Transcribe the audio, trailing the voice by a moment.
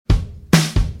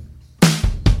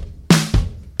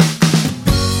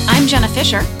Jenna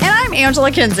Fisher. And I'm Angela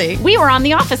Kinsey. We were on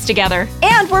The Office together.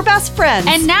 And we're best friends.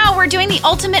 And now we're doing the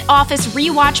Ultimate Office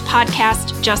Rewatch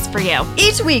podcast just for you.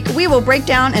 Each week, we will break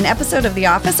down an episode of The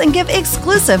Office and give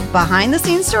exclusive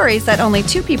behind-the-scenes stories that only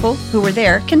two people who were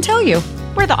there can tell you.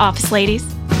 We're the Office ladies.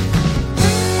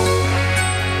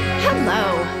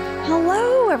 Hello.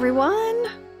 Hello, everyone.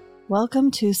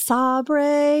 Welcome to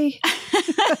Sabre.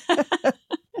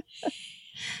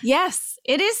 Yes,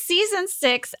 it is season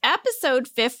 6, episode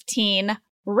 15,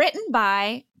 written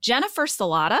by Jennifer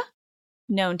Salata,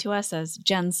 known to us as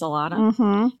Jen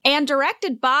Salata, and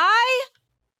directed by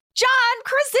John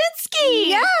Krasinski.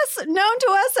 Yes, known to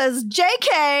us as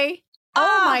JK.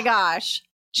 Oh my gosh.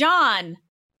 John.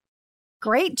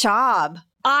 Great job.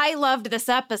 I loved this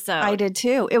episode. I did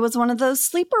too. It was one of those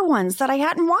sleeper ones that I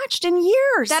hadn't watched in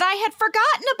years. That I had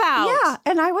forgotten about. Yeah,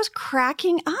 and I was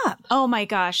cracking up. Oh my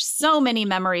gosh, so many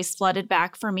memories flooded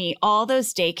back for me. All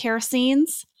those daycare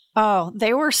scenes. Oh,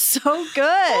 they were so good.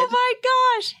 Oh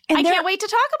my gosh. And I can't wait to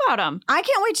talk about them. I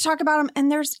can't wait to talk about them.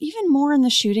 And there's even more in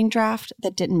the shooting draft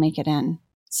that didn't make it in.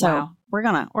 So we're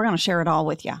gonna share it all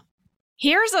with you.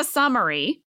 Here's a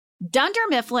summary. Dunder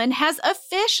Mifflin has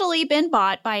officially been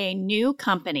bought by a new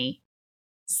company,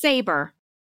 Sabre.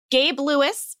 Gabe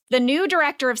Lewis, the new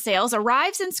director of sales,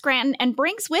 arrives in Scranton and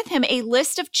brings with him a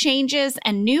list of changes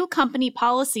and new company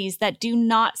policies that do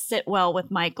not sit well with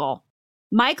Michael.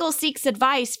 Michael seeks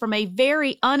advice from a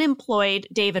very unemployed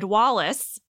David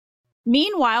Wallace.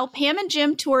 Meanwhile, Pam and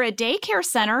Jim tour a daycare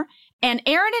center, and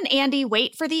Aaron and Andy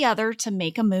wait for the other to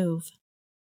make a move.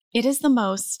 It is the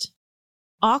most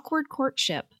awkward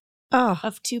courtship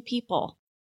of two people.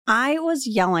 I was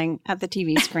yelling at the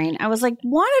TV screen. I was like,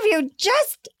 one of you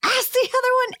just ask the other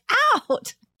one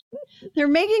out. They're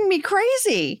making me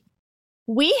crazy.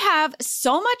 We have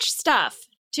so much stuff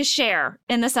to share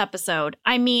in this episode.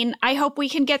 I mean, I hope we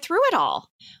can get through it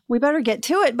all. We better get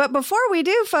to it. But before we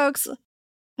do, folks,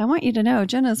 I want you to know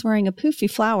Jenna's wearing a poofy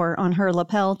flower on her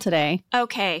lapel today.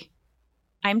 Okay.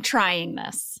 I'm trying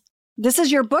this. This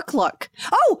is your book look.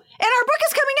 Oh, and our book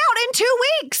is coming out in 2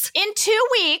 weeks. In 2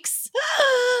 weeks,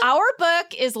 our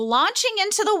book is launching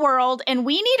into the world, and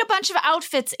we need a bunch of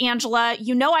outfits, Angela.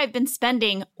 You know I've been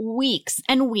spending weeks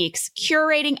and weeks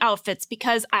curating outfits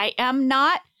because I am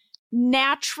not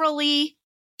naturally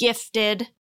gifted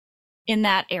in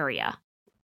that area.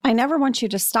 I never want you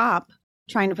to stop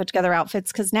trying to put together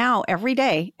outfits because now every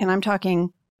day, and I'm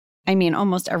talking, I mean,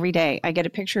 almost every day, I get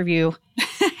a picture of you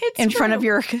in front of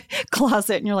your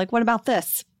closet and you're like, what about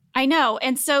this? I know.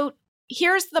 And so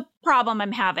here's the problem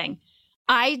I'm having.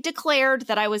 I declared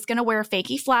that I was going to wear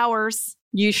fakey flowers.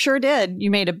 You sure did. You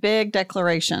made a big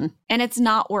declaration. And it's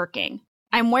not working.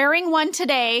 I'm wearing one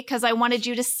today because I wanted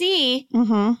you to see.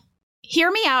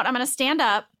 Hear me out. I'm going to stand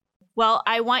up. Well,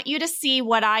 I want you to see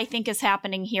what I think is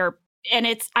happening here. And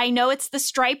I know it's the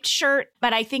striped shirt,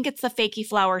 but I think it's the fakey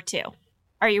flower too.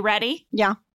 Are you ready?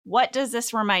 Yeah. What does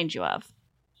this remind you of?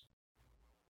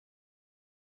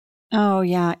 Oh,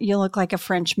 yeah. You look like a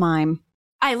French mime.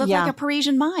 I look like a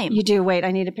Parisian mime. You do. Wait,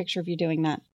 I need a picture of you doing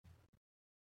that.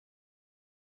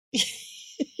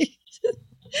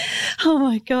 Oh,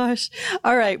 my gosh.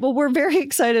 All right. Well, we're very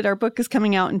excited. Our book is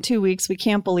coming out in 2 weeks. We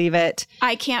can't believe it.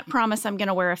 I can't promise I'm going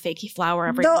to wear a fakey flower,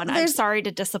 everyone. I'm sorry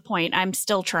to disappoint. I'm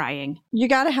still trying. You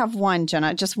got to have one,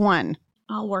 Jenna. Just one.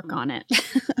 I'll work on it.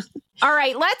 All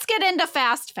right. Let's get into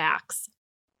fast facts.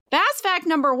 Fast fact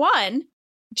number 1.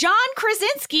 John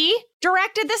Krasinski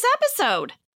directed this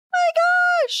episode.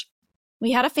 My gosh.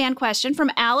 We had a fan question from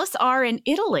Alice R. in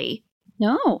Italy.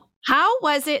 No. How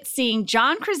was it seeing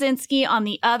John Krasinski on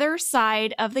the other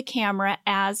side of the camera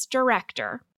as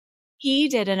director? He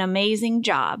did an amazing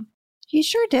job. He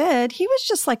sure did. He was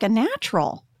just like a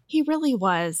natural. He really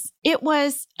was. It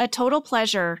was a total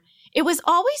pleasure. It was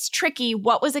always tricky.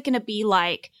 What was it going to be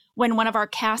like when one of our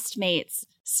castmates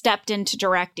stepped into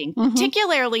directing,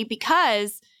 particularly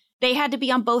because they had to be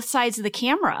on both sides of the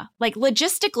camera. Like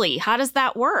logistically, how does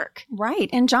that work? Right.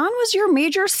 And John was your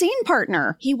major scene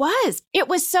partner. He was. It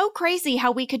was so crazy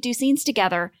how we could do scenes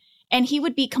together and he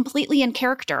would be completely in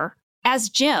character as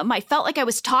Jim. I felt like I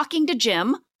was talking to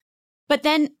Jim, but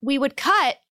then we would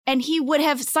cut and he would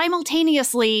have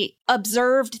simultaneously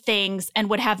observed things and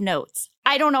would have notes.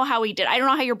 I don't know how he did. I don't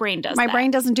know how your brain does My that. brain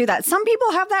doesn't do that. Some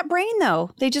people have that brain, though.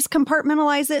 They just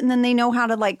compartmentalize it, and then they know how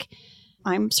to,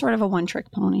 I'm sort of a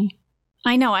one-trick pony.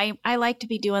 I know. I like to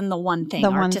be doing the one thing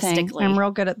artistically. I'm real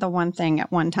good at the one thing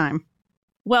at one time.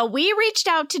 Well, we reached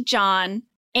out to John,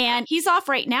 and he's off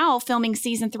right now filming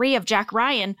season 3 of Jack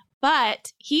Ryan,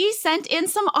 but he sent in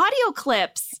some audio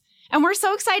clips, and we're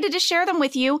so excited to share them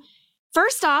with you.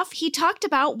 First off, he talked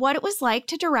about what it was like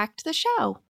to direct the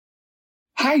show.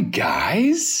 Hi,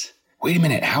 guys. Wait a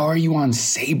minute. How are you on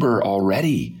Sabre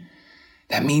already?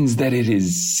 That means that it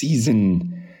is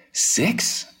season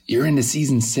 6? You're into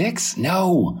season 6?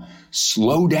 No.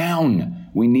 Slow down.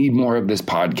 We need more of this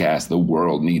podcast. The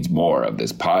world needs more of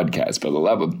this podcast, for the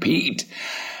love of Pete.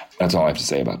 That's all I have to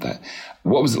say about that.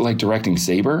 What was it like directing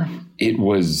Sabre? It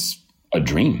was a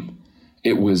dream.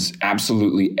 It was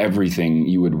absolutely everything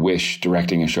you would wish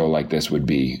directing a show like this would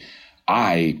be.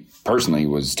 I personally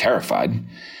was terrified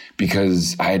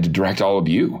because I had to direct all of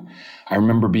you. I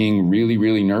remember being really,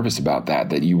 really nervous about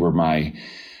that you were my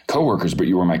coworkers, but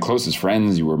you were my closest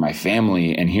friends, you were my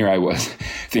family, and here I was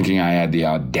thinking I had the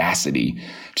audacity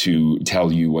to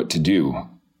tell you what to do,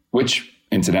 which,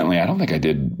 incidentally, I don't think I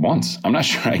did once. I'm not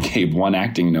sure I gave one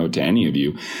acting note to any of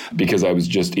you because I was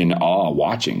just in awe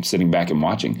watching, sitting back and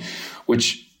watching,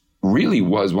 which really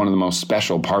was one of the most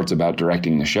special parts about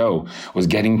directing the show, was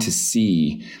getting to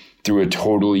see through a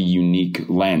totally unique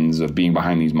lens of being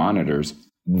behind these monitors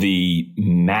the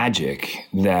magic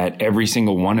that every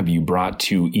single one of you brought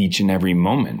to each and every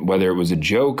moment, whether it was a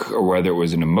joke or whether it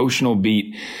was an emotional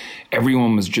beat.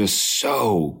 Everyone was just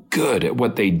so good at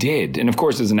what they did. And of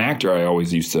course, as an actor, I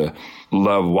always used to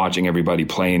love watching everybody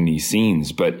play in these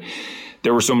scenes, but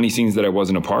there were so many scenes that I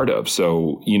wasn't a part of.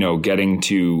 So, getting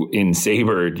to, in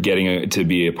Sabre, to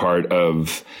be a part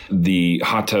of the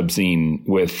hot tub scene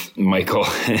with Michael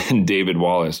and David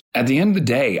Wallace. At the end of the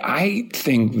day, I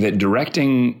think that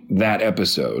directing that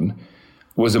episode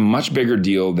was a much bigger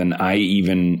deal than I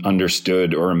even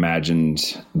understood or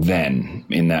imagined then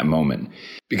in that moment.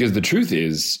 Because the truth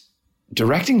is,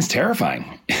 directing's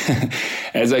terrifying.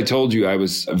 As I told you, I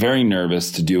was very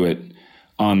nervous to do it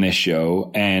on this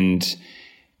show. And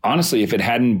honestly, if it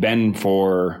hadn't been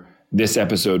for this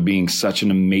episode being such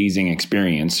an amazing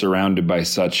experience, surrounded by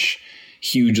such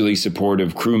hugely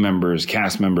supportive crew members,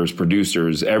 cast members,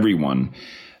 producers, everyone,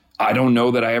 I don't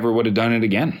know that I ever would have done it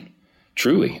again.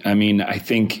 Truly. I mean, I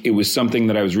think it was something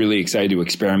that I was really excited to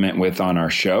experiment with on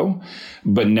our show,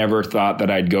 but never thought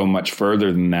that I'd go much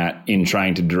further than that in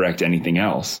trying to direct anything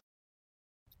else.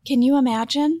 Can you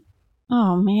imagine?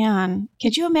 Oh, man.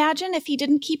 Could you imagine if he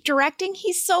didn't keep directing?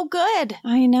 He's so good.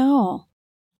 I know.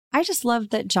 I just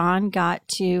love that John got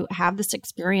to have this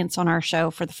experience on our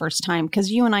show for the first time, because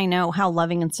you and I know how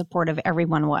loving and supportive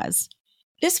everyone was.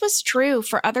 This was true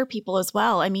for other people as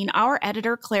well. I mean, our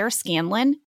editor, Claire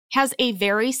Scanlon, has a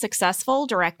very successful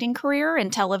directing career in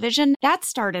television. That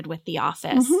started with The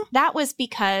Office. Mm-hmm. That was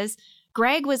because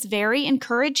Greg was very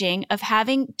encouraging of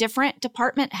having different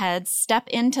department heads step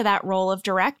into that role of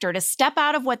director, to step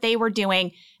out of what they were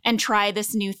doing and try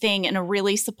this new thing in a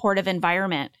really supportive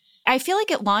environment. I feel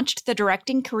like it launched the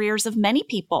directing careers of many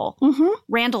people. Mm-hmm.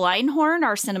 Randall Einhorn,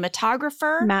 our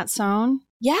cinematographer. Matt Sohn.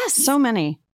 Yes. So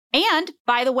many. And,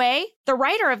 by the way, the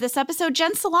writer of this episode,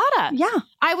 Jen Salata. Yeah.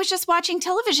 I was just watching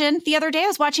television the other day. I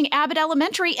was watching Abbott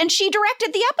Elementary, and she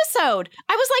directed the episode.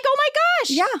 I was like, oh my gosh.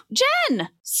 Yeah. Jen.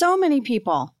 So many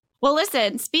people. Well,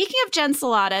 listen, speaking of Jen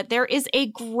Salata, there is a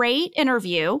great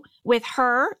interview with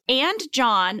her and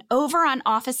John over on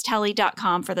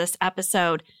officetelly.com for this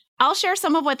episode. I'll share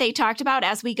some of what they talked about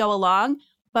as we go along,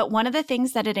 but one of the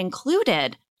things that it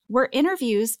included were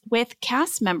interviews with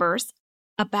cast members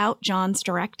about John's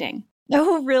directing.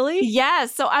 Oh, really?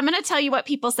 Yes. So I'm going to tell you what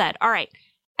people said. All right.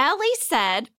 Ellie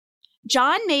said,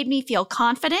 John made me feel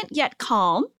confident yet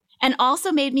calm, and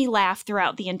also made me laugh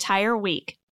throughout the entire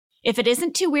week. If it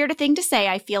isn't too weird a thing to say,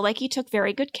 I feel like he took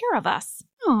very good care of us.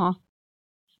 Oh.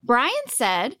 Brian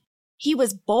said he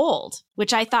was bold,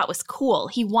 which I thought was cool.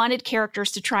 He wanted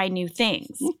characters to try new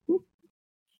things.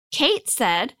 Kate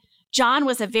said John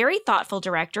was a very thoughtful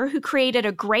director who created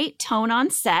a great tone on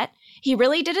set. He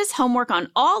really did his homework on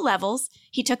all levels.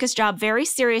 He took his job very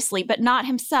seriously, but not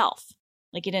himself.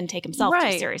 Like, he didn't take himself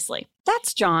too seriously.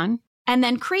 That's John. And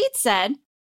then Creed said,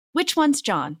 which one's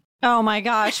John? Oh my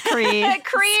gosh, Creed.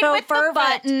 Creed so with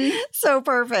perfect. the button. So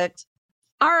perfect.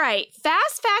 All right.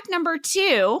 Fast fact number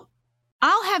 2.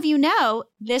 I'll have you know,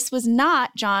 this was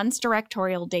not John's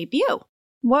directorial debut.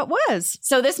 What was?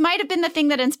 So this might have been the thing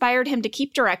that inspired him to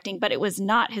keep directing, but it was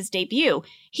not his debut.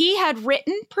 He had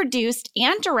written, produced,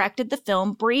 and directed the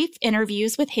film Brief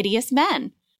Interviews with Hideous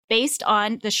Men, based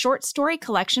on the short story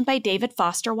collection by David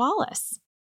Foster Wallace.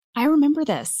 I remember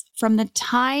this from the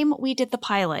time we did the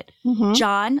pilot. Mm-hmm.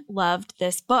 John loved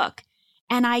this book.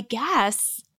 And I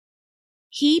guess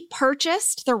he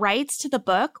purchased the rights to the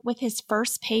book with his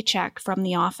first paycheck from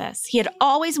The Office. He had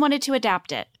always wanted to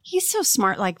adapt it. He's so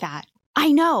smart like that.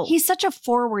 I know. He's such a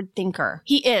forward thinker.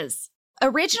 He is.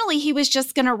 Originally, he was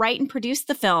just going to write and produce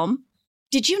the film.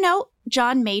 Did you know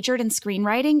John majored in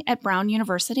screenwriting at Brown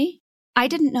University? I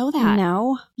didn't know that.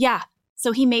 No. Yeah.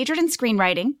 So he majored in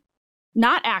screenwriting,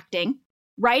 not acting.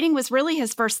 Writing was really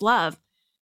his first love.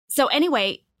 So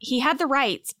anyway, he had the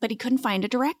rights, but he couldn't find a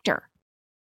director.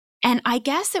 And I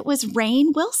guess it was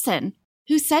Rainn Wilson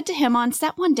who said to him on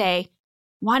set one day,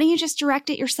 why don't you just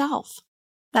direct it yourself?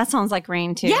 That sounds like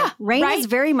Rainn, too. Yeah, Rainn right? is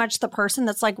very much the person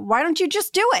that's like, why don't you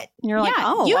just do it? And you're like,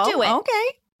 oh, you well, do it.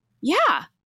 Okay. Yeah.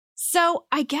 So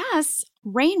I guess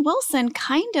Rainn Wilson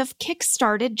kind of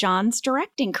kickstarted John's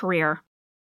directing career.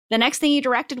 The next thing he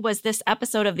directed was this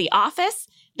episode of The Office.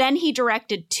 Then he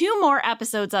directed 2 more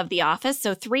episodes of The Office,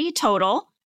 so 3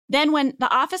 total. Then when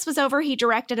The Office was over, he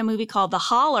directed a movie called The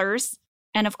Hollers.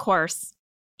 And of course,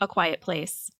 A Quiet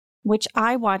Place. Which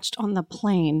I watched on the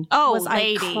plane. Oh, was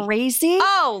lady. I crazy?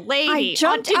 Oh, lady. I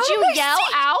jumped Did out you of my yell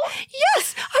seat. out?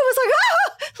 Yes. I was like,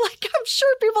 ah! Like, I'm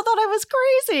sure people thought I was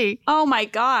crazy. Oh, my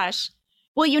gosh.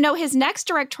 Well, you know, his next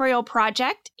directorial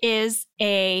project is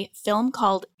a film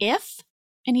called If,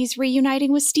 and he's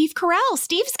reuniting with Steve Carell.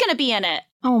 Steve's going to be in it.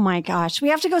 Oh, my gosh. We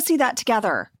have to go see that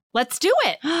together. Let's do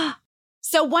it.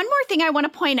 So one more thing I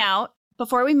want to point out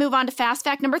before we move on to fast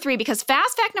fact number 3, because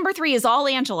fast fact number 3 is all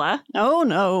Angela. Oh,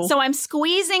 no. So I'm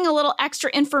squeezing a little extra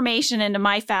information into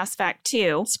my fast fact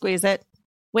too. Squeeze it.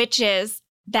 Which is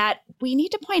that we need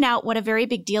to point out what a very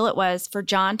big deal it was for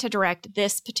John to direct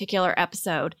this particular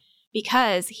episode,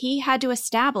 because he had to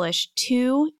establish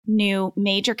 2 new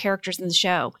major characters in the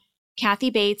show,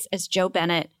 Kathy Bates as Joe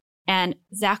Bennett and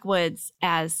Zach Woods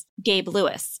as Gabe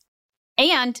Lewis.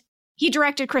 And he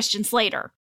directed Christian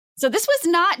Slater. So this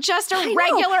was not just a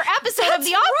regular episode of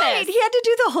The Office. Right. He had to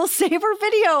do the whole Sabre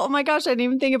video. Oh my gosh, I didn't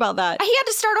even think about that. He had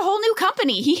to start a whole new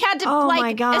company. He had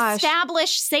to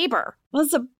establish Sabre. Well,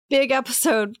 it's a big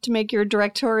episode to make your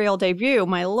directorial debut,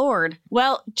 my lord.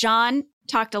 Well, John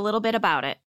talked a little bit about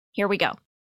it. Here we go.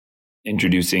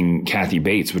 Introducing Kathy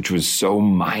Bates, which was so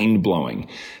mind-blowing.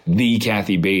 The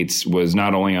Kathy Bates was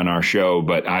not only on our show,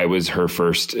 but I was her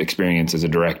first experience as a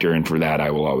director, and for that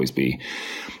I will always be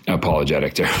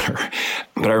apologetic to her.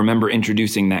 But I remember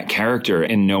introducing that character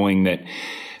and knowing that,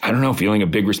 I don't know, feeling a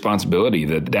big responsibility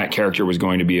that that character was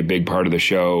going to be a big part of the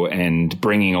show, and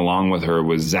bringing along with her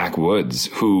was Zach Woods,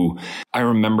 who I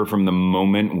remember from the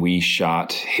moment we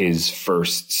shot his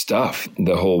first stuff,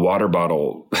 the whole water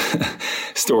bottle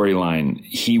storyline,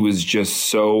 he was just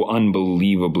so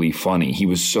unbelievably funny. He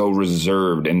was so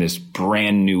reserved, and this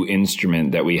brand new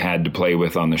instrument that we had to play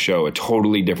with on the show, a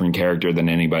totally different character than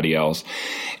anybody else.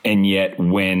 And yet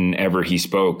whenever he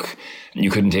spoke,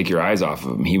 you couldn't take your eyes off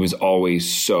of him. He was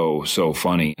always so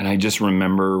funny. And I just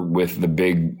remember with the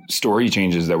big story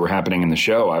changes that were happening in the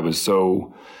show, I was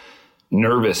so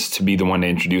nervous to be the one to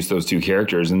introduce those 2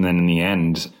 characters. And then in the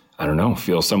end, I don't know,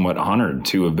 feel somewhat honored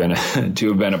to have been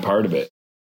a part of it.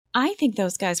 I think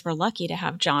those guys were lucky to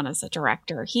have John as a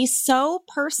director. He's so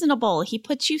personable. He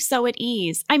puts you so at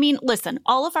ease. I mean, listen,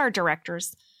 all of our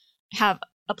directors have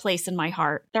a place in my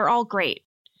heart. They're all great.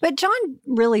 But John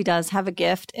really does have a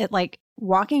gift at like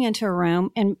walking into a room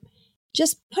and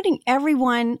just putting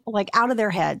everyone like out of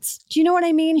their heads. Do you know what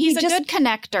I mean? He's a good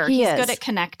connector. He's good at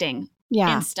connecting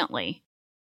instantly.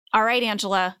 All right,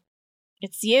 Angela,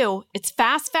 it's you. It's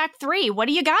Fast Fact 3. What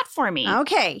do you got for me?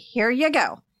 Okay, here you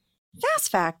go.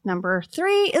 Fast Fact number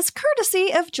 3 is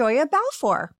courtesy of Joya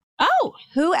Balfour. Oh.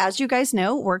 Who, as you guys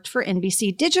know, worked for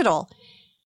NBC Digital.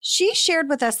 She shared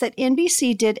with us that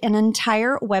NBC did an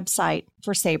entire website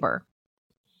for Sabre.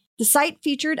 The site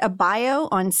featured a bio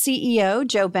on CEO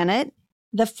Joe Bennett,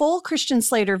 the full Christian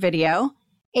Slater video,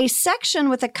 a section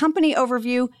with a company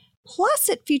overview, plus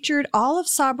it featured all of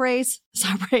Sabre,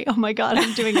 oh my God,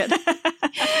 I'm doing it.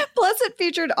 Plus it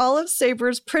featured all of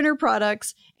Sabre's printer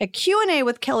products, a Q&A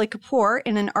with Kelly Kapoor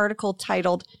in an article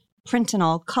titled Print in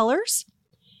All Colors.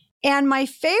 And my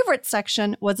favorite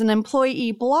section was an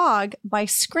employee blog by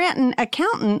Scranton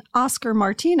accountant Oscar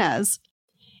Martinez.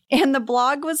 And the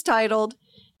blog was titled,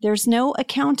 There's No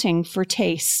Accounting for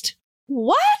Taste.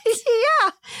 What? Yeah.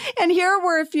 And here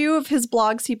were a few of his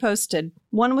blogs he posted.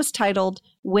 One was titled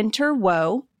Winter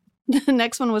Woe. The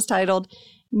next one was titled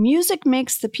Music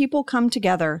Makes the People Come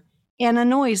Together and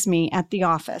Annoys Me at the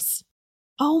Office.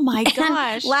 Oh my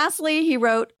gosh. And lastly, he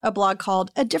wrote a blog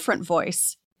called A Different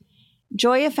Voice.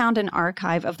 Joya found an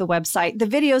archive of the website. The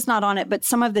video's not on it, but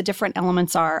some of the different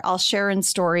elements are. I'll share in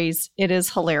stories. It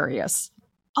is hilarious.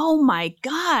 Oh my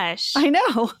gosh. I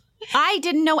know. I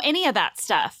didn't know any of that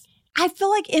stuff. I feel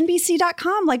like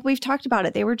NBC.com, like we've talked about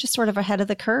it, they were just sort of ahead of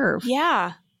the curve.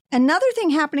 Yeah. Another thing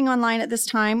happening online at this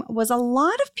time was a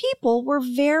lot of people were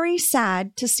very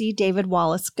sad to see David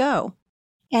Wallace go.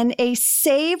 And a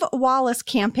Save Wallace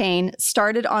campaign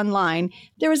started online.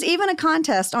 There was even a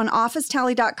contest on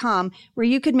OfficeTally.com where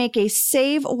you could make a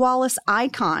Save Wallace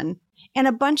icon And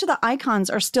a bunch of the icons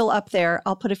are still up there.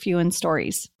 I'll put a few in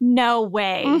stories. No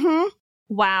way. Mm-hmm.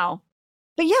 Wow.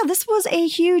 But yeah, this was a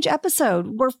huge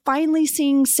episode. We're finally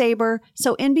seeing Sabre.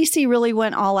 So NBC really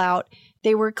went all out.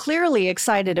 They were clearly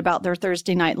excited about their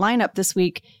Thursday night lineup this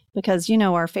week because, you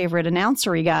know, our favorite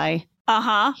announcery guy.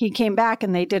 Uh-huh. He came back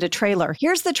and they did a trailer.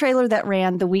 Here's the trailer that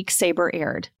ran the week Sabre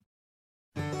aired.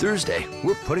 Thursday,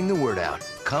 we're putting the word out.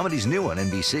 Comedy's new on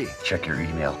NBC. Check your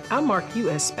email. I'll mark you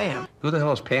as spam. Who the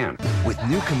hell is Pam? With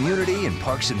new Community and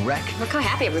Parks and Rec. Look how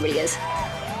happy everybody is.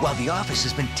 While The Office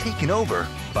has been taken over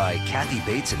by Kathy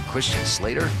Bates and Christian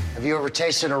Slater. Have you ever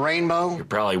tasted a rainbow? You're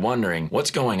probably wondering,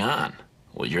 what's going on?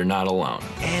 Well, you're not alone.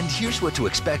 And here's what to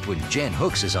expect when Jan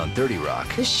Hooks is on 30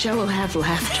 Rock. This show will have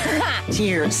laughter,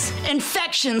 tears,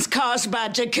 infections caused by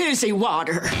jacuzzi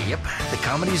water. Yep, the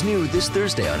comedy's new this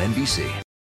Thursday on NBC.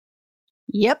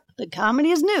 Yep, the comedy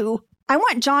is new. I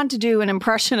want John to do an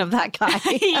impression of that guy.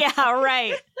 Yeah,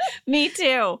 right. Me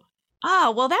too.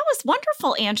 Oh, well, that was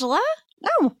wonderful, Angela.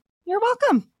 Oh, you're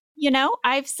welcome. You know,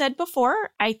 I've said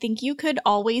before, I think you could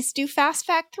always do Fast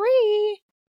Fact 3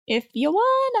 if you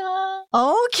wanna.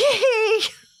 Okay.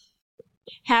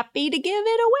 Happy to give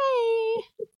it away.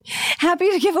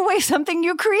 Happy to give away something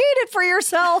you created for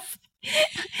yourself.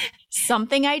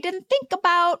 Something I didn't think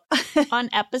about on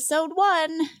episode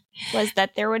 1 was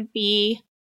that there would be,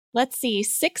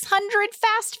 600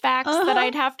 fast facts that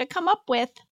I'd have to come up with.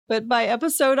 But by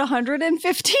episode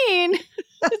 115,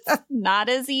 it's not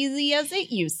as easy as it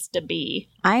used to be.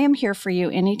 I am here for you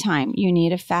anytime you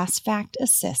need a fast fact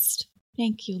assist.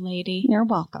 Thank you, lady. You're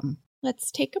welcome.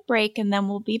 Let's take a break and then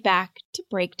we'll be back to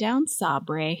break down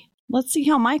Sabre. Let's see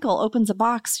how Michael opens a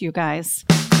box, you guys.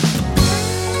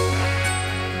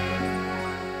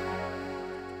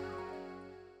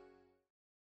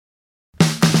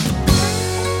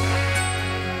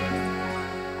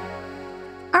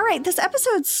 All right, this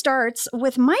episode starts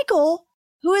with Michael,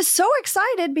 who is so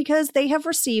excited because they have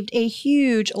received a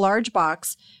huge, large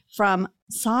box from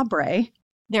Sabre.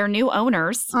 Their new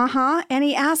owners. And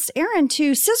he asked Aaron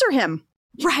to scissor him.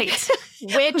 Right.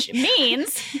 Which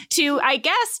means to, I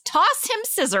guess, toss him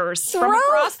scissors from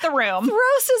across the room. Throw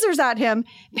scissors at him.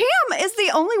 Pam is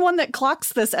the only one that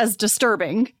clocks this as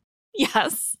disturbing.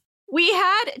 Yes. We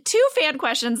had 2 fan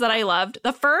questions that I loved.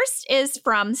 The first is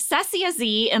from Cessia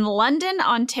Z in London,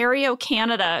 Ontario,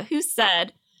 Canada, who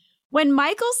said, when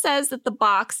Michael says that the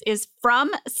box is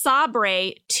from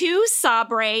Sabre to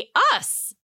Sabre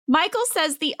us, Michael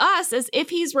says the us as if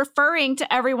he's referring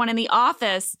to everyone in the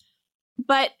office.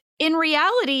 But in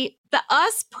reality, the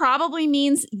us probably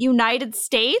means United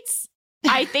States.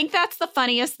 I think that's the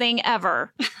funniest thing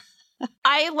ever.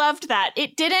 I loved that.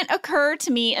 It didn't occur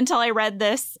to me until I read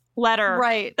this letter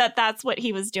that that's what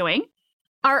he was doing.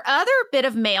 Our other bit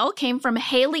of mail came from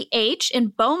Haley H. in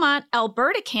Beaumont,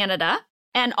 Alberta, Canada,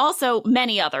 and also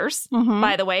many others,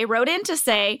 by the way, wrote in to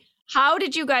say, how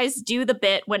did you guys do the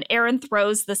bit when Aaron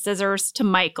throws the scissors to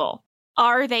Michael?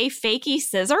 Are they fakey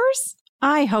scissors?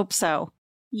 I hope so.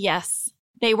 Yes,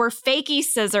 they were fakey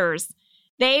scissors.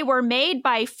 They were made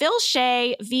by Phil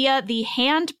Shea via the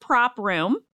hand prop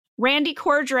room. Randy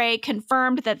Cordray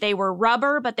confirmed that they were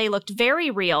rubber, but they looked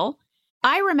very real.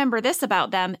 I remember this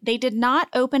about them. They did not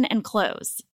open and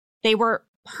close. They were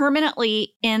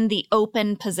permanently in the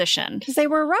open position. Because they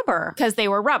were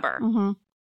rubber.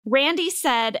 Randy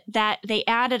said that they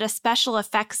added a special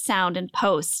effects sound in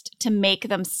post to make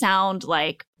them sound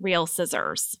like real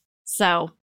scissors.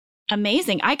 So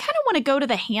amazing. I kind of want to go to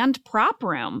the hand prop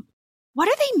room. What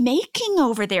are they making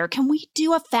over there? Can we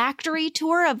do a factory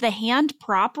tour of the hand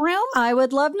prop room? I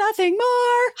would love nothing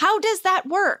more. How does that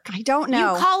work? I don't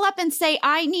know. You call up and say,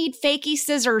 I need fakey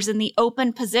scissors in the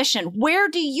open position. Where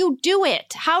do you do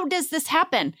it? How does this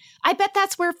happen? I bet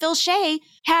that's where Phil Shea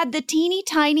had the teeny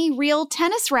tiny real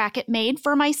tennis racket made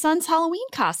for my son's Halloween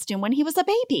costume when he was a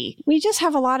baby. We just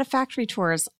have a lot of factory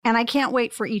tours, and I can't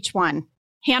wait for each one.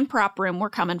 Hand prop room, we're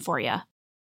coming for you.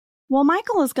 Well,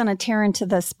 Michael is going to tear into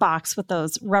this box with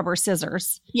those rubber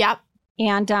scissors. Yep.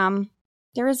 And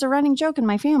there is a running joke in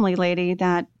my family, lady,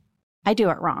 that I do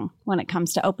it wrong when it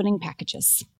comes to opening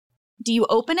packages. Do you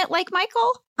open it like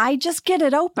Michael? I just get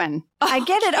it open. Okay. I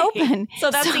get it open. So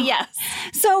that's a yes.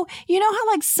 So you know how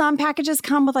like some packages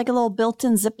come with like a little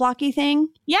built-in Ziploc-y thing?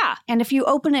 Yeah. And if you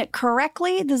open it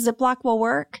correctly, the Ziploc will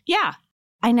work? Yeah.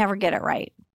 I never get it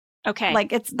right. Okay. Like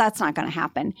that's not going to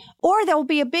happen. Or there will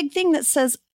be a big thing that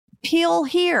says, peel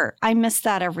here. I miss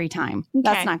that every time. Okay.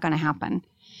 That's not going to happen.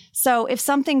 So if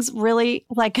something's really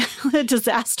like a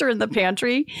disaster in the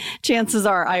pantry, chances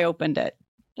are I opened it.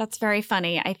 That's very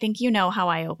funny. I think you know how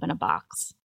I open a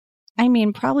box. I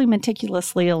mean, probably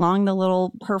meticulously along the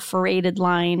little perforated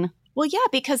line. Well, yeah,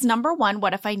 because number one,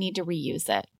 what if I need to reuse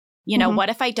it? You know, what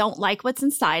if I don't like what's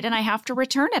inside and I have to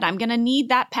return it? I'm going to need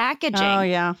that packaging. Oh,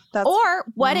 yeah. Or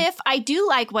what if I do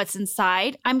like what's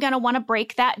inside? I'm going to want to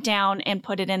break that down and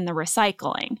put it in the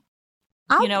recycling.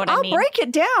 You know what I mean? I'll break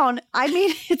it down. I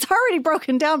mean, it's already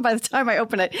broken down by the time I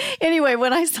open it. Anyway,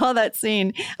 when I saw that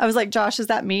scene, I was like, Josh, is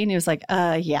that me? And he was like,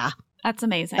 yeah. That's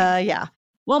amazing. Yeah.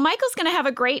 Well, Michael's going to have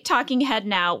a great talking head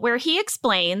now where he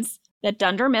explains that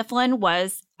Dunder Mifflin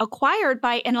was acquired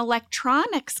by an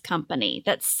electronics company,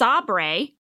 that Sabre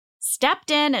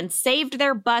stepped in and saved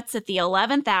their butts at the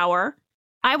 11th hour.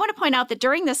 I want to point out that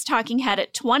during this talking head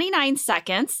at 29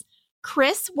 seconds,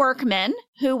 Chris Workman,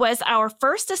 who was our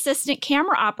first assistant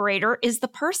camera operator, is the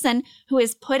person who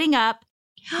is putting up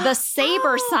the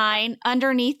Sabre sign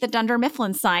underneath the Dunder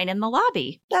Mifflin sign in the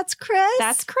lobby. That's Chris?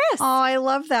 That's Chris. Oh, I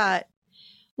love that.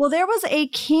 Well, there was a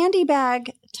candy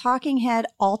bag talking head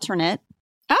alternate.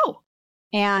 Oh.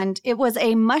 And it was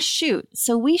a must shoot.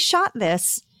 So we shot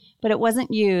this, but it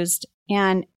wasn't used.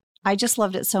 And I just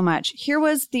loved it so much. Here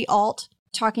was the alt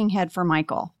talking head for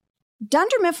Michael.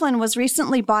 Dunder Mifflin was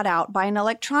recently bought out by an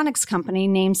electronics company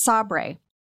named Sabre.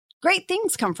 Great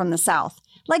things come from the South,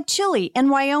 like chili and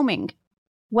Wyoming.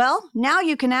 Well, now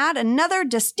you can add another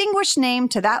distinguished name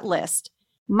to that list.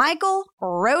 Michael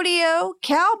Rodeo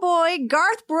Cowboy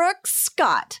Garth Brooks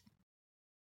Scott.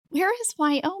 Where is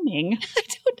Wyoming? I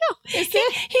don't know. He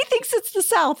thinks it's the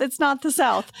South. It's not the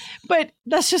South. But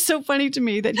that's just so funny to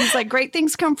me that he's like, great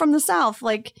things come from the South.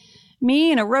 Like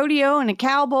me and a rodeo and a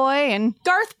cowboy and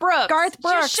Garth Brooks.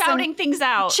 Just shouting things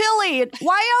out. Chili,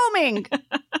 Wyoming.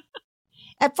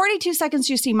 At 42 seconds,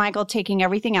 you see Michael taking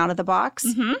everything out of the box.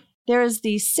 Mm-hmm. There is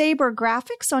the Sabre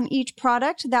graphics on each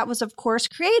product. That was, of course,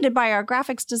 created by our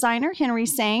graphics designer, Henry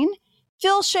Sane.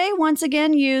 Phil Shea once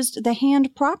again used the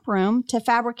hand prop room to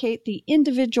fabricate the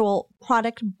individual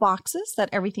product boxes that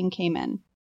everything came in.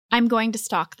 I'm going to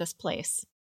stock this place.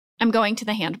 I'm going to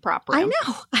the hand prop room.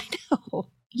 I know.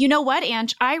 You know what,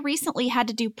 Ange? I recently had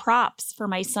to do props for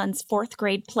my son's 4th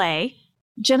grade play.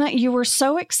 Jenna, you were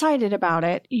so excited about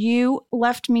it. You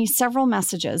left me several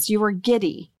messages. You were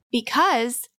giddy.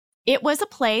 Because it was a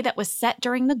play that was set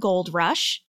during the gold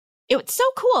rush. It's so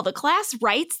cool. The class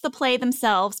writes the play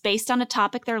themselves based on a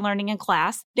topic they're learning in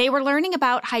class. They were learning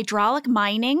about hydraulic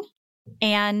mining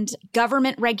and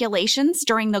government regulations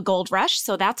during the gold rush.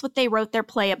 So that's what they wrote their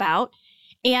play about.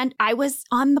 And I was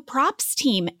on the props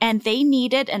team, and they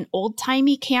needed an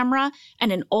old-timey camera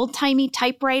and an old-timey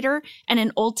typewriter and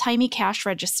an old-timey cash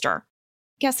register.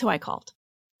 Guess who I called?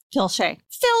 Phil Shea.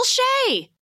 Phil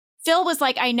Shea! Phil was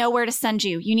like, I know where to send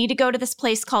you. You need to go to this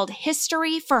place called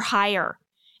History for Hire.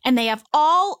 And they have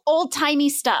all old-timey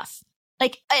stuff,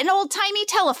 like an old-timey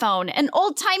telephone, an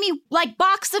old-timey like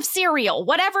box of cereal,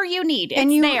 whatever you need.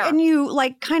 It's there. And you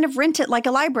like kind of rent it like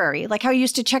a library, like how you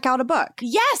used to check out a book.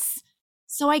 Yes.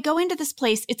 So I go into this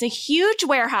place. It's a huge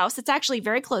warehouse. It's actually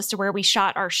very close to where we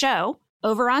shot our show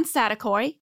over on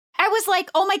Satakoy. I was like,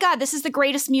 oh my God, this is the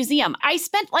greatest museum. I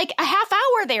spent like a half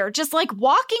hour there just like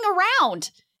walking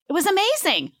around. It was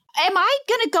amazing. Am I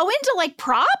going to go into like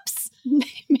props?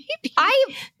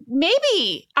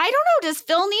 Maybe. I don't know. Does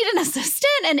Phil need an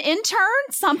assistant, an intern,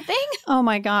 something? Oh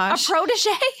my gosh. A protege?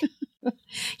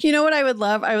 You know what I would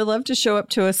love? I would love to show up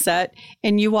to a set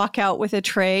and you walk out with a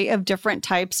tray of different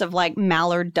types of like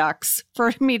mallard ducks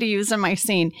for me to use in my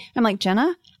scene. I'm like,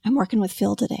 Jenna, I'm working with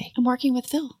Phil today. I'm working with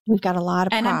Phil. We've got a lot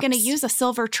of props. And I'm going to use a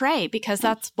silver tray because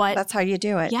that's how you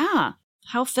do it. Yeah.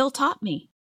 How Phil taught me.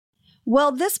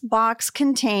 Well, this box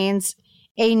contains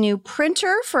a new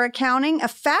printer for accounting, a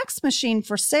fax machine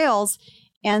for sales,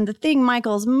 and the thing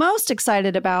Michael's most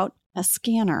excited about, a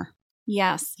scanner.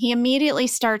 Yes, he immediately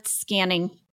starts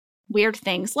scanning weird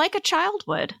things like a child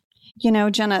would. You know,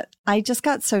 Jenna, I just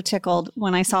got so tickled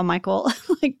when I saw Michael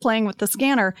like playing with the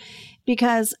scanner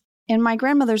because in my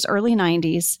grandmother's early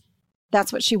 90s,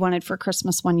 that's what she wanted for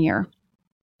Christmas one year.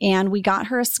 And we got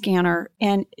her a scanner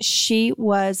and she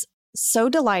was so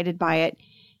delighted by it.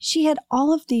 She had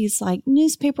all of these like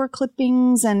newspaper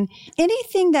clippings and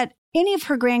anything that any of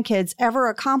her grandkids ever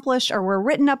accomplished or were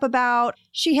written up about.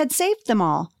 She had saved them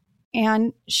all.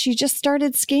 And she just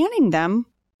started scanning them.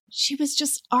 She was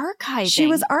just archiving. She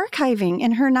was archiving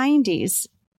in her 90s.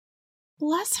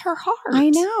 Bless her heart. I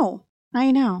know.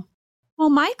 Well,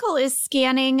 Michael is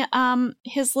scanning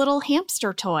his little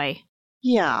hamster toy.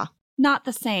 Yeah. Not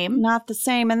the same.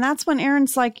 And that's when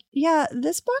Aaron's like, yeah,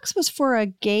 this box was for a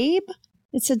Gabe.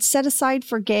 It said set aside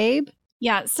for Gabe.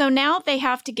 Yeah. So now they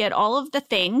have to get all of the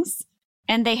things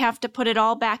and they have to put it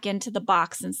all back into the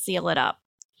box and seal it up.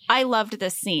 I loved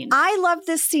this scene. I loved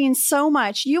this scene so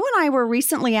much. You and I were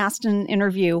recently asked in an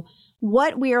interview,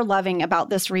 what we are loving about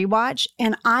this rewatch.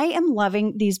 And I am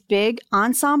loving these big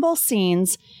ensemble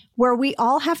scenes where we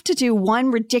all have to do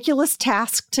one ridiculous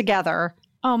task together.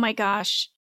 Oh my gosh.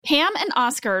 Pam and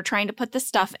Oscar are trying to put the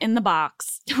stuff in the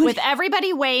box with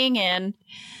everybody weighing in.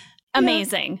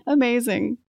 Amazing. Yeah,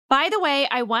 amazing. By the way,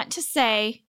 I want to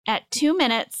say at 2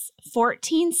 minutes,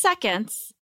 14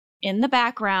 seconds in the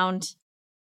background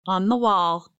on the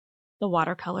wall, the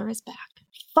watercolor is back.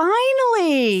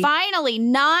 Finally. Finally,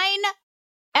 9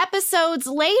 episodes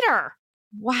later.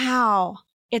 Wow.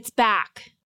 It's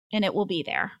back and it will be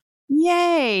there.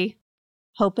 Yay.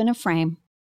 Hope in a frame.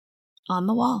 On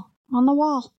the wall. On the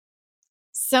wall.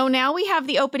 So now we have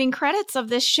the opening credits of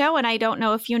this show, and I don't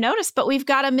know if you noticed, but we've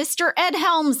got a Mr. Ed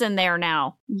Helms in there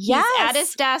now. Yes. He's at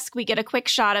his desk. We get a quick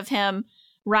shot of him.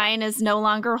 Ryan is no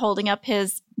longer holding up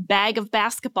his bag of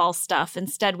basketball stuff.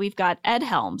 Instead, we've got Ed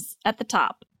Helms at the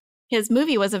top. His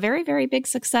movie was a very, very big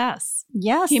success.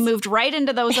 Yes. He moved right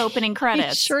into those opening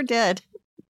credits. He sure did.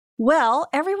 Well,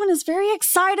 everyone is very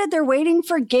excited. They're waiting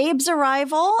for Gabe's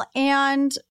arrival,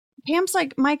 and Pam's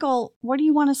like, Michael, what do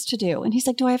you want us to do? And he's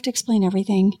like, do I have to explain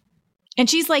everything? And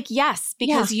she's like, yes,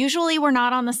 because usually we're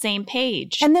not on the same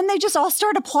page. And then they just all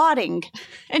start applauding.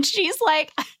 And she's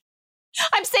like,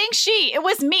 I'm saying she, it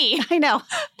was me. I know.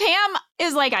 Pam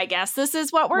is like, I guess this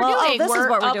is what we're doing. Oh, this is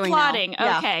what we're applauding. doing now.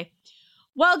 Yeah. Okay.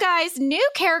 Well, guys, new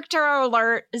character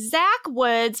alert. Zach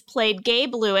Woods played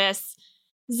Gabe Lewis.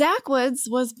 Zach Woods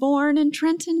was born in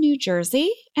Trenton, New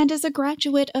Jersey, and is a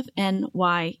graduate of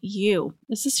NYU.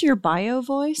 Is this your bio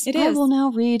voice? It is. I will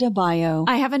now read a bio.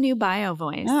 I have a new bio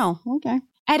voice. Oh, okay.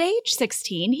 At age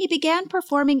 16, he began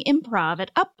performing improv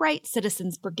at Upright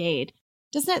Citizens Brigade.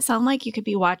 Doesn't it sound like you could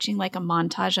be watching like a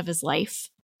montage of his life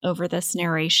over this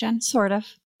narration? Sort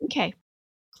of. Okay.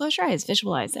 Close your eyes.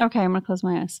 Visualize it. Okay, I'm going to close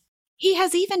my eyes. He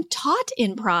has even taught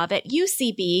improv at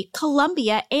UCB,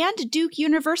 Columbia, and Duke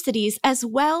Universities, as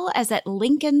well as at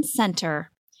Lincoln Center.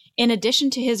 In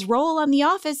addition to his role on The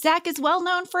Office, Zach is well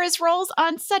known for his roles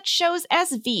on such shows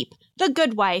as Veep, The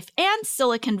Good Wife, and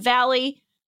Silicon Valley.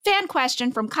 Fan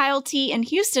question from Kyle T. in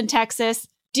Houston, Texas.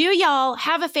 Do y'all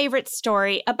have a favorite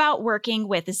story about working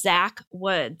with Zach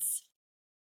Woods?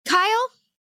 Kyle,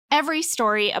 every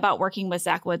story about working with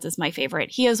Zach Woods is my favorite.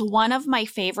 He is one of my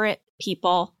favorite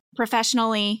people.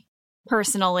 Professionally,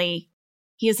 personally,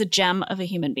 he is a gem of a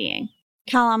human being.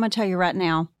 Kyle, I'm going to tell you right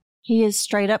now, he is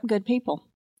straight up good people.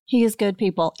 He is good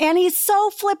people. And he's so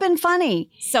flippin' funny.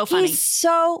 So funny. He's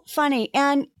so funny.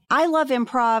 And I love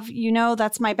improv. You know,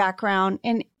 that's my background.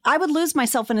 And I would lose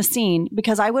myself in a scene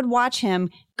because I would watch him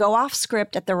go off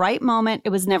script at the right moment.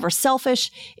 It was never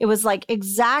selfish. It was like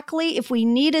exactly if we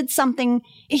needed something,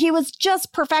 he was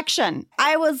just perfection.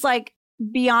 I was like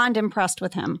beyond impressed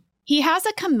with him. He has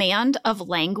a command of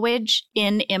language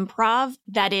in improv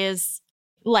that is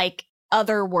like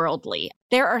otherworldly.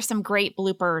 There are some great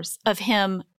bloopers of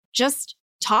him just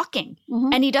talking.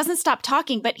 Mm-hmm. And he doesn't stop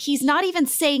talking, but he's not even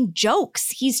saying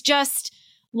jokes. He's just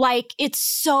like, it's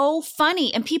so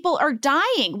funny and people are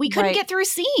dying. We couldn't get through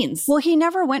scenes. Well, he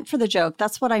never went for the joke.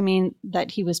 That's what I mean,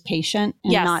 that he was patient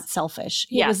and not selfish.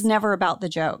 It was never about the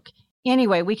joke.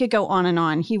 Anyway, we could go on and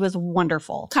on. He was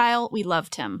wonderful. Kyle, we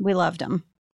loved him. We loved him.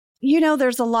 You know,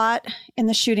 there's a lot in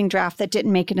the shooting draft that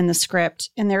didn't make it in the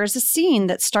script. And there is a scene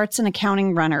that starts an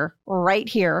accounting runner right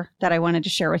here that I wanted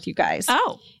to share with you guys.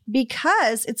 Oh.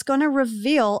 Because it's going to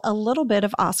reveal a little bit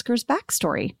of Oscar's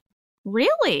backstory.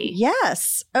 Really?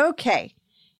 Yes. Okay.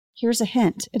 Here's a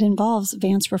hint. It involves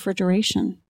Vance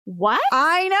refrigeration. What?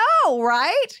 I know,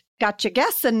 right? Got you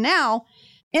guessing now.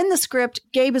 In the script,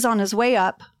 Gabe is on his way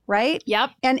up. Right?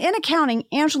 Yep. And in accounting,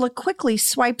 Angela quickly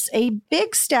swipes a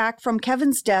big stack from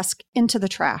Kevin's desk into the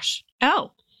trash.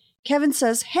 Oh. Kevin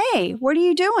says, hey, what are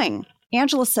you doing?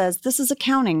 Angela says, this is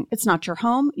accounting. It's not your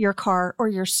home, your car, or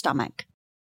your stomach.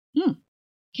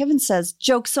 Kevin says,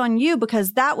 joke's on you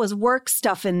because that was work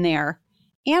stuff in there.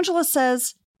 Angela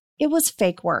says, it was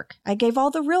fake work. I gave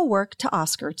all the real work to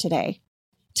Oscar today.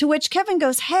 To which Kevin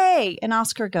goes, hey, and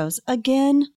Oscar goes,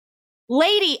 again?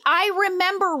 Lady, I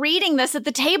remember reading this at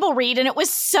the table read, and it was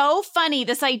so funny,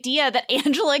 this idea that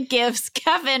Angela gives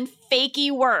Kevin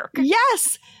fakey work.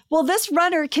 Yes. Well, this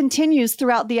runner continues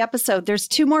throughout the episode. There's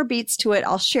 2 more beats to it.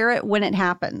 I'll share it when it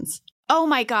happens. Oh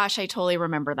my gosh, I totally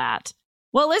remember that.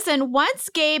 Well, listen, once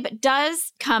Gabe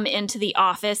does come into the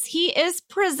office, he is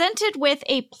presented with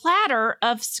a platter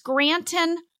of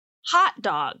Scranton hot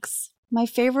dogs. My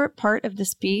favorite part of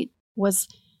this beat was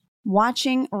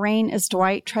watching Rain as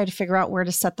Dwight try to figure out where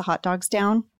to set the hot dogs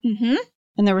down. Mm-hmm.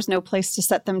 And there was no place to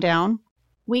set them down.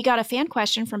 We got a fan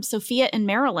question from Sophia in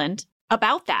Maryland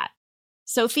about that.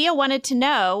 Sophia wanted to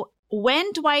know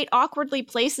when Dwight awkwardly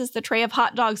places the tray of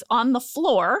hot dogs on the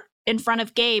floor in front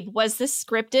of Gabe, was this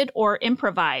scripted or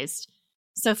improvised?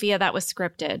 Sophia, that was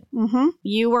scripted. Mm-hmm.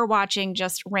 You were watching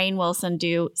just Rainn Wilson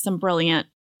do some brilliant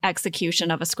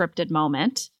execution of a scripted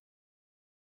moment.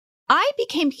 I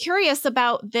became curious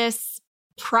about this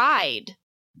pride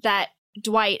that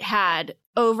Dwight had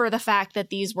over the fact that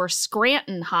these were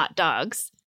Scranton hot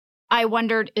dogs. I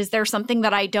wondered, is there something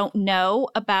that I don't know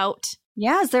about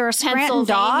Yeah, is there a Scranton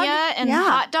Pennsylvania dog? and Yeah.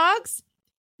 hot dogs?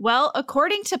 Well,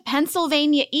 according to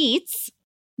Pennsylvania Eats,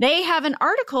 they have an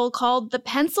article called the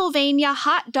Pennsylvania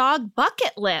Hot Dog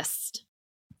Bucket List.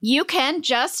 You can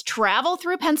just travel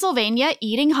through Pennsylvania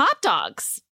eating hot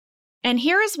dogs. And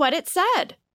here is what it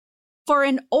said. For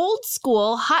an old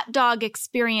school hot dog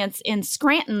experience in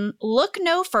Scranton, look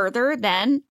no further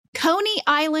than Coney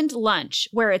Island Lunch,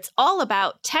 where it's all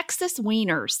about Texas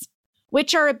wieners,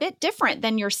 which are a bit different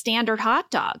than your standard hot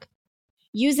dog.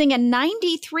 Using a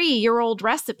 93-year-old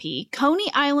recipe, Coney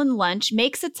Island Lunch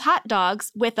makes its hot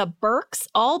dogs with a Burke's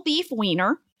all-beef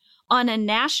wiener on a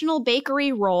National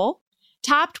Bakery roll,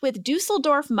 topped with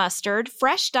Dusseldorf mustard,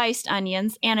 fresh diced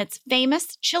onions, and its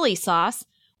famous chili sauce,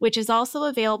 which is also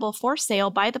available for sale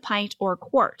by the pint or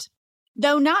quart.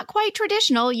 Though not quite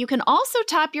traditional, you can also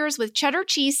top yours with cheddar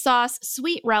cheese sauce,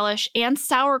 sweet relish, and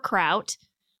sauerkraut.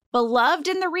 Beloved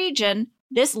in the region,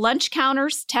 this lunch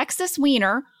counter's Texas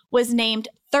wiener was named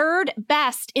third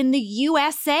best in the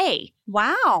USA.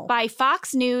 Wow. By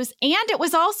Fox News, and it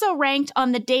was also ranked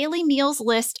on the Daily Meals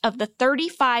list of the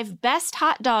 35 best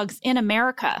hot dogs in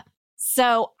America.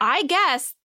 So I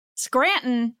guess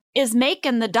Scranton is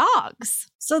making the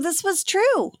dogs. So this was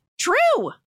true.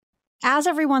 True. As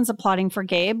everyone's applauding for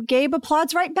Gabe, Gabe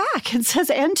applauds right back and says,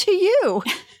 "And to you."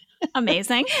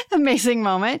 Amazing. Amazing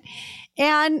moment.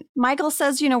 And Michael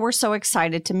says, we're so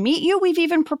excited to meet you. We've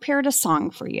even prepared a song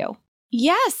for you.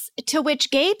 Yes, to which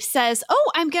Gabe says,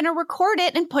 I'm going to record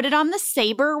it and put it on the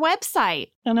Sabre website.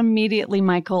 And immediately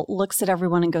Michael looks at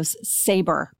everyone and goes,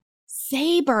 Sabre.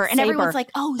 Sabre. And Sabre. everyone's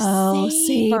like,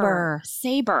 Sabre.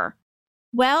 Sabre.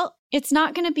 Well, it's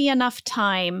not going to be enough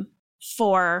time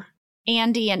for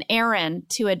Andy and Aaron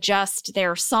to adjust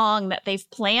their song that they've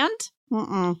planned.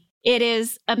 Mm-mm. It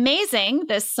is amazing,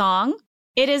 this song.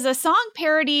 It is a song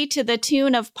parody to the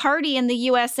tune of Party in the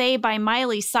USA by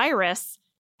Miley Cyrus.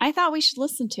 I thought we should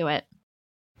listen to it.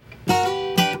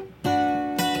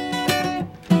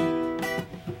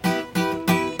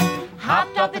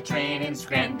 Hopped off the train in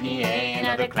Scranton, PA,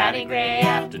 another cloudy gray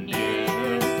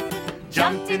afternoon.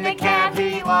 Jumped in the cab,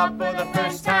 here you are for the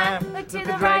first time. Look to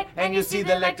the right and you see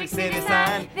the Electric City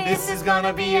sign. This is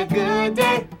gonna be a good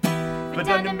day for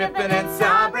Dunder Mifflin and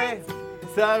Sabre.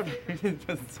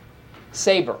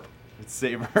 Sabre. It's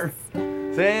Sabre.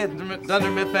 Say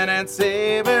Dunder Mifflin and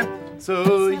Sabre.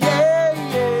 So yeah.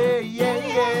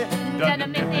 Dunder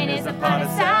Mifflin is a part of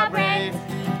Sabre.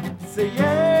 Say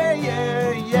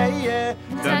yeah.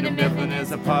 Dunder Mifflin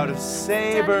is a part of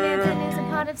Sabre. Dunder Mifflin is a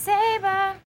part of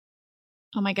Sabre.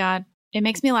 Oh my God. It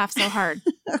makes me laugh so hard.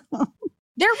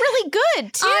 They're really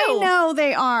good, too. I know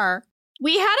they are.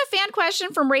 We had a fan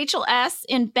question from Rachel S.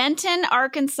 in Benton,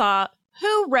 Arkansas,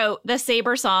 who wrote the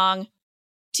Sabre song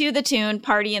to the tune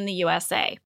Party in the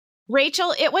USA.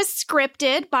 Rachel, it was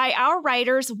scripted by our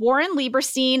writers Warren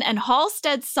Lieberstein and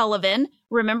Halstead Sullivan.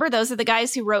 Remember, those are the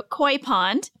guys who wrote Koi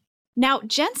Pond. Now,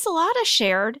 Jen Salata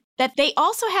shared that they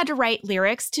also had to write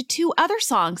lyrics to 2 other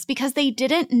songs because they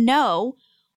didn't know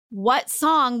what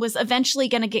song was eventually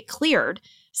going to get cleared.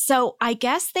 So I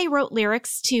guess they wrote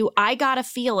lyrics to I Got a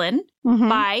Feelin'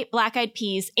 by Black Eyed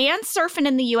Peas and Surfin'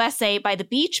 in the USA by the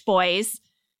Beach Boys.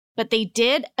 But they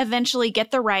did eventually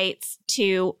get the rights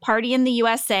to Party in the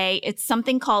USA. It's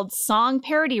something called song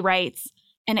parody rights,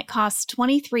 and it costs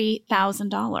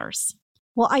 $23,000.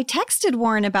 Well, I texted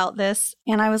Warren about this,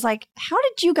 and I was like, how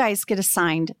did you guys get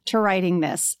assigned to writing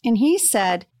this? And he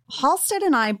said, Halstead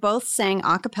and I both sang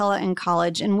a cappella in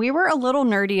college, and we were a little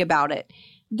nerdy about it.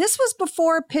 This was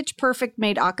before Pitch Perfect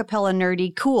made a cappella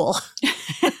nerdy cool.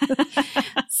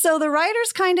 So the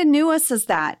writers kind of knew us as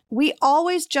that. We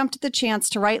always jumped at the chance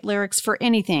to write lyrics for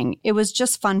anything. It was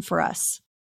just fun for us.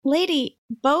 Lady,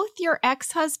 both your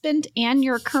ex-husband and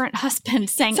your current husband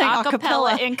sang a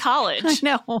cappella in college. I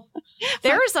know.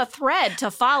 There's a thread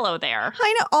to follow there.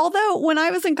 I know. Although when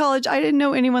I was in college, I didn't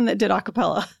know anyone that did a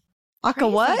cappella. Aka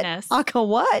what? Aka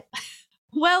what?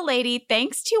 Well, lady,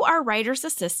 thanks to our writer's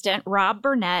assistant, Rob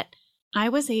Burnett, I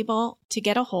was able to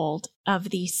get a hold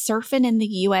of the Surfin' in the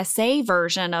USA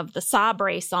version of the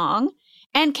Sabre song.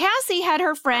 And Cassie had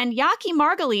her friend Yaki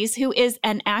Margulies, who is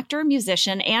an actor,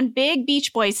 musician, and big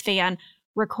Beach Boys fan,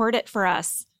 record it for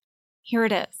us. Here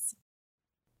it is.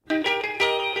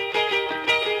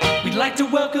 We'd like to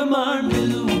welcome our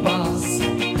new boss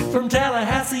from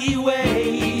Tallahassee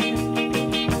way.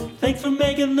 Thanks for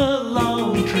making the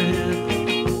long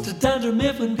trip to Dunder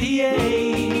Mifflin, PA.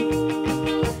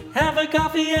 Have a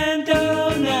coffee and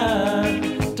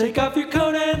donut. Take off your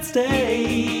coat and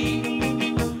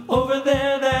stay. Over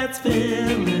there, that's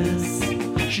Phyllis.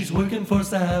 She's working for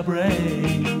Sabre.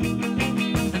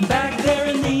 And back there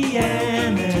in the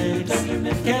annex,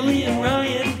 Kelly and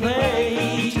Ryan play.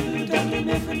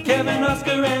 Kevin,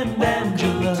 Oscar, and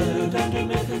Angela.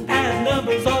 And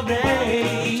numbers all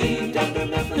day.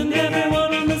 And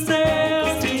everyone on the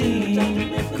sales team,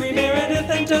 Cream, Meredith,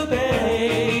 and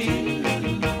Tobey,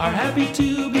 are happy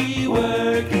to be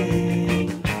working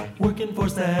for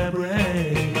Sabre.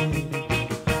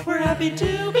 We're happy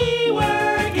to be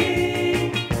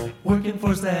working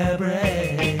for Sabre.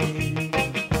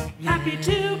 Happy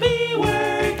to be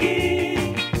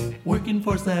working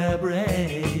for Sabre.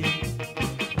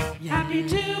 Happy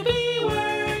to be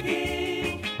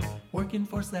working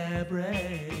for Sabre.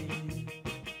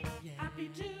 Happy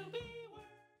to be.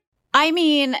 I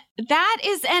mean, that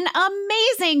is an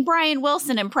amazing Brian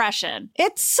Wilson impression.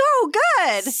 It's so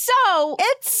good. It's so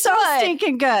good.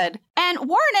 stinking good. And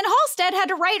Warren and Halstead had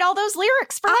to write all those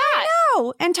lyrics for that. I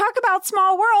know. And talk about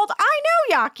small world. I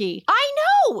know, Yaki. I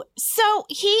know. So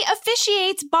he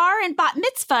officiates bar and bat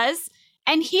mitzvahs,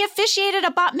 and he officiated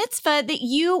a bat mitzvah that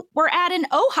you were at in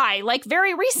Ojai, like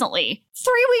very recently.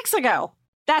 3 weeks ago.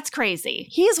 That's crazy.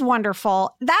 He's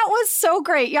wonderful. That was so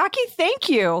great. Yaki, thank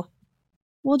you.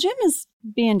 Well, Jim is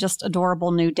being just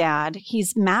adorable new dad.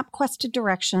 He's map-quested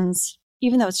directions,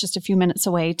 even though it's just a few minutes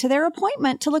away, to their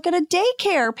appointment to look at a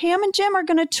daycare. Pam and Jim are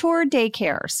going to tour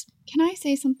daycares. Can I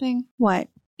say something? What?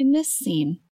 In this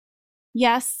scene,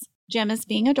 yes, Jim is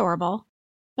being adorable,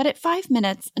 but at 5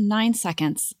 minutes and 9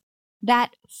 seconds,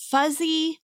 that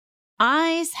fuzzy,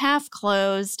 eyes half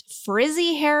closed,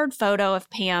 frizzy-haired photo of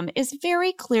Pam is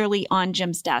very clearly on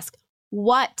Jim's desk.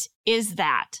 What is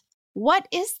that? What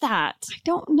is that? I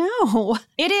don't know.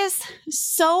 It is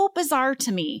so bizarre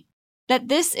to me that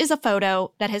this is a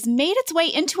photo that has made its way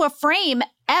into a frame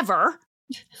ever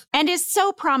and is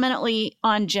so prominently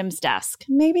on Jim's desk.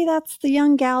 Maybe that's the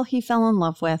young gal he fell in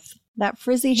love with. That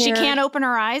frizzy hair. She can't open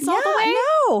her eyes all the way?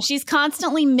 No. She's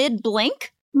constantly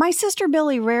mid-blink? My sister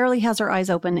Billy rarely has her eyes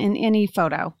open in any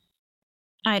photo.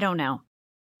 I don't know.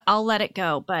 I'll let it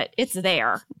go, but it's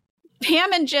there.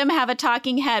 Pam and Jim have a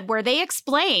talking head where they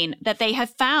explain that they have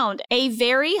found a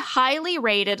very highly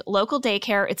rated local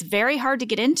daycare. It's very hard to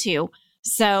get into,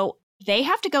 so they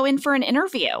have to go in for an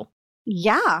interview.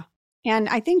 Yeah. And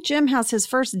I think Jim has his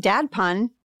first dad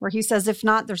pun where he says, if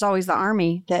not, there's always the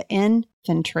army, the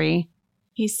infantry.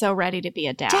 He's so ready to be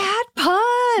a dad. Dad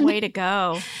pun! Way to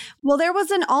go. Well, there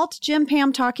was an alt Jim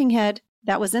Pam talking head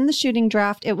that was in the shooting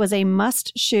draft. It was a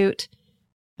must shoot.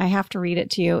 I have to read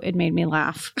it to you. It made me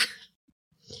laugh.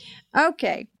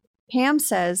 Okay. Pam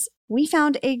says, we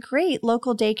found a great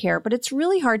local daycare, but it's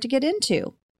really hard to get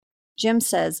into. Jim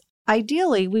says,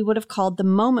 ideally, we would have called the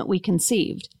moment we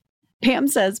conceived. Pam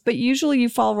says, but usually you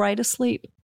fall right asleep.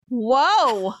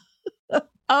 Whoa.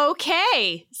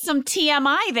 Okay. Some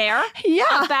TMI there.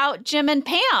 Yeah. About Jim and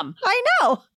Pam. I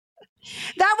know.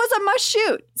 That was a must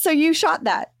shoot. So you shot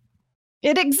that.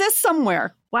 It exists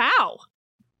somewhere. Wow.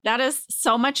 That is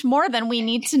so much more than we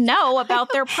need to know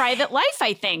about their private life,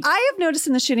 I think. I have noticed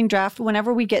in the shooting draft,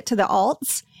 whenever we get to the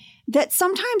alts, that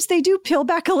sometimes they do peel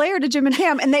back a layer to Jim and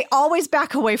Pam, and they always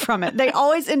back away from it. They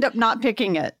always end up not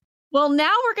picking it. Well,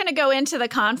 now we're going to go into the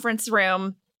conference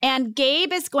room, and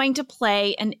Gabe is going to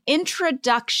play an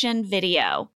introduction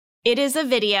video. It is a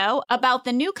video about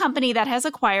the new company that has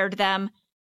acquired them,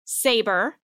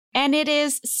 Sabre, and it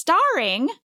is starring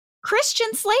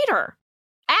Christian Slater.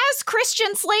 As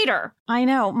Christian Slater. I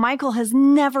know. Michael has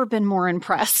never been more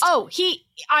impressed. Oh,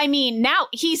 now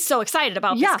he's so excited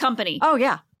about this company. Oh,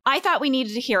 yeah. I thought we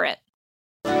needed to hear it.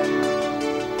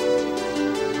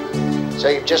 So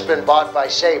you've just been bought by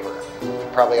Sabre. You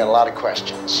probably got a lot of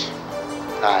questions.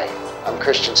 Hi, I'm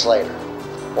Christian Slater.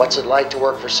 What's it like to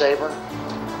work for Sabre?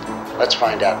 Let's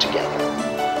find out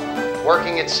together.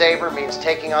 Working at Sabre means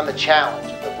taking on the challenge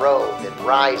of the road that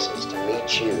rises to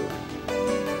meet you.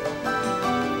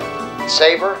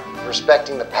 Sabre,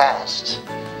 respecting the past,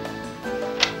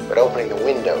 but opening the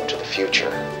window to the future.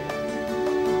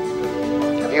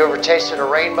 Have you ever tasted a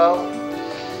rainbow?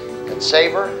 At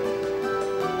Sabre,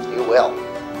 you will.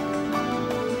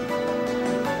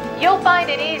 You'll find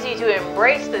it easy to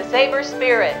embrace the Sabre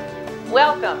spirit.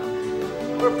 Welcome.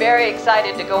 We're very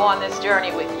excited to go on this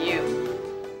journey with you.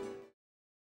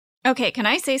 Okay, can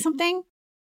I say something?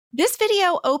 This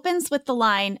video opens with the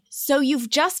line, "So you've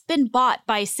just been bought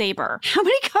by Sabre." How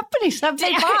many companies have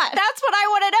they bought? That's what I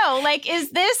want to know. Like, is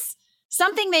this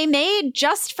something they made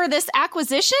just for this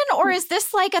acquisition, or is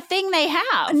this like a thing they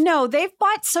have? No, they've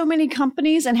bought so many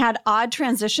companies and had odd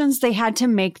transitions, they had to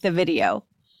make the video.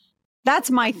 That's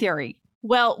my theory.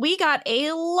 Well, we got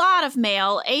a lot of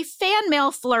mail, a fan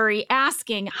mail flurry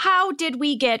asking, how did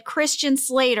we get Christian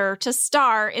Slater to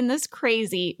star in this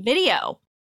crazy video?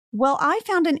 Well, I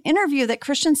found an interview that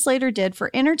Christian Slater did for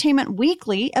Entertainment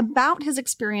Weekly about his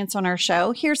experience on our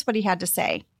show. Here's what he had to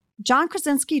say. John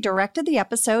Krasinski directed the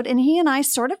episode, and he and I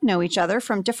sort of know each other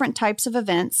from different types of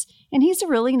events, and he's a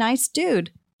really nice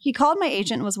dude. He called my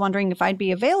agent and was wondering if I'd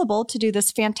be available to do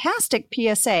this fantastic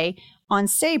PSA on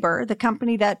Sabre, the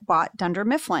company that bought Dunder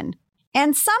Mifflin.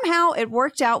 And somehow it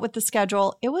worked out with the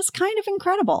schedule. It was kind of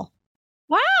incredible.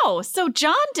 Wow, so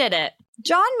John did it.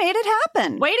 John made it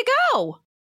happen. Way to go.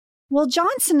 Well,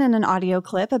 John sent in an audio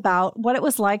clip about what it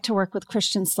was like to work with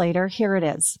Christian Slater. Here it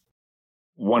is.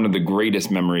 One of the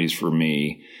greatest memories for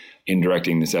me in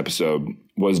directing this episode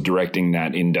was directing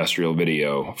that industrial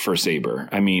video for Sabre.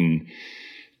 I mean,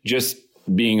 just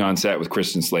being on set with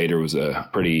Christian Slater was a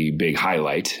pretty big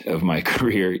highlight of my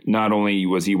career. Not only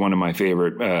was he one of my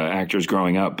favorite actors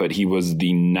growing up, but he was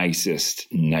the nicest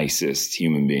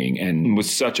human being and was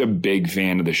such a big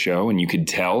fan of the show. And you could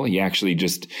tell he actually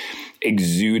just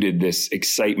exuded this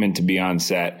excitement to be on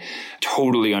set,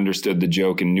 totally understood the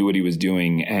joke and knew what he was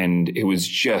doing. And it was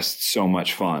just so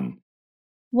much fun.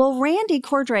 Well, Randy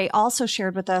Cordray also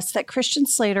shared with us that Christian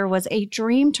Slater was a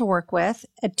dream to work with,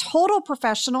 a total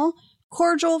professional,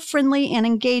 cordial, friendly, and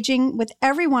engaging with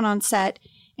everyone on set.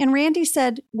 And Randy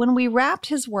said, when we wrapped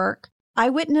his work, I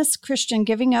witnessed Christian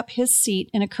giving up his seat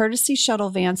in a courtesy shuttle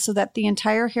van so that the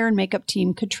entire hair and makeup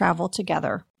team could travel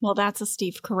together. Well, that's a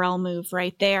Steve Carell move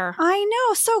right there. I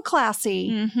know, so classy.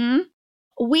 Mm-hmm.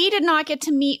 We did not get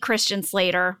to meet Christian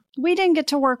Slater. We didn't get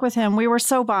to work with him. We were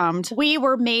so bummed. We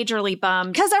were majorly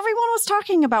bummed. Because everyone was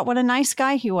talking about what a nice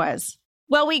guy he was.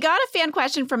 Well, we got a fan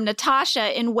question from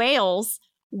Natasha in Wales.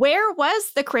 Where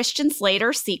was the Christian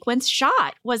Slater sequence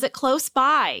shot? Was it close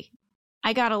by?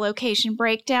 I got a location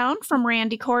breakdown from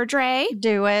Randy Cordray.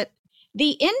 Do it.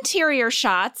 The interior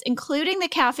shots, including the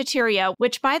cafeteria,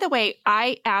 which, by the way,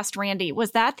 I asked Randy,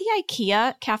 was that the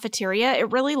IKEA cafeteria?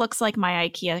 It really looks like my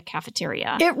IKEA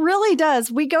cafeteria. It really does.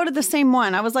 We go to the same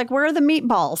one. I was like, where are the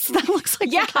meatballs? That looks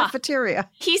like the cafeteria.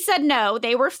 He said no.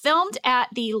 They were filmed at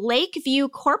the Lakeview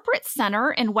Corporate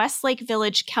Center in Westlake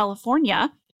Village,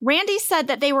 California. Randy said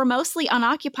that they were mostly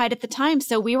unoccupied at the time,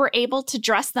 so we were able to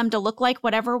dress them to look like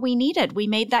whatever we needed. We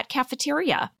made that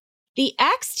cafeteria. The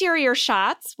exterior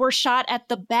shots were shot at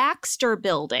the Baxter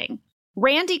Building.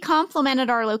 Randy complimented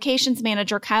our locations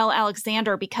manager, Kyle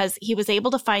Alexander, because he was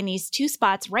able to find these two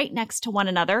spots right next to one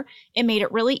another. It made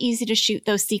it really easy to shoot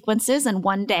those sequences in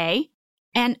one day.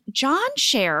 And John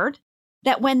shared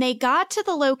that when they got to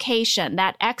the location,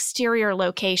 that exterior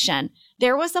location,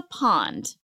 there was a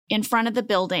pond in front of the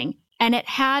building, and it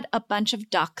had a bunch of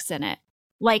ducks in it,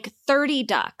 like 30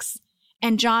 ducks.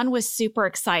 And John was super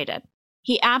excited.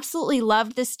 He absolutely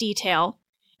loved this detail.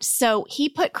 So he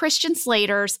put Christian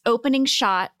Slater's opening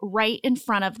shot right in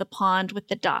front of the pond with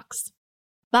the ducks.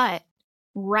 But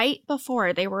right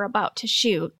before they were about to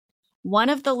shoot, one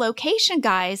of the location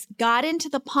guys got into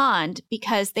the pond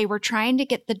because they were trying to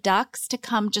get the ducks to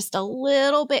come just a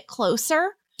little bit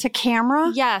closer. To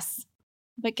camera? Yes.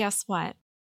 But guess what?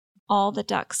 All the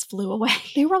ducks flew away.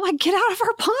 They were like, get out of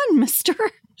our pond, mister.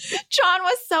 John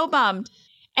was so bummed.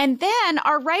 And then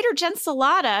our writer, Jen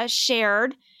Salata,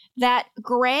 shared that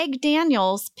Greg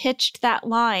Daniels pitched that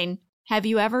line, "Have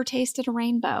you ever tasted a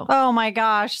rainbow?" Oh my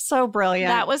gosh, so brilliant.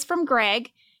 That was from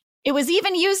Greg. It was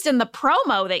even used in the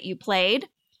promo that you played.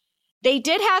 They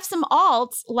did have some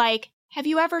alts like, "Have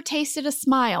you ever tasted a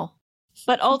smile?"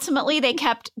 But ultimately, they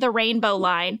kept the rainbow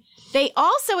line. They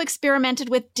also experimented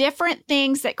with different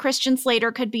things that Christian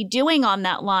Slater could be doing on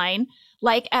that line.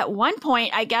 Like at one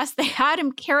point, I guess they had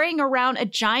him carrying around a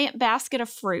giant basket of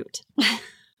fruit.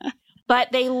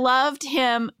 But they loved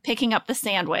him picking up the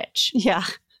sandwich. Yeah.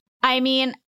 I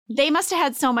mean, they must have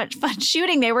had so much fun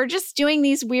shooting. They were just doing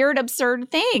these weird, absurd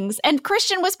things. And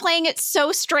Christian was playing it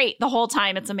so straight the whole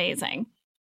time. It's amazing.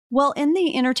 Well, in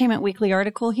the Entertainment Weekly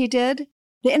article he did,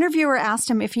 the interviewer asked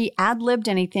him if he ad-libbed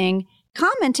anything,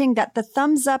 commenting that the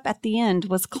thumbs up at the end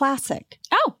was classic.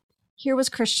 Oh. Here was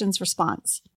Christian's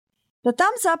response. The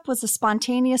thumbs up was a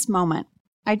spontaneous moment.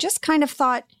 I just kind of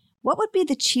thought, what would be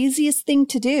the cheesiest thing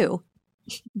to do?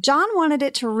 John wanted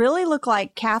it to really look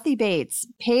like Kathy Bates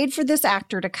paid for this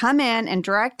actor to come in and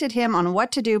directed him on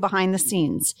what to do behind the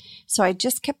scenes. So I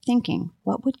just kept thinking,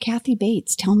 what would Kathy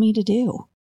Bates tell me to do?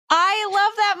 I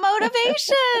love that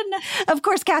motivation. Of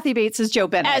course, Kathy Bates is Joe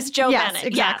Bennett. As Joe yes, Bennett.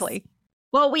 Exactly. Yes.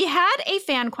 Well, we had a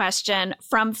fan question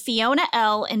from Fiona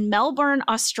L. in Melbourne,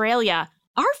 Australia.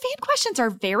 Our fan questions are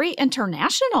very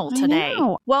international today. I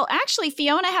know. Well, actually,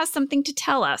 Fiona has something to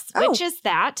tell us, which is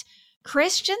that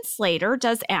Christian Slater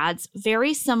does ads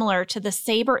very similar to the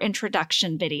Sabre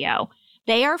introduction video.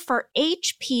 They are for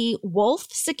HP Wolf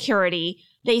Security.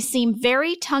 They seem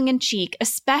very tongue-in-cheek,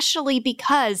 especially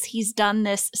because he's done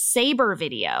this Sabre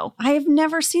video. I have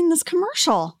never seen this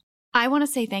commercial. I want to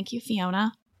say thank you,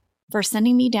 Fiona, for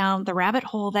sending me down the rabbit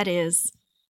hole that is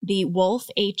the Wolf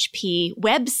HP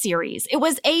web series. It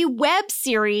was a web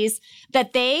series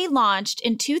that they launched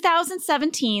in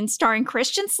 2017 starring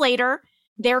Christian Slater.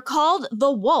 They're called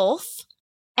The Wolf.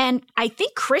 And I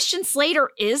think Christian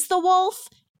Slater is the wolf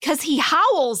because he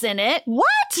howls in it. What?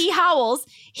 He howls.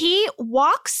 He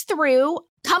walks through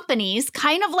companies,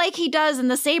 kind of like he does in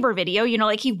the Sabre video. You know,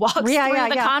 like he walks through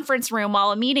the conference room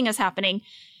while a meeting is happening.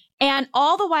 And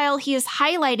all the while he is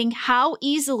highlighting how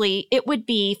easily it would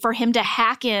be for him to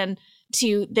hack in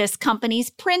to this company's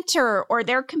printer or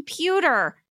their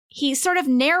computer. He sort of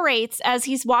narrates as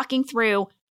he's walking through.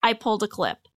 I pulled a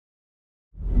clip.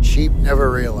 Sheep never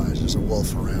realize there's a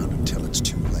wolf around until it's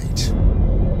too late.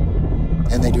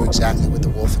 And they do exactly what the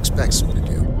wolf expects them to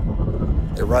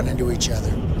do. They run into each other,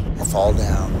 they fall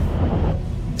down,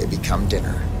 they become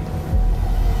dinner.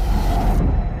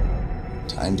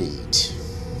 Time to eat.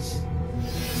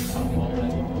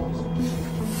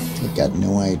 They've got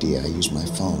no idea I use my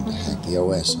phone to hack the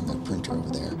OS on that printer over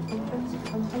there.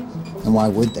 And why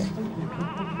would they?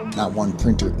 Not one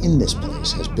printer in this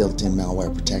place has built-in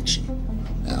malware protection.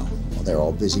 Now, while they're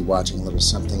all busy watching a little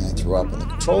something I threw up on the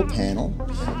control panel,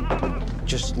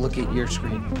 just look at your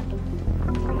screen.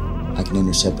 I can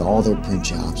intercept all their print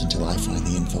jobs until I find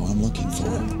the info I'm looking for.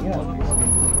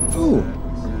 Ooh,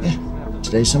 yeah,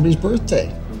 today's somebody's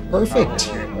birthday. Perfect.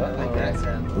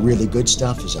 The really good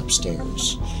stuff is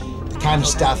upstairs. The kind of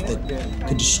stuff that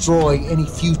could destroy any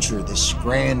future this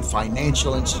grand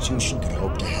financial institution could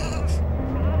hope to have.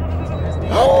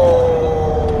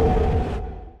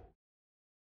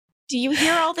 Do you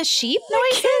hear all the sheep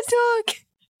noises? I can't talk.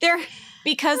 They're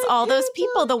because all those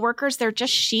people, the workers, they're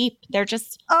just sheep. They're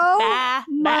just my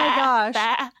gosh.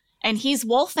 bah. And he's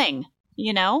wolfing,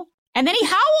 you know? And then he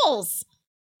howls.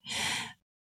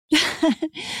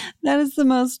 That is the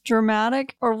most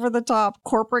dramatic, over-the-top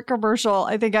corporate commercial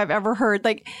I think I've ever heard.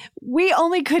 Like, we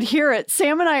only could hear it.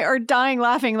 Sam and I are dying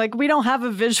laughing. Like, we don't have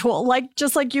a visual, like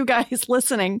just like you guys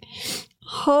listening.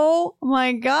 Oh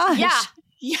my gosh.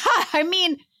 Yeah. I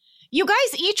mean, you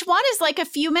guys, each one is like a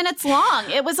few minutes long.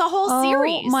 It was a whole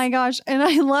series. Oh my gosh. And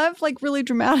I love like really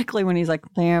dramatically when he's like,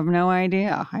 they have no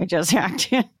idea. I just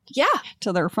hacked in. Yeah.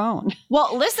 To their phone.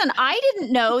 Well, listen, I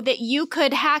didn't know that you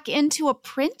could hack into a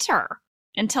printer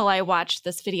until I watched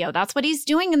this video. That's what he's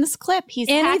doing in this clip. He's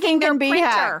hacking their printer.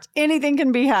 Hacked. Anything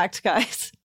can be hacked,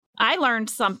 guys. I learned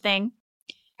something.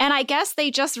 And I guess they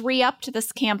just re-upped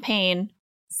this campaign.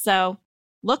 So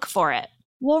look for it.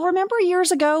 Well, remember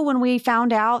years ago when we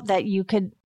found out that you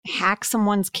could hack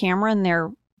someone's camera in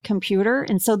their computer?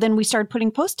 And so then we started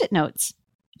putting Post-it notes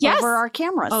over our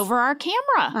cameras. Over our camera.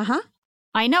 Uh-huh.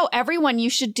 I know. Everyone, you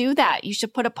should do that. You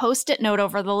should put a Post-it note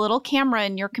over the little camera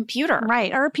in your computer.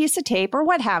 Right. Or a piece of tape or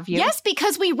what have you. Yes,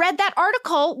 because we read that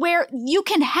article where you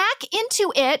can hack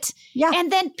into it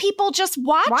and then people just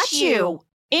watch you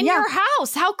in your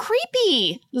house. How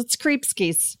creepy. It's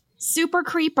creepskis. Super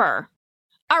creeper.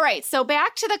 All right, so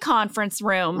back to the conference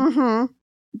room. Mm-hmm.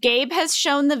 Gabe has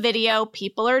shown the video.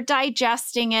 People are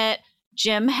digesting it.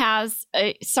 Jim has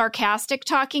a sarcastic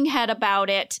talking head about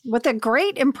it. With a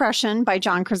great impression by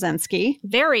John Krasinski.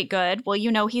 Very good. Well, you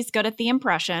know he's good at the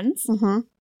impressions. Mm-hmm.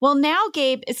 Well, now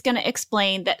Gabe is going to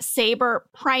explain that Sabre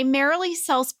primarily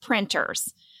sells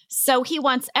printers. So he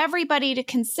wants everybody to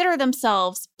consider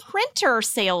themselves printer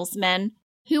salesmen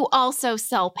who also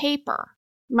sell paper.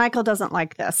 Michael doesn't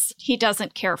like this. He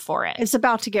doesn't care for it. It's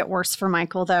about to get worse for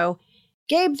Michael, though.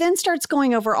 Gabe then starts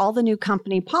going over all the new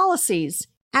company policies.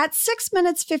 At 6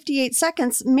 minutes, 58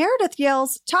 seconds, Meredith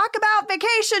yells, "Talk about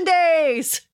vacation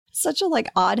days!" Such a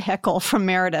odd heckle from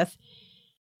Meredith.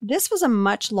 This was a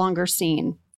much longer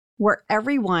scene where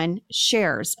everyone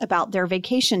shares about their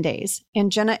vacation days. And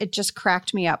Jenna, it just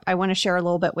cracked me up. I want to share a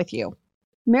little bit with you.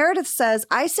 Meredith says,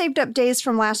 "I saved up days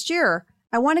from last year.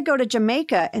 I want to go to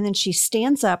Jamaica." And then she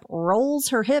stands up, rolls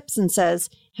her hips, and says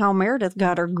how Meredith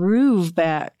got her groove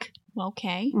back.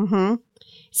 Okay. Mm-hmm.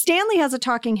 Stanley has a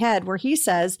talking head where he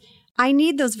says, I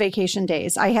need those vacation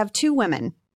days. I have 2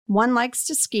 women. One likes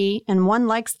to ski and one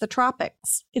likes the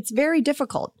tropics. It's very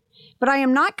difficult, but I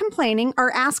am not complaining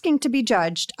or asking to be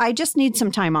judged. I just need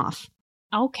some time off.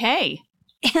 Okay.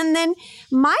 And then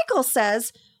Michael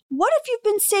says, what if you've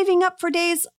been saving up for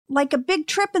days like a big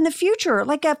trip in the future,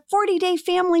 like a 40-day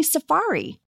family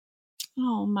safari?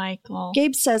 Oh, Michael.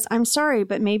 Gabe says, I'm sorry,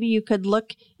 but maybe you could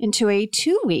look into a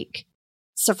 2-week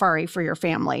safari for your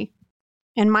family.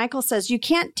 And Michael says, you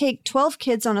can't take 12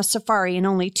 kids on a safari in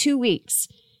only 2 weeks.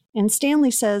 And Stanley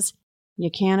says,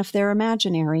 you can if they're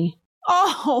imaginary.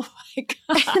 Oh, my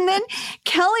God. And then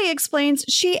Kelly explains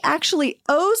she actually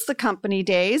owes the company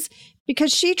days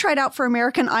because she tried out for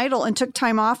American Idol and took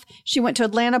time off. She went to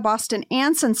Atlanta, Boston,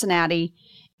 and Cincinnati,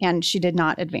 and she did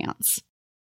not advance.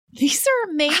 These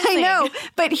are amazing. I know,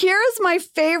 but here is my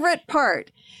favorite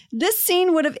part. This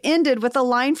scene would have ended with a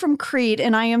line from Creed,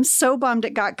 and I am so bummed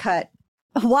it got cut.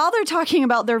 While they're talking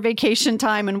about their vacation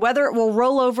time and whether it will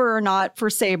roll over or not for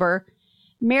Sabre,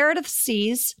 Meredith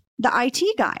sees the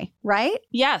IT guy, right?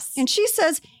 Yes. And she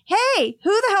says, hey, who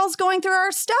the hell's going through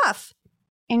our stuff?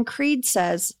 And Creed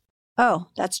says, oh,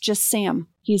 that's just Sam.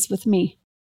 He's with me.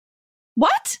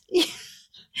 What?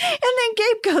 And then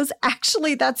Gabe goes,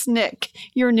 actually, that's Nick,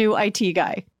 your new IT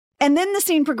guy. And then the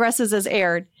scene progresses as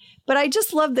aired. But I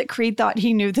just love that Creed thought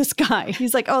he knew this guy.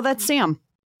 He's like, oh, that's Sam.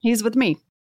 He's with me.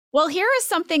 Well, here is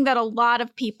something that a lot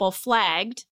of people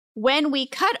flagged. When we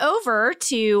cut over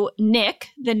to Nick,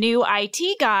 the new IT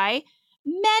guy,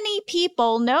 many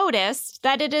people noticed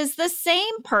that it is the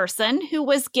same person who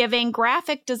was giving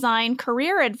graphic design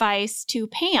career advice to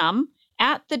Pam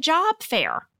at the job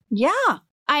fair. Yeah.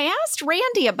 I asked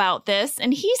Randy about this,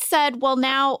 and he said, well,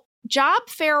 now, job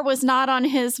fair was not on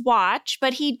his watch,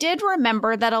 but he did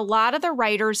remember that a lot of the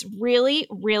writers really,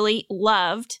 really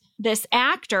loved this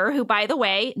actor who, by the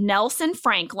way, Nelson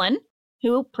Franklin,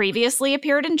 who previously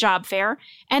appeared in Job Fair,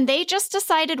 and they just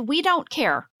decided, we don't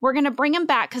care. We're going to bring him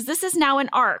back because this is now an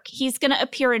arc. He's going to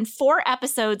appear in 4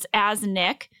 episodes as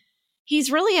Nick.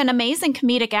 He's really an amazing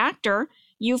comedic actor.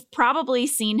 You've probably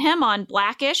seen him on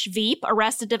Blackish, Veep,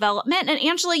 Arrested Development. And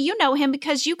Angela, you know him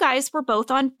because you guys were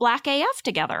both on Black AF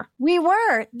together. We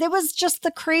were. There was just the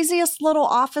craziest little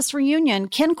office reunion.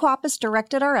 Ken Kwapis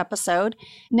directed our episode.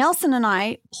 Nelson and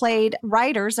I played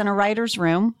writers in a writer's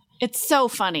room. It's so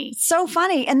funny. So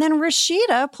funny. And then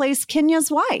Rashida plays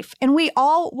Kenya's wife. And we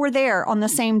all were there on the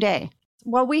same day.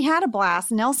 Well, we had a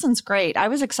blast. Nelson's great. I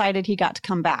was excited he got to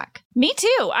come back. Me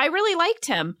too. I really liked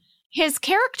him. His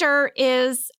character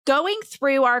is going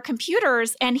through our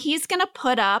computers and he's going to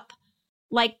put up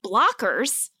like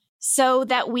blockers so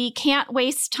that we can't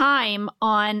waste time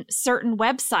on certain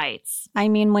websites. I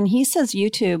mean, when he says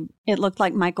YouTube, it looked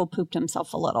like Michael pooped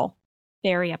himself a little.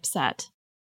 Very upset.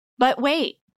 But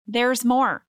wait, there's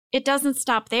more. It doesn't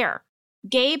stop there.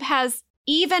 Gabe has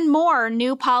even more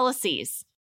new policies.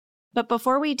 But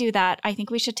before we do that, I think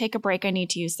we should take a break. I need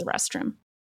to use the restroom.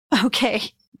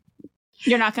 Okay.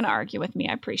 You're not going to argue with me.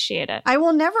 I appreciate it. I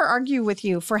will never argue with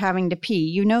you for having to pee.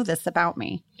 You know this about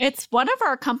me. It's one of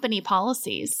our company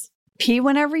policies. Pee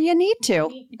whenever you need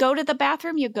to. Go to the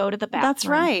bathroom, you go to the bathroom. That's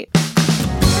right.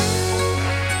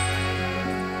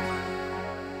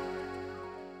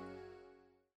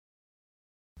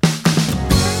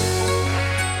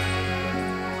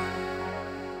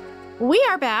 We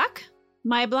are back.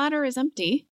 My bladder is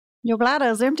empty. Your bladder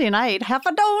is empty and I ate half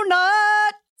a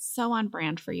donut. So on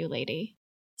brand for you, lady.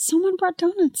 Someone brought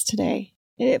donuts today.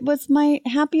 It was my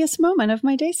happiest moment of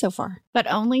my day so far. But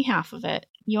only half of it.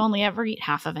 You only ever eat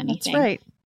half of anything. That's right.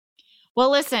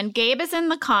 Well, listen, Gabe is in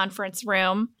the conference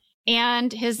room,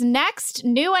 and his next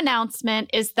new announcement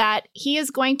is that he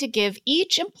is going to give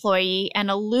each employee an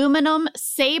aluminum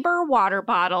Sabre water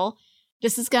bottle.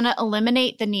 This is going to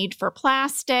eliminate the need for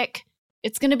plastic.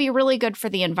 It's going to be really good for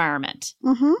the environment.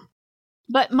 Mm-hmm.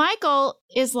 But Michael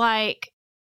is like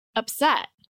upset.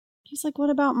 He's like, what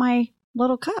about my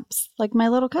little cups? Like my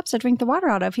little cups I drink the water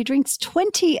out of. He drinks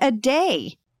 20 a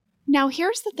day. Now,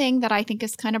 here's the thing that I think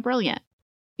is kind of brilliant.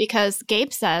 Because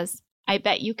Gabe says, I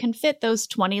bet you can fit those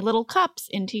 20 little cups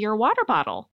into your water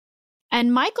bottle.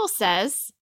 And Michael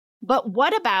says, but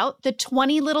what about the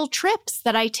 20 little trips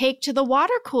that I take to the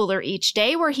water cooler each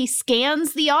day where he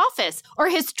scans the office, or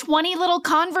his 20 little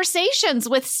conversations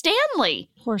with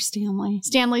Stanley? Poor Stanley.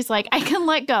 Stanley's like, I can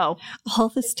let go. All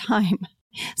this time,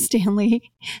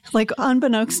 Stanley, like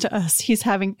unbeknownst to us, he's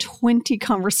having 20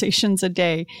 conversations a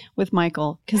day with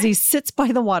Michael because he sits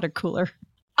by the water cooler.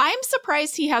 I'm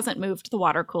surprised he hasn't moved the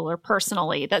water cooler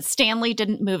personally, that Stanley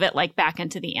didn't move it like back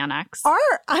into the annex.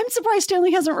 I'm surprised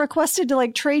Stanley hasn't requested to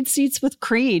like trade seats with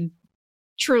Creed.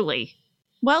 Truly.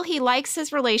 Well, he likes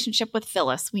his relationship with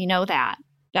Phyllis. We know that.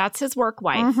 That's his work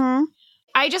wife. Mm-hmm.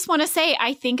 I just want to say,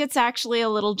 I think it's actually a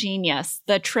little genius.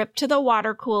 The trip to the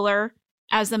water cooler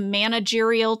as a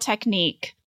managerial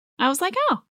technique. I was like,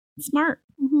 oh, smart.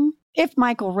 Mm-hmm. If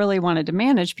Michael really wanted to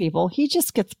manage people, he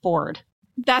just gets bored.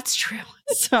 That's true.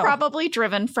 It's probably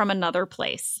driven from another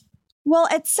place. Well,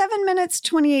 at 7 minutes,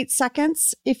 28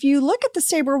 seconds, if you look at the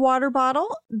Sabre water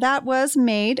bottle, that was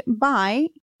made by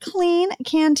Clean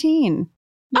Canteen.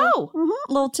 Oh.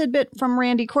 Mm-hmm. Little tidbit from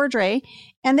Randy Cordray.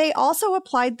 And they also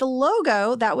applied the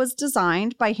logo that was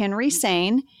designed by Henry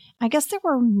Sane. I guess there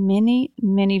were many,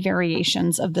 many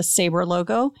variations of the Sabre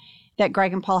logo that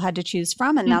Greg and Paul had to choose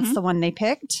from, and that's the one they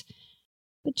picked.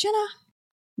 But Jenna.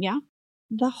 Yeah?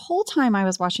 The whole time I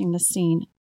was watching this scene,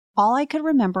 all I could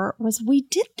remember was we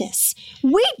did this.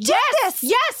 We did this!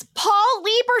 Yes! Paul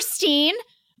Lieberstein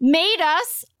made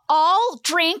us all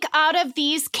drink out of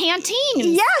these canteens.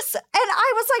 Yes. And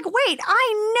I was like, wait,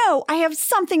 I know I have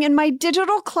something in my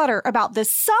digital clutter about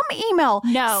this. Some email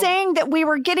saying that we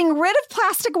were getting rid of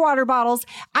plastic water bottles.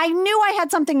 I knew I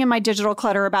had something in my digital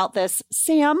clutter about this.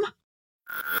 Sam?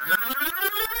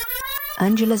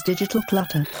 Angela's digital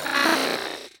clutter.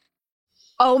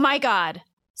 Oh my God.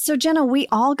 So, Jenna, we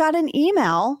all got an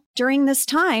email during this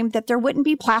time that there wouldn't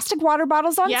be plastic water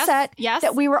bottles on set. Yes.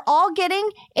 That we were all getting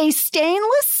a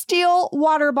stainless steel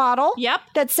water bottle. Yep.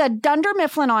 That said Dunder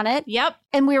Mifflin on it. Yep.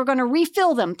 And we were going to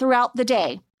refill them throughout the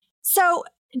day. So,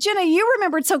 Jenna, you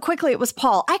remembered so quickly it was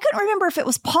Paul. I couldn't remember if it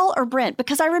was Paul or Brent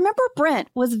because I remember Brent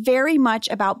was very much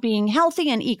about being healthy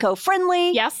and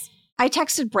eco-friendly. Yes. I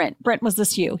texted Brent. Brent, was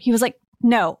this you? He was like,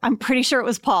 no, I'm pretty sure it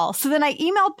was Paul. So then I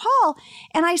emailed Paul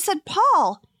and I said,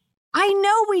 Paul, I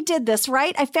know we did this,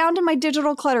 right? I found in my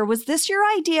digital clutter. Was this your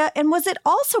idea? And was it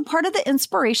also part of the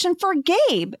inspiration for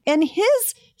Gabe and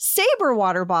his Sabre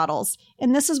water bottles?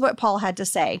 And this is what Paul had to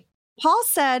say. Paul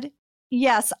said,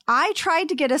 yes, I tried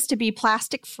to get us to be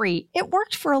plastic free. It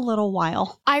worked for a little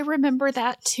while. I remember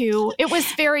that too. It was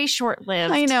very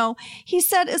short-lived. I know. He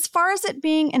said, as far as it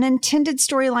being an intended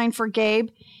storyline for Gabe,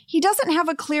 he doesn't have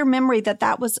a clear memory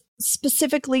that was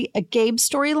specifically a Gabe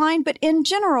storyline, but in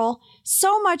general,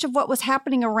 so much of what was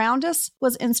happening around us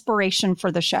was inspiration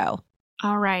for the show.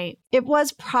 All right. It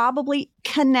was probably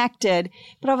connected,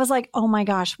 but I was like, oh my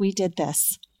gosh, we did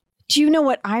this. Do you know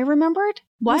what I remembered?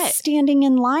 What? Was standing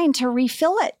in line to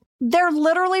refill it. There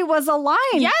literally was a line.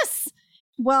 Yes.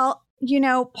 Well, you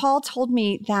know, Paul told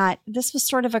me that this was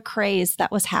sort of a craze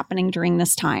that was happening during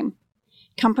this time.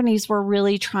 Companies were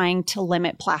really trying to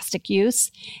limit plastic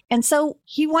use. And so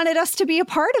he wanted us to be a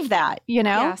part of that, you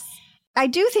know? Yes. I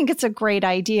do think it's a great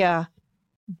idea,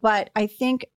 but I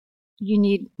think you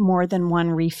need more than one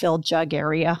refill jug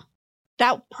area.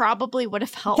 That probably would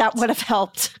have helped. That would have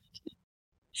helped.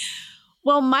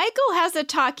 Well, Michael has a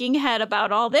talking head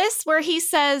about all this where he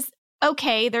says,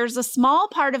 okay, there's a small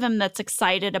part of him that's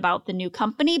excited about the new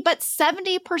company, but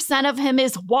 70% of him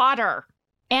is water.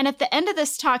 And at the end of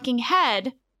this talking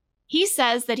head, he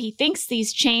says that he thinks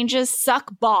these changes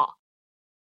suck ball.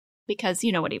 Because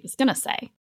you know what he was going to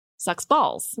say. Sucks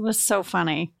balls. It was so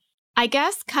funny. I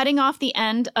guess cutting off the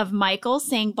end of Michael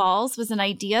saying balls was an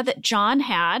idea that John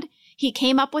had. He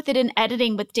came up with it in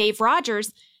editing with Dave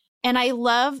Rogers, and I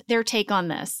love their take on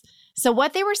this. So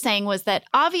what they were saying was that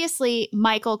obviously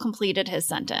Michael completed his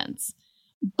sentence,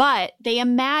 but they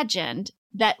imagined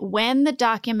that when the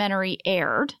documentary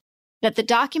aired, that the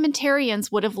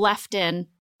documentarians would have left in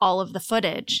all of the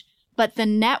footage, but the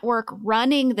network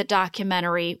running the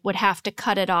documentary would have to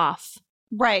cut it off.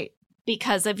 Right.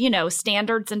 Because of, you know,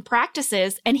 standards and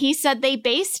practices. And he said they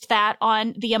based that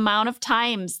on the amount of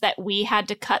times that we had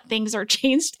to cut things or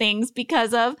change things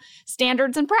because of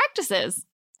standards and practices.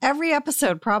 Every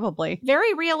episode, probably.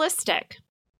 Very realistic.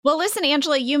 Well, listen,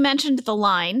 Angela, you mentioned the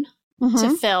line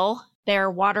to fill their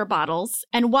water bottles.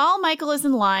 And while Michael is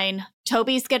in line,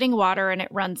 Toby's getting water and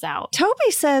it runs out.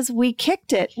 Toby says we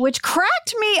kicked it, which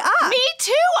cracked me up. Me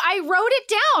too. I wrote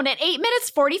it down at 8 minutes,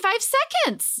 45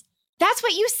 seconds. That's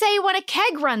what you say when a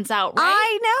keg runs out, right?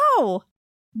 I know.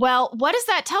 Well, what does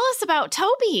that tell us about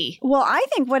Toby? Well, I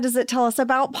think what does it tell us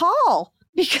about Paul?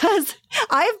 Because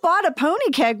I've bought a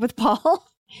pony keg with Paul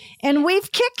and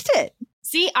we've kicked it.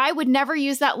 See, I would never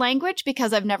use that language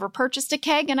because I've never purchased a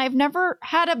keg and I've never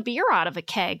had a beer out of a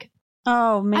keg.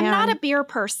 Oh, man. I'm not a beer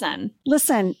person.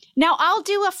 Listen. Now, I'll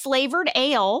do a flavored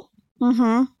ale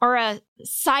or a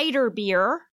cider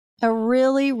beer. A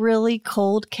really, really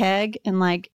cold keg and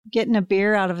like getting a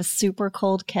beer out of a super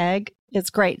cold keg.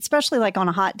 It's great, especially like on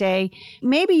a hot day.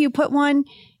 Maybe you put one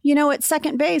at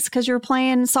second base because you're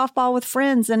playing softball with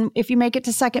friends. And if you make it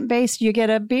to second base, you get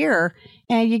a beer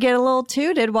and you get a little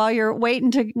tooted while you're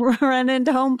waiting to run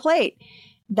into home plate.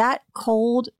 That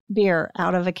cold beer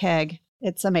out of a keg,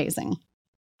 it's amazing.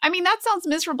 I mean, that sounds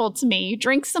miserable to me. You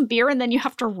drink some beer and then you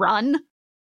have to run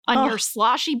on your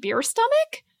sloshy beer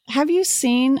stomach? Have you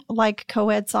seen like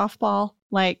co-ed softball,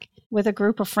 like with a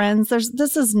group of friends?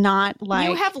 This is not like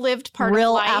you have lived part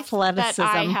real of life athleticism.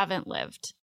 that I haven't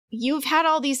lived. You've had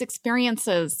all these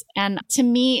experiences, and to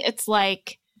me, it's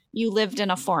like you lived in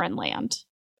a foreign land.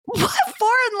 What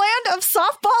foreign land of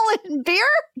softball and beer?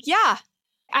 Yeah,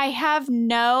 I have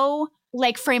no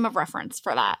frame of reference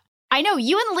for that. I know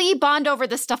you and Lee bond over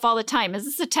this stuff all the time. Is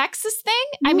this a Texas thing?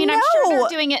 I mean, I'm sure they're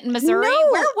doing it in Missouri.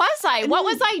 No. Where was I? What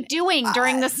was I doing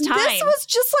during this time? This was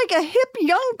just like a hip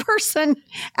young person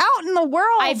out in the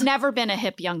world. I've never been a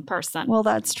hip young person. Well,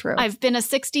 that's true. I've been a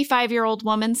 65-year-old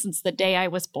woman since the day I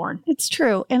was born. It's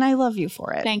true, and I love you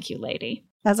for it. Thank you, lady.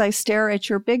 As I stare at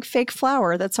your big fake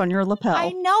flower that's on your lapel. I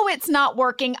know it's not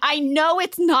working. I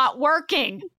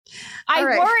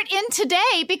wore it in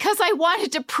today because I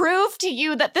wanted to prove to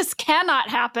you that this cannot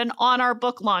happen on our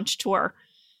book launch tour.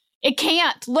 It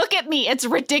can't. Look at me. It's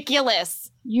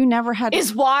ridiculous. You never had...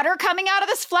 Is water coming out of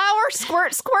this flower?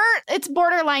 Squirt, squirt. It's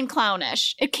borderline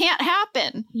clownish. It can't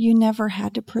happen. You never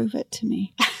had to prove it to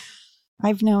me.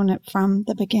 I've known it from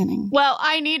the beginning. Well,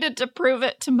 I needed to prove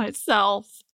it to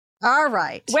myself. All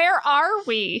right. Where are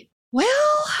we? Well,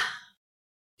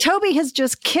 Toby has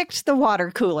just kicked the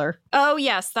water cooler. Oh,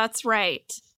 yes, that's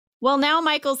right. Well, now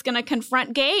Michael's going to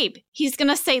confront Gabe. He's going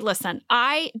to say, listen,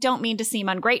 I don't mean to seem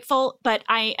ungrateful, but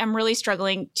I am really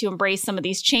struggling to embrace some of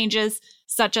these changes,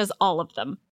 such as all of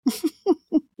them.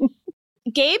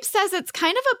 Gabe says it's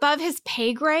kind of above his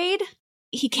pay grade.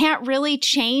 He can't really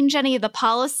change any of the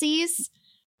policies,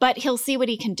 but he'll see what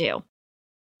he can do.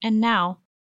 And now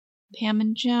Pam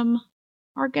and Jim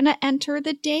are going to enter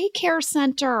the daycare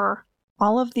center.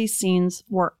 All of these scenes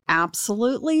were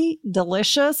absolutely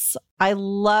delicious. I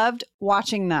loved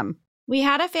watching them. We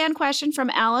had a fan question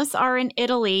from Alice R. in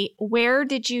Italy. Where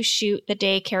did you shoot the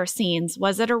daycare scenes?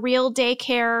 Was it a real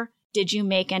daycare? Did you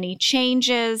make any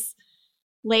changes?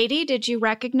 Lady, did you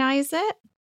recognize it?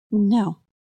 No.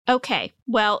 Okay.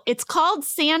 Well, it's called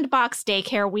Sandbox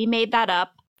Daycare. We made that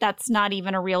up. That's not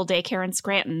even a real daycare in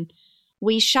Scranton.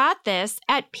 We shot this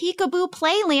at Peekaboo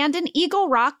Playland in Eagle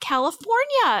Rock,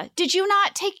 California. Did you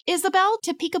not take Isabel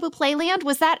to Peekaboo Playland?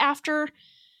 Was that after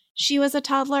she was a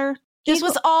toddler? This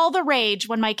was all the rage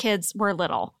when my kids were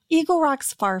little. Eagle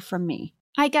Rock's far from me.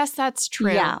 I guess that's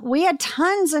true. Yeah, we had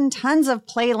tons and tons of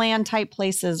Playland type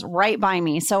places right by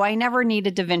me, so I never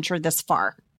needed to venture this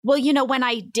far. Well, when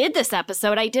I did this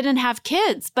episode, I didn't have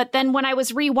kids. But then when I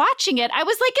was rewatching it, I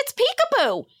was like, it's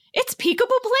Peekaboo. It's Peekaboo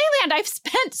Playland. I've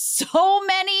spent so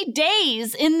many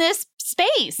days in this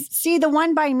space. See, the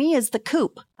one by me is the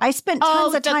Coop. I spent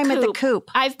tons of time at the Coop.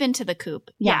 I've been to the Coop.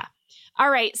 Yeah. All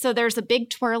right. So there's a big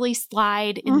twirly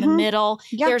slide in the middle.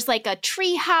 Yep. There's like a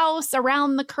tree house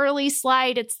around the curly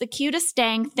slide. It's the cutest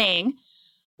dang thing.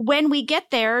 When we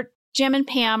get there, Jim and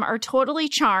Pam are totally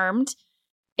charmed,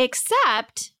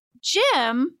 except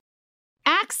Jim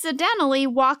accidentally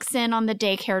walks in on the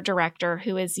daycare director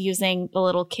who is using the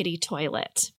little kiddie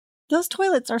toilet. Those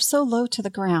toilets are so low to the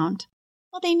ground.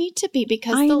 Well, they need to be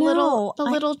because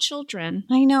little children.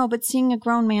 I know, but seeing a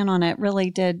grown man on it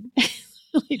really did.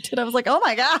 I was like, oh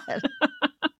my God.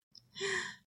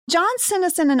 John sent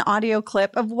us in an audio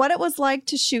clip of what it was like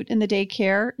to shoot in the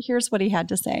daycare. Here's what he had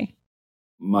to say.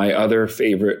 My other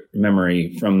favorite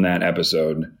memory from that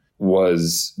episode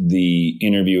was the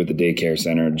interview at the daycare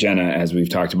center. Jenna, as we've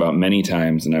talked about many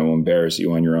times, and I will embarrass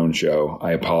you on your own show,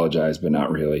 I apologize, but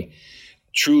not really.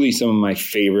 Truly some of my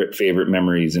favorite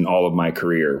memories in all of my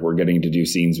career were getting to do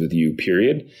scenes with you,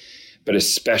 period. But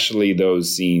especially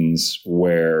those scenes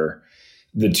where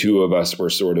the two of us were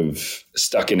sort of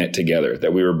stuck in it together,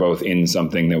 that we were both in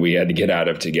something that we had to get out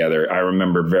of together. I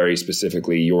remember very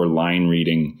specifically your line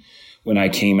reading when I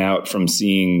came out from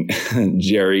seeing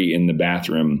Jerry in the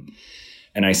bathroom,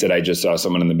 and I said, I just saw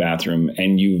someone in the bathroom,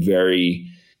 and you very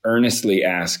earnestly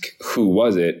ask, who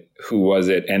was it?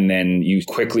 And then you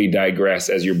quickly digress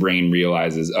as your brain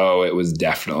realizes, oh, it was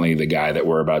definitely the guy that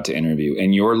we're about to interview.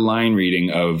 And your line reading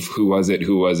of who was it?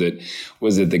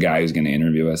 Was it the guy who's going to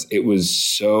interview us? It was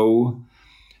so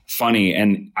funny.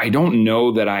 And I don't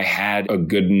know that I had a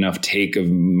good enough take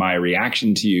of my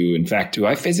reaction to you. In fact, do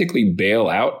I physically bail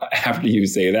out after you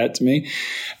say that to me?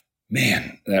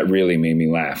 Man, that really made me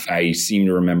laugh. I seem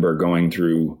to remember going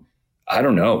through,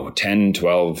 10,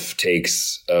 12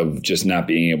 takes of just not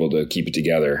being able to keep it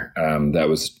together. That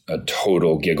was a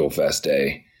total giggle fest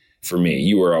day. for me.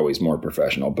 You were always more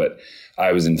professional, but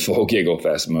I was in full giggle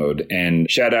fest mode. And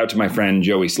shout out to my friend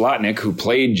Joey Slotnick, who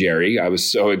played Jerry. I was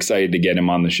so excited to get him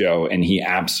on the show, and he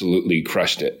absolutely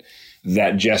crushed it.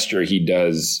 That gesture he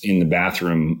does in the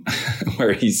bathroom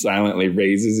where he silently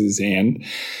raises his hand,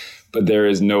 but there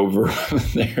is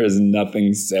there is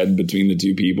nothing said between the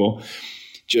two people.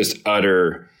 Just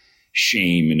utter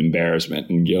shame and embarrassment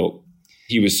and guilt.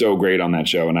 He was so great on that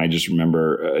show. And I just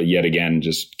remember yet again,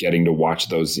 just getting to watch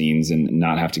those scenes and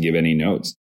not have to give any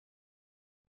notes.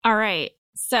 All right.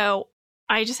 So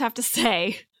I just have to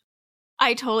say,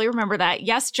 I totally remember that.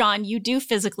 Yes, John, you do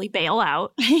physically bail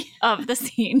out of the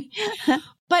scene.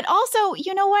 But also,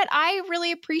 you know what? I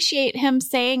really appreciate him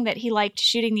saying that he liked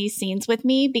shooting these scenes with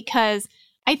me, because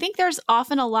I think there's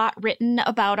often a lot written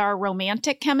about our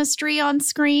romantic chemistry on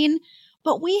screen.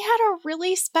 But we had a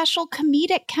really special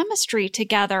comedic chemistry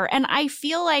together. And I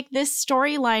feel like this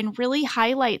storyline really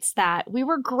highlights that. We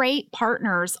were great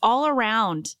partners all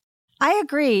around. I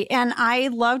agree. And I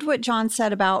loved what John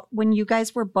said about when you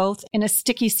guys were both in a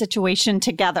sticky situation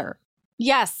together.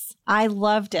 Yes. I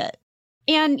loved it.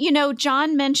 And, you know,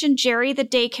 John mentioned Jerry, the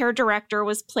daycare director,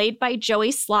 was played by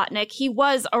Joey Slotnick. He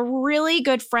was a really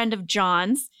good friend of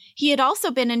John's. He had also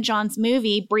been in John's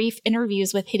movie, Brief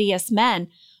Interviews with Hideous Men.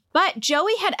 But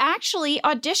Joey had actually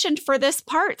auditioned for this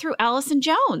part through Allison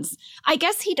Jones. I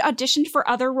guess he'd auditioned for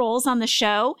other roles on the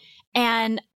show.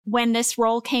 And when this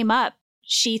role came up,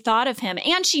 she thought of him,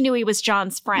 and she knew he was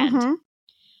John's friend. Mm-hmm.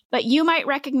 But you might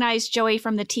recognize Joey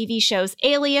from the TV shows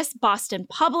Alias, Boston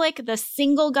Public, The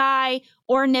Single Guy,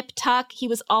 or Nip Tuck. He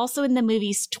was also in the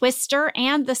movies Twister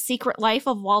and The Secret Life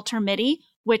of Walter Mitty,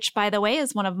 which, by the way,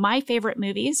 is one of my favorite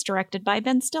movies, directed by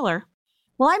Ben Stiller.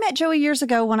 Well, I met Joey years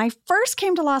ago. When I first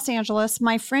came to Los Angeles,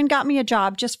 my friend got me a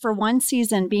job just for one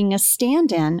season being a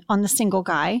stand-in on The Single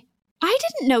Guy. I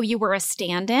didn't know you were a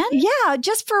stand-in. Yeah,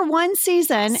 just for one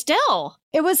season. Still.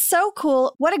 It was so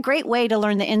cool. What a great way to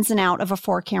learn the ins and out of a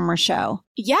 4-camera show.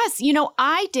 Yes. You know,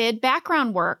 I did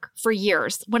background work for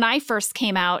years when I first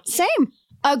came out. Same.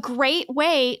 A great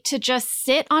way to just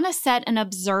sit on a set and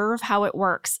observe how it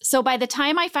works. So by the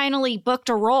time I finally booked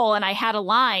a role and I had a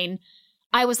line,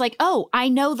 I was like, oh, I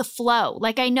know the flow.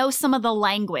 Like, I know some of the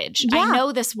language. Yeah. I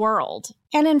know this world.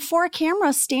 And in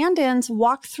 4-camera, stand-ins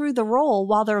walk through the role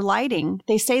while they're lighting.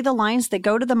 They say the lines, they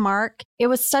go to the mark. It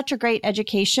was such a great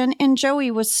education. And Joey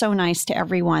was so nice to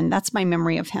everyone. That's my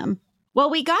memory of him.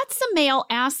 Well, we got some mail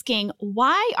asking,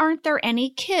 why aren't there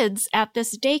any kids at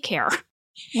this daycare?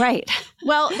 Right.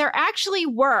 Well, there actually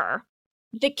were.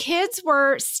 The kids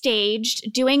were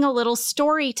staged doing a little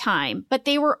story time, but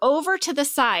they were over to the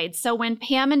side. So when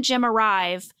Pam and Jim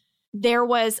arrive, there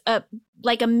was a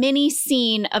mini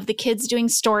scene of the kids doing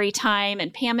story time,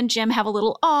 and Pam and Jim have a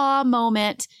little aw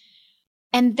moment.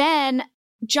 And then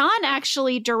John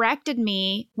actually directed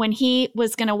me when he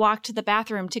was going to walk to the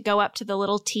bathroom to go up to the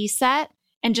little tea set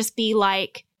and just be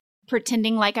like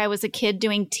pretending like I was a kid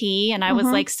doing tea. And I was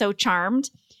like so charmed.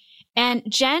 And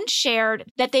Jen shared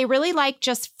that they really like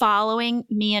just following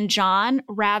me and John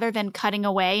rather than cutting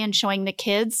away and showing the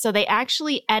kids. So they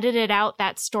actually edited out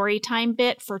that story time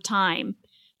bit for time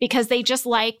because they just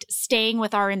liked staying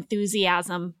with our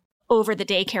enthusiasm over the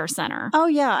daycare center. Oh,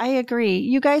 yeah, I agree.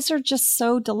 You guys are just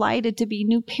so delighted to be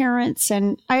new parents.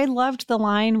 And I loved the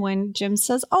line when Jim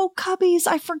says, oh, cubbies,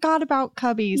 I forgot about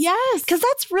cubbies. Yes. Because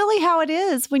that's really how it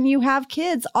is when you have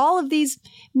kids. All of these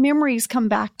memories come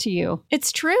back to you.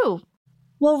 It's true.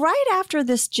 Well, right after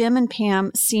this Jim and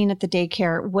Pam scene at the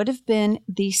daycare would have been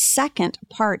the second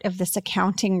part of this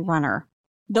accounting runner.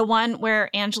 The one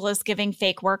where Angela's giving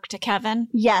fake work to Kevin?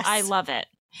 Yes. I love it.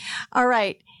 All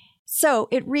right. So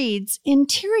it reads,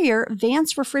 interior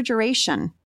Vance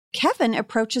refrigeration. Kevin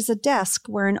approaches a desk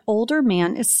where an older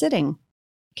man is sitting.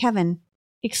 Kevin,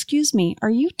 excuse me, are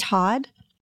you Todd?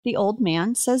 The old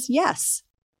man says yes.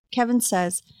 Kevin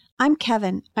says, I'm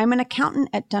Kevin. I'm an accountant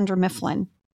at Dunder Mifflin.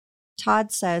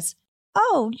 Todd says,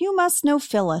 oh, you must know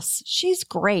Phyllis. She's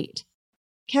great.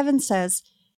 Kevin says,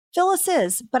 Phyllis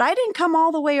is, but I didn't come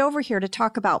all the way over here to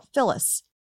talk about Phyllis.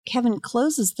 Kevin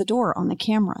closes the door on the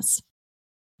cameras.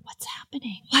 What's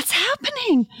happening? What's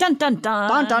happening? Dun, dun, dun.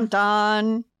 Dun, dun,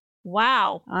 dun.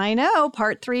 Wow. I know.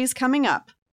 Part 3 is coming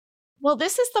up. Well,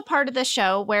 this is the part of the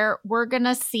show where we're going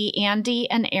to see Andy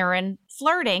and Aaron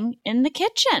flirting in the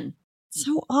kitchen.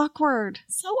 So awkward.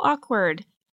 So awkward.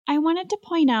 I wanted to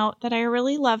point out that I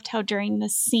really loved how during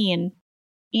this scene,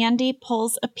 Andy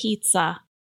pulls a pizza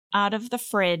out of the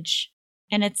fridge,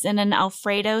 and it's in an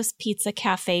Alfredo's Pizza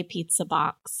Cafe pizza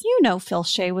box. You know Phil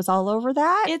Shea was all over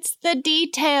that. It's the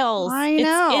details. I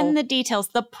know. It's in the details.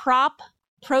 The prop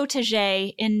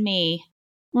protege in me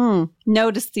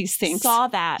Notice these things. Saw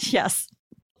that. Yes.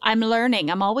 I'm learning.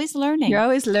 I'm always learning. You're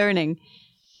always learning.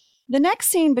 The next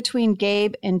scene between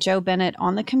Gabe and Joe Bennett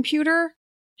on the computer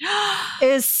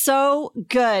is so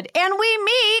good. And we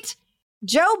meet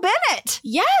Joe Bennett.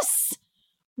 Yes.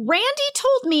 Randy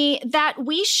told me that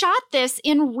we shot this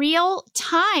in real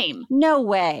time. No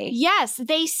way. Yes,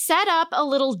 they set up a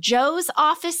little Joe's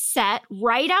office set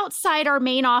right outside our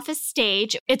main office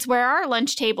stage. It's where our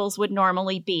lunch tables would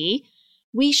normally be.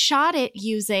 We shot it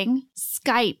using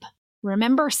Skype.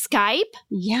 Remember Skype?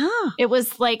 Yeah. It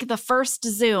was like the first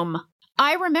Zoom.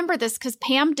 I remember this because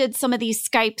Pam did some of these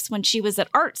Skypes when she was at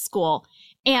art school.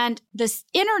 And this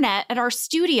internet at our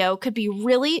studio could be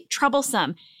really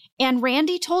troublesome. And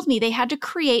Randy told me they had to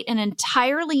create an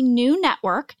entirely new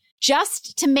network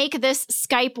just to make this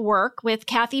Skype work with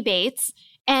Kathy Bates.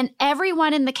 And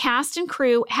everyone in the cast and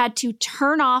crew had to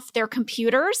turn off their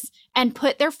computers and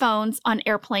put their phones on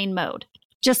airplane mode.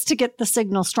 Just to get the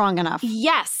signal strong enough.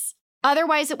 Yes.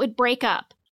 Otherwise, it would break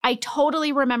up. I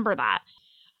totally remember that.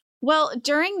 Well,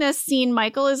 during this scene,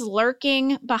 Michael is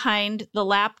lurking behind the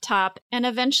laptop, and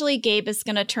eventually Gabe is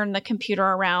going to turn the computer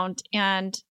around,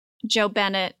 and Joe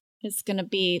Bennett is going to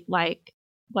be like,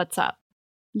 what's up?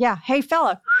 Yeah. Hey,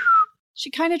 fella. She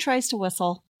kind of tries to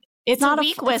whistle. It's not a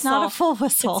weak whistle. It's not a full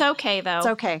whistle. It's okay, though. It's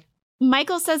okay.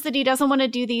 Michael says that he doesn't want to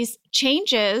do these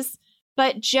changes,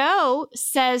 but Joe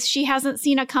says she hasn't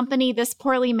seen a company this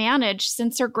poorly managed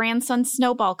since her grandson's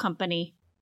snowball company.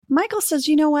 Michael says,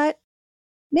 you know what?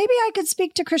 Maybe I could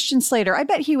speak to Christian Slater. I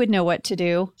bet he would know what to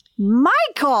do.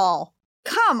 Michael!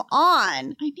 Come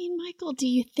on. I mean, Michael, do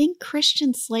you think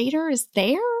Christian Slater is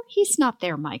there? He's not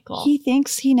there, Michael. He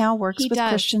thinks he now works with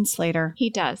Christian Slater. He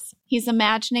does. He's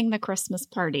imagining the Christmas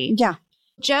party. Yeah.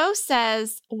 Joe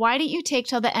says, why don't you take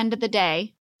till the end of the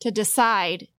day to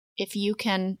decide if you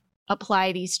can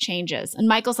apply these changes? And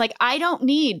Michael's like, I don't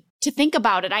need to think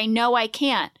about it. I know I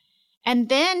can't. And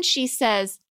then she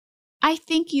says, I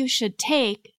think you should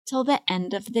take till the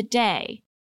end of the day.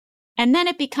 And then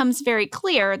it becomes very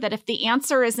clear that if the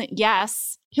answer isn't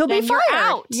yes, he'll be fired.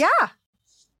 Out. Yeah.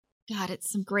 God,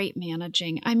 it's some great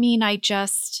managing. I mean, I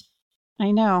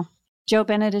know. Joe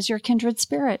Bennett is your kindred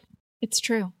spirit. It's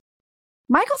true.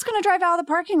 Michael's going to drive out of the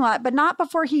parking lot, but not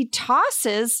before he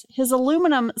tosses his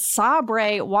aluminum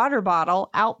Sabre water bottle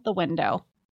out the window.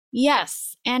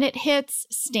 Yes, and it hits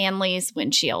Stanley's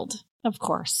windshield. Of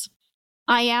course.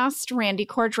 I asked Randy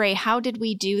Cordray, how did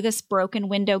we do this broken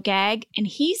window gag? And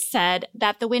he said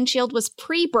that the windshield was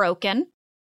pre-broken.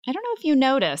 I don't know if you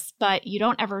notice, but you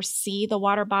don't ever see the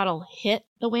water bottle hit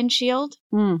the windshield.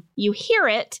 You hear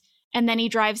it, and then he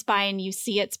drives by and you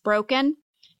see it's broken.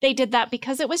 They did that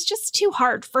because it was just too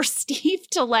hard for Steve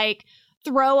to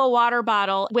throw a water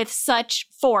bottle with such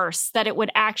force that it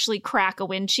would actually crack a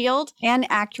windshield. And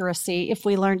accuracy, if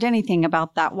we learned anything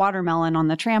about that watermelon on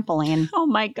the trampoline. Oh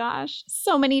my gosh,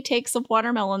 so many takes of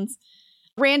watermelons.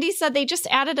 Randy said they just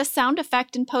added a sound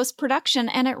effect in post-production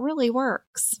and it really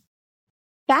works.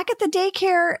 Back at the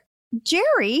daycare,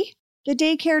 Jerry, the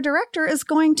daycare director, is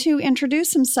going to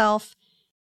introduce himself.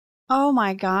 Oh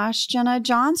my gosh, Jenna,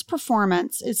 John's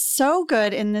performance is so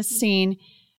good in this scene.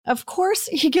 Of course,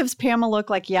 he gives Pam a look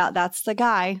like, yeah, that's the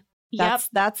guy.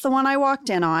 That's the one I walked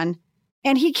in on.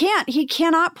 And he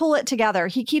cannot pull it together.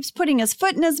 He keeps putting his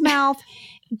foot in his mouth.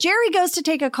 Jerry goes to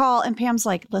take a call and Pam's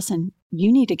like, listen,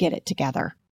 you need to get it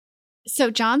together.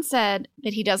 So John said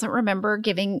that he doesn't remember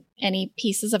giving any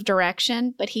pieces of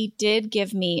direction, but he did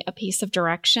give me a piece of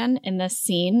direction in this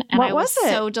scene. And I was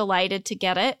so delighted to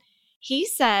get it. He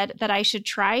said that I should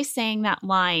try saying that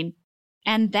line.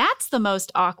 And that's the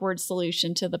most awkward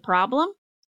solution to the problem,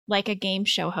 like a game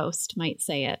show host might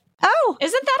say it. Oh,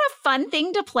 isn't that a fun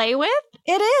thing to play with?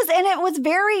 It is. And it was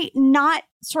very not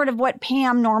sort of what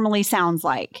Pam normally sounds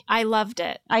like. I loved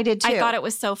it. I did too. I thought it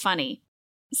was so funny.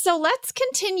 So let's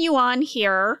continue on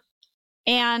here.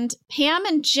 And Pam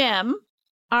and Jim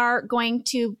are going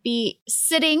to be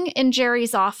sitting in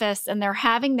Jerry's office and they're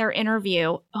having their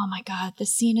interview. Oh my God, the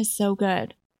scene is so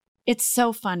good. It's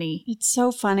so funny. It's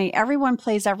so funny. Everyone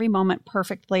plays every moment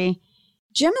perfectly.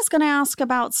 Jim is going to ask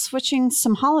about switching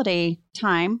some holiday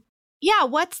time. Yeah,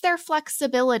 what's their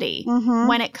flexibility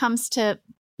when it comes to,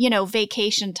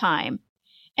 vacation time?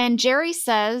 And Jerry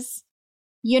says,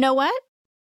 you know what?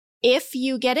 If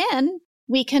you get in,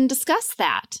 we can discuss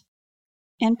that.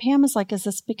 And Pam is like, is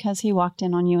this because he walked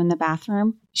in on you in the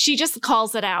bathroom? She just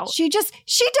calls it out. She does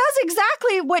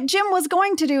exactly what Jim was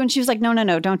going to do. And she was like,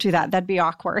 no, don't do that. That'd be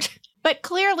awkward. But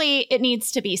clearly it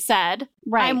needs to be said.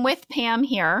 Right. I'm with Pam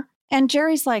here. And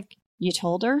Jerry's like, you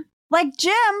told her? Like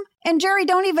Jim and Jerry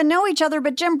don't even know each other,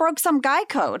 but Jim broke some guy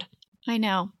code. I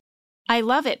know. I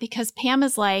love it because Pam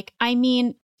is like, I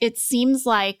mean, it seems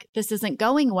like this isn't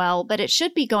going well, but it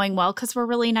should be going well because we're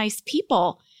really nice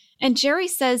people. And Jerry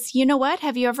says, you know what?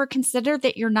 Have you ever considered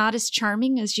that you're not as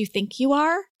charming as you think you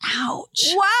are?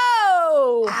 Ouch.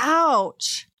 Whoa.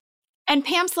 Ouch. And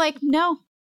Pam's like, no.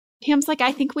 Pam's like,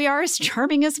 I think we are as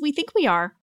charming as we think we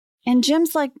are. And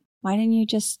Jim's like, why didn't you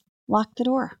just lock the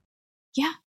door?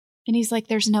 Yeah. And he's like,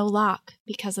 there's no lock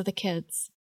because of the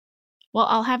kids. Well,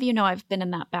 I'll have you know I've been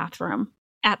in that bathroom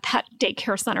at that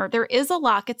daycare center. There is a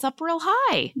lock. It's up real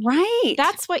high. Right.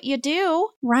 That's what you do.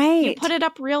 Right. You put it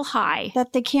up real high.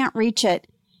 That they can't reach it.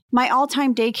 My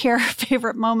all-time daycare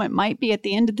favorite moment might be at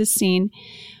the end of the scene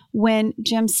when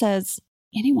Jim says,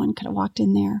 anyone could have walked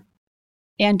in there.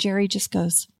 And Jerry just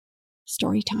goes,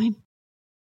 story time.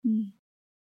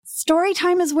 Story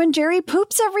time is when Jerry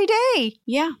poops every day.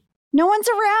 Yeah. No one's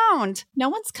around. No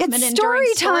one's coming It's in story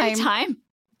during story time. time.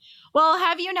 Well,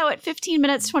 have you know, at 15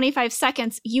 minutes, 25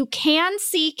 seconds, you can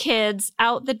see kids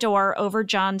out the door over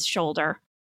John's shoulder.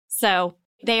 So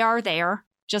they are there.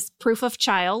 Just proof of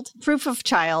child. Proof of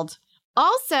child.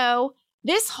 Also,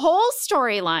 this whole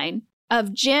storyline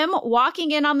of Jim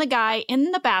walking in on the guy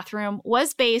in the bathroom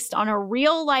was based on a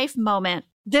real life moment.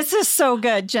 This is so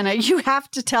good, Jenna. You have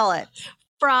to tell it.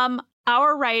 From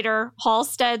our writer,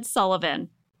 Halstead Sullivan.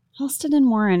 Halstead and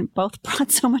Warren both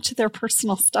brought so much of their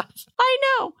personal stuff. I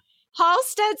know.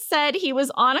 Halstead said he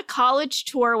was on a college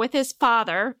tour with his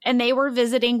father, and they were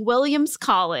visiting Williams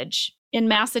College in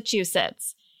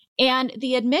Massachusetts. And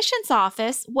the admissions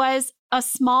office was a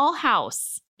small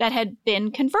house that had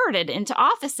been converted into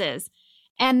offices.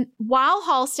 And while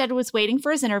Halstead was waiting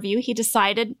for his interview, he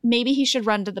decided maybe he should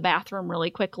run to the bathroom really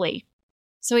quickly.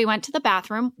 So he went to the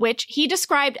bathroom, which he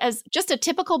described as just a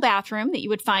typical bathroom that you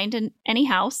would find in any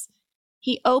house.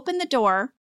 He opened the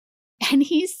door and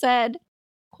he said,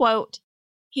 quote,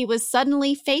 he was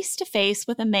suddenly face to face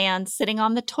with a man sitting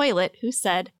on the toilet who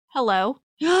said, hello.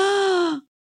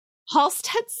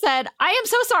 Halstead said, I am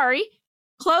so sorry,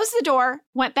 closed the door,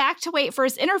 went back to wait for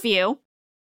his interview.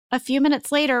 A few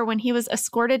minutes later, when he was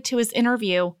escorted to his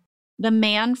interview, the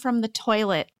man from the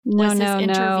toilet was his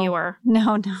interviewer.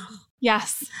 No.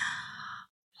 Yes.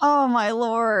 Oh, my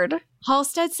Lord.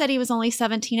 Halstead said he was only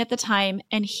 17 at the time,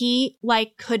 and he,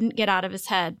 couldn't get out of his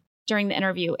head during the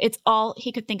interview. It's all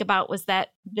he could think about was that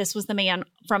this was the man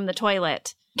from the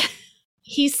toilet.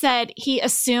 He said he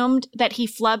assumed that he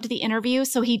flubbed the interview,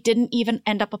 so he didn't even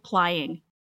end up applying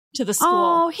to the school.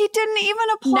 Oh, he didn't even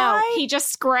apply? No, he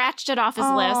just scratched it off his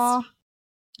list.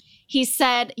 He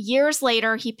said years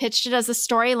later, he pitched it as a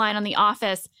storyline on The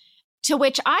Office, to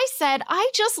which I said, I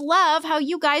just love how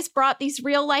you guys brought these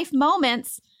real life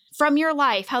moments from your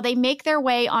life, how they make their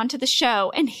way onto the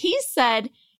show. And he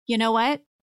said, you know what?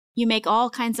 You make all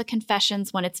kinds of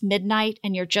confessions when it's midnight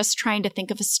and you're just trying to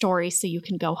think of a story so you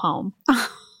can go home.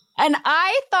 And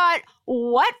I thought,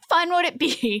 what fun would it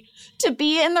be to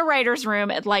be in the writer's room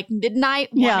at midnight,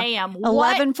 1 a.m.?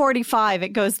 11:45, it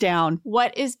goes down.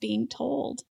 What is being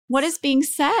told? What is being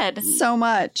said? So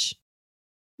much.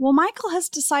 Well, Michael has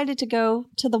decided to go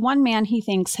to the one man he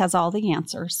thinks has all the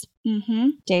answers,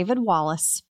 David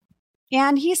Wallace.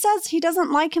 And he says he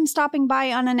doesn't like him stopping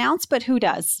by unannounced, but who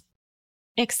does?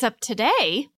 Except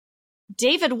today,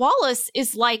 David Wallace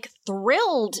is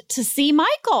thrilled to see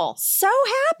Michael. So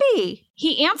happy.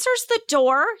 He answers the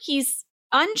door. He's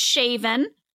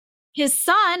unshaven. His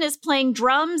son is playing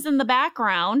drums in the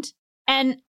background.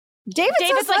 And David's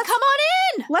says, like, come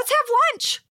on in. Let's have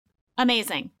lunch.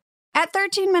 Amazing. At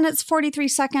 13 minutes, 43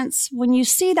 seconds, when you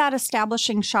see that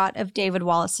establishing shot of David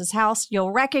Wallace's house,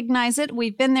 you'll recognize it.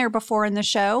 We've been there before in the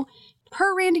show.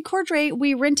 Per Randy Cordray,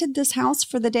 we rented this house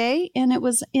for the day, and it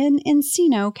was in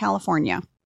Encino, California.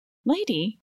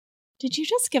 Lady, did you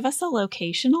just give us a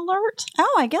location alert?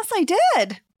 Oh, I guess I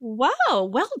did. Wow,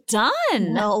 well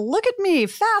done. Well, look at me,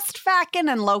 fast-facking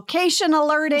and location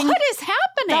alerting. What is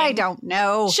happening? I don't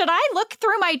know. Should I look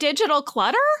through my digital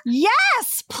clutter?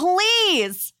 Yes,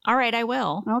 please. All right, I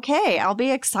will. Okay, I'll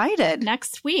be excited.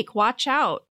 Next week, watch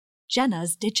out.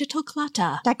 Jenna's digital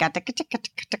clutter.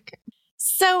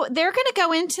 So they're going to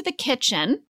go into the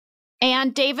kitchen,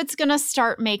 and David's going to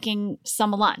start making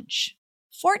some lunch.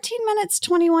 14 minutes,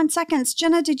 21 seconds.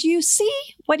 Jenna, did you see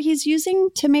what he's using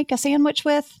to make a sandwich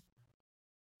with?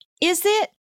 Is it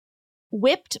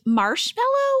whipped marshmallow?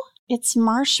 It's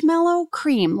marshmallow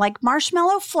cream, like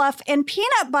marshmallow fluff and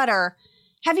peanut butter.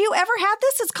 Have you ever had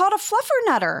this? It's called a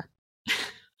fluffernutter.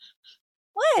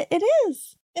 What? It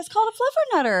is. It's called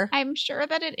a fluffernutter. I'm sure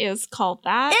that it is called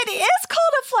that. It is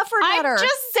called a fluffernutter. I'm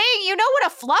just saying, you know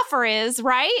what a fluffer is,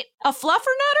 right? A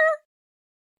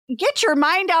fluffernutter? Get your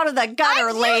mind out of the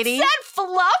gutter, lady. You said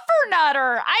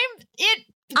fluffernutter.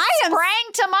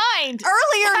 Sprang to mind.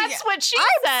 Earlier, that's what she said.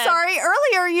 I'm sorry.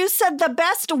 Earlier, you said the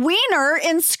best wiener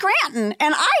in Scranton,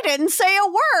 and I didn't say a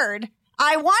word.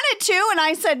 I wanted to, and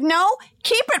I said, no,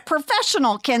 keep it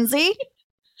professional, Kinsey.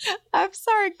 I'm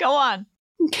sorry. Go on.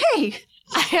 Okay.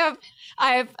 I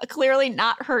have clearly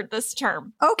not heard this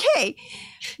term. Okay.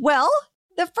 Well,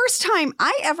 the first time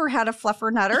I ever had a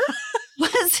fluffernutter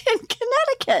was in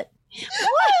Connecticut.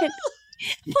 What?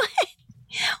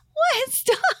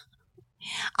 Stop.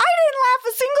 I didn't laugh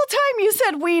a single time you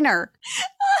said wiener.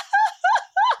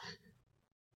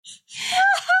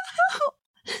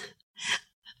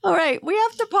 All right, we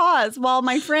have to pause while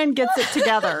my friend gets it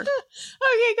together.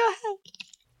 Okay, go ahead.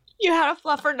 You had a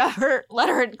fluffernutter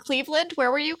in Cleveland.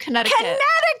 Where were you? Connecticut.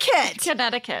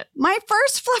 Connecticut. My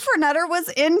first fluffernutter was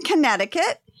in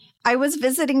Connecticut. I was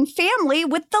visiting family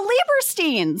with the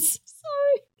Liebersteins.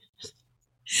 Sorry.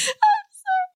 I'm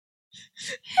sorry.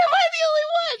 Am I the only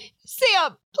one?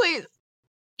 Sam, please.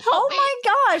 Help me. My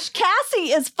gosh,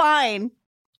 Cassie is fine.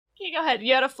 Okay, go ahead.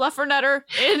 You had a fluffernutter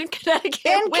in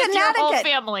Connecticut with your whole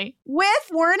family.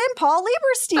 With Warren and Paul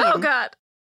Lieberstein. Oh, God.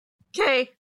 Okay.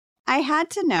 I had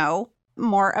to know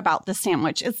more about the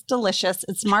sandwich. It's delicious.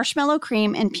 It's marshmallow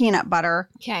cream and peanut butter.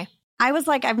 Okay. I was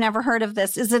like, I've never heard of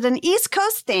this. Is it an East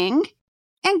Coast thing?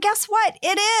 And guess what?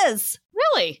 It is.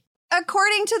 Really?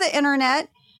 According to the internet,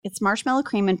 it's marshmallow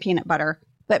cream and peanut butter.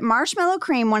 But marshmallow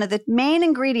cream, one of the main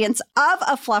ingredients of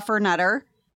a fluffernutter,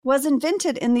 was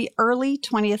invented in the early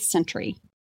 20th century.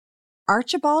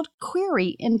 Archibald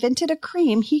Query invented a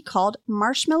cream he called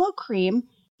marshmallow cream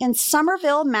in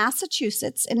Somerville,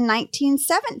 Massachusetts in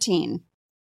 1917.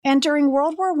 And during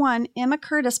World War I, Emma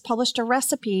Curtis published a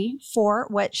recipe for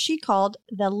what she called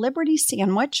the Liberty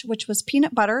Sandwich, which was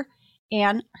peanut butter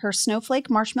and her snowflake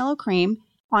marshmallow cream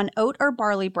on oat or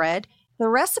barley bread. The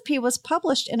recipe was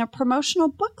published in a promotional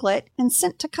booklet and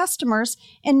sent to customers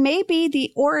and may be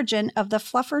the origin of the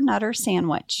fluffernutter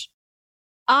sandwich.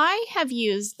 I have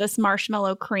used this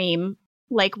marshmallow cream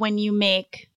like when you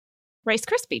make Rice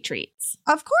Krispie treats.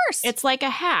 Of course. It's like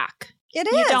a hack. It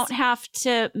is. You don't have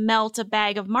to melt a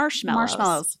bag of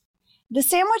marshmallows. The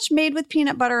sandwich made with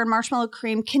peanut butter and marshmallow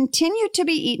cream continued to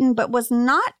be eaten, but was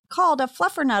not called a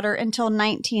fluffernutter until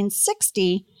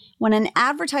 1960, when an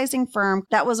advertising firm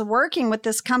that was working with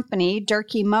this company,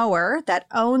 Durkee Mower, that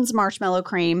owns marshmallow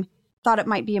cream, thought it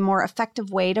might be a more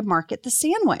effective way to market the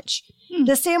sandwich.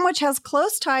 The sandwich has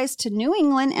close ties to New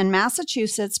England and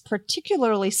Massachusetts,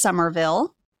 particularly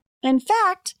Somerville. In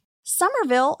fact,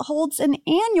 Somerville holds an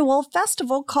annual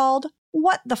festival called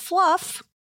What the Fluff.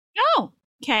 Oh,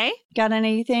 okay. Got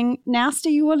anything nasty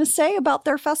you want to say about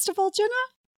their festival, Jenna?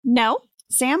 No.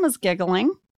 Sam is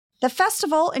giggling. The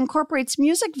festival incorporates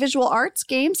music, visual arts,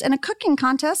 games, and a cooking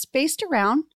contest based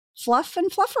around fluff and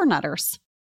fluffernutters.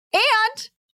 And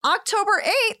October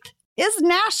 8th is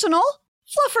National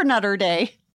Fluffernutter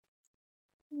Day.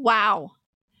 Wow.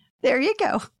 There you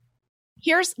go.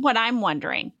 Here's what I'm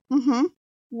wondering. Mm-hmm.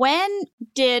 When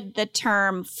did the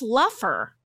term fluffer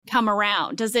come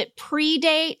around? Does it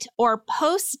predate or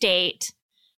postdate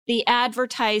the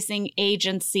advertising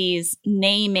agency's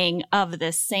naming of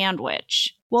this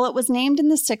sandwich? Well, it was named in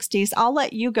the 60s. I'll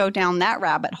let you go down that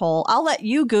rabbit hole. I'll let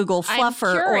you Google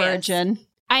fluffer origin.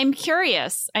 I'm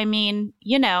curious. I mean,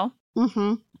 you know,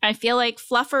 I feel like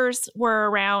fluffers were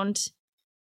around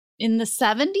in the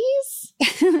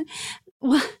 70s.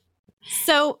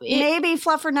 So maybe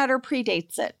fluffernutter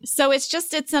predates it. So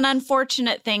it's an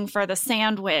unfortunate thing for the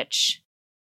sandwich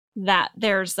that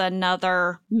there's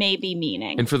another maybe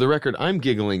meaning. And for the record, I'm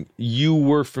giggling. You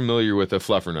were familiar with a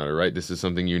fluffernutter, right? This is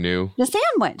something you knew? The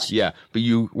sandwich. Yeah, but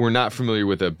you were not familiar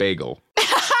with a bagel.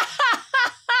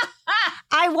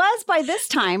 I was by this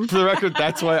time. For the record,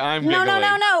 that's why I'm giggling.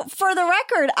 No. For the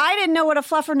record, I didn't know what a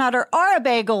fluffernutter or a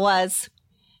bagel was.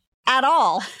 At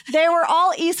all. They were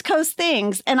all East Coast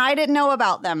things, and I didn't know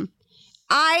about them.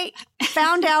 I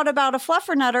found out about a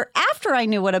fluffernutter after I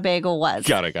knew what a bagel was.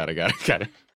 Got it.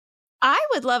 I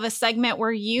would love a segment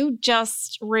where you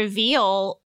just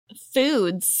reveal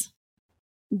foods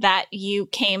that you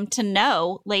came to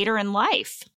know later in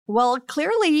life. Well,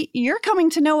 clearly you're coming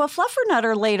to know a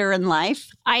fluffernutter later in life.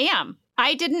 I am.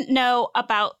 I didn't know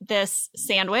about this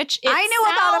sandwich. I knew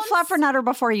about a fluffernutter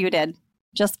before you did.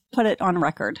 Just put it on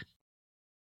record.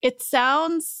 It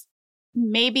sounds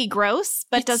maybe gross,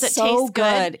 but does it so taste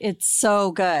good? It's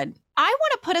so good. I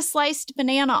want to put a sliced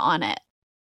banana on it.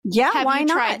 Yeah, why not? Have you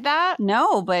tried that?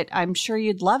 No, but I'm sure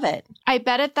you'd love it. I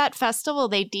bet at that festival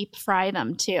they deep fry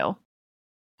them too.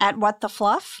 At What the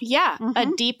Fluff? Yeah, a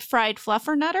deep fried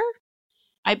fluffernutter.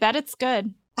 I bet it's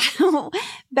good.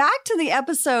 Back to the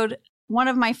episode, one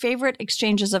of my favorite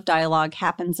exchanges of dialogue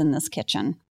happens in this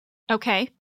kitchen. Okay.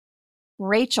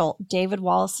 Rachel, David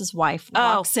Wallace's wife,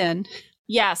 walks in.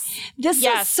 Yes. This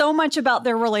is so much about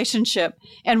their relationship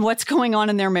and what's going on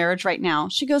in their marriage right now.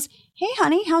 She goes, "Hey,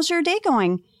 honey, how's your day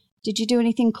going? Did you do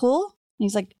anything cool?" And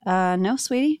he's like, "No,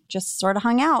 sweetie, just sort of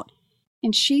hung out."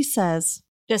 And she says,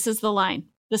 this is the line.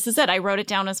 This is it. I wrote it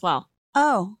down as well.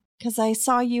 "Oh, because I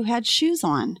saw you had shoes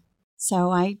on.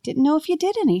 So I didn't know if you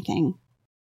did anything."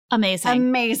 Amazing.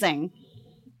 Amazing.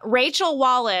 Rachel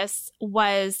Wallace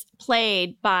was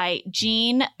played by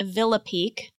Jean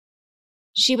Villepique.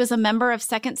 She was a member of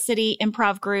Second City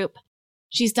Improv Group.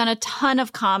 She's done a ton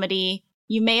of comedy.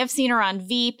 You may have seen her on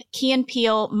Veep, Key and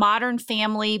Peele, Modern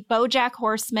Family, BoJack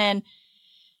Horseman.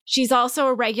 She's also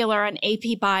a regular on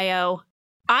AP Bio.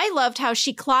 I loved how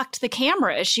she clocked the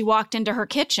camera as she walked into her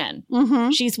kitchen.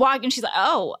 Mm-hmm. She's walking, she's like,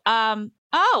 oh,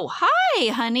 hi,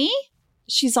 honey.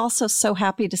 She's also so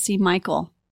happy to see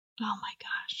Michael. Oh my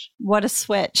gosh. What a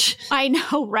switch. I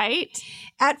know, right?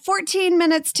 At 14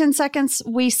 minutes, 10 seconds,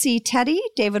 we see Teddy,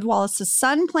 David Wallace's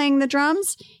son, playing the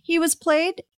drums. He was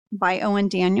played by Owen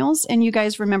Daniels. And you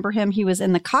guys remember him. He was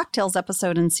in the Cocktails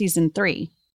episode in season 3.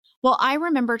 Well, I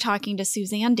remember talking to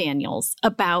Suzanne Daniels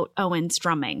about Owen's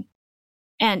drumming.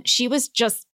 And she was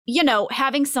just,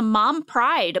 having some mom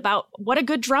pride about what a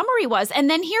good drummer he was. And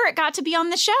then here it got to be on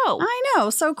the show. I know.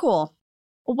 So cool.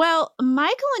 Well,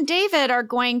 Michael and David are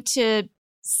going to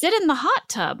sit in the hot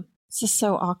tub. This is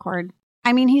so awkward.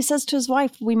 I mean, he says to his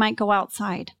wife, we might go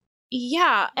outside.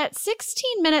 Yeah. At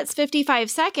 16 minutes, 55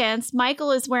 seconds,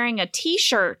 Michael is wearing a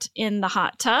T-shirt in the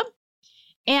hot tub.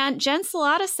 And Jen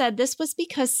Salata said this was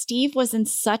because Steve was in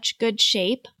such good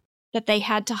shape that they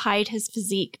had to hide his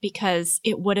physique because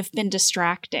it would have been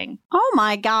distracting. Oh,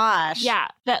 my gosh. Yeah.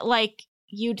 That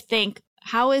you'd think,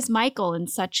 how is Michael in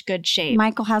such good shape?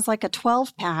 Michael has a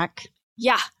 12-pack.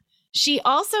 Yeah. She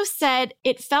also said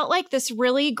it felt like this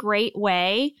really great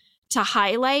way to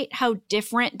highlight how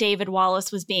different David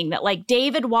Wallace was being. That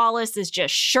David Wallace is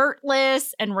just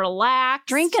shirtless and relaxed.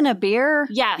 Drinking a beer.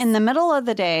 Yes. In the middle of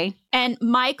the day. And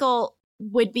Michael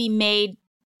would be made,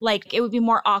 it would be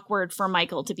more awkward for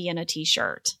Michael to be in a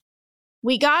T-shirt.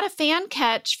 We got a fan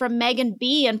catch from Megan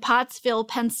B. in Pottsville,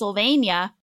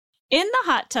 Pennsylvania. In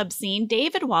the hot tub scene,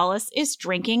 David Wallace is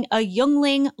drinking a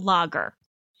Youngling lager.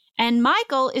 And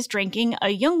Michael is drinking a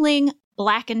Youngling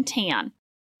Black and Tan.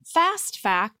 Fast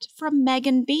fact from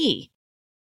Megan B.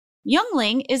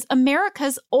 Youngling is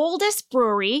America's oldest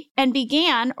brewery and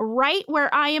began right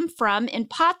where I am from in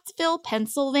Pottsville,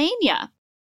 Pennsylvania.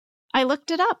 I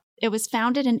looked it up. It was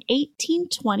founded in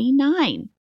 1829.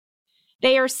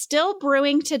 They are still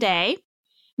brewing today.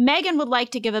 Megan would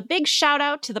like to give a big shout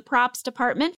out to the props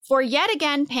department for yet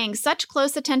again paying such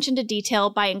close attention to detail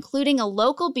by including a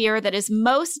local beer that is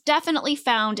most definitely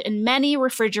found in many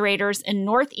refrigerators in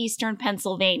northeastern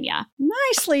Pennsylvania.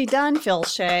 Nicely done, Phil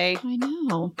Shea. I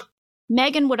know.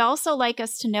 Megan would also like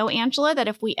us to know, Angela, that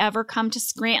if we ever come to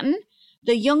Scranton,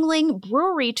 the Youngling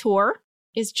Brewery Tour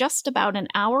is just about an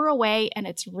hour away, and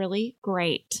it's really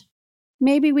great.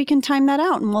 Maybe we can time that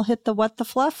out and we'll hit the What the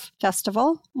Fluff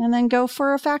Festival and then go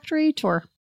for a factory tour.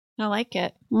 I like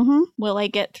it. Mm-hmm. Will I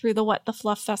get through the What the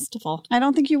Fluff Festival? I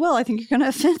don't think you will. I think you're going to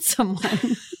offend someone.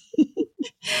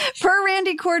 Per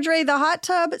Randy Cordray, the hot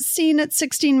tub scene at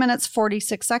 16 minutes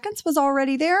 46 seconds was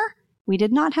already there. We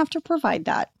did not have to provide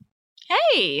that.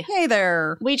 Hey. Hey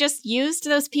there. We just used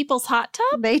those people's hot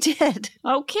tub? They did.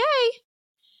 Okay.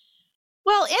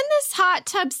 Well, in this hot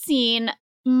tub scene,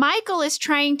 Michael is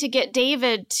trying to get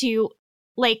David to,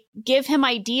 give him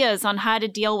ideas on how to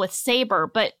deal with Sabre,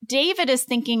 but David is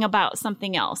thinking about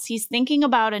something else. He's thinking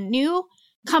about a new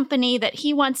company that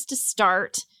he wants to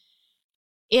start.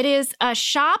 It is a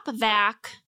shop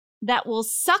vac that will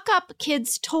suck up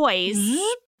kids' toys.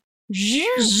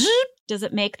 Does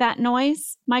it make that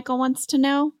noise? Michael wants to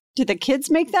know. Do the kids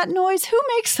make that noise? Who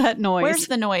makes that noise? Where's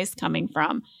the noise coming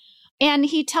from? And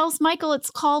he tells Michael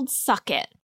it's called Suck It.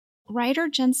 Writer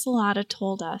Jen Salata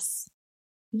told us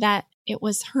that it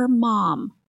was her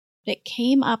mom that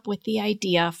came up with the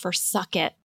idea for Suck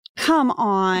It. Come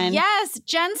on. Yes,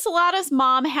 Jen Salata's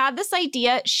mom had this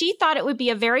idea. She thought it would be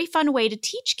a very fun way to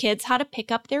teach kids how to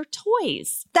pick up their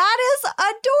toys. That is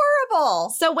adorable.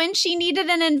 So when she needed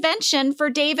an invention for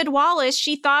David Wallace,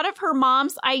 she thought of her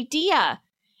mom's idea.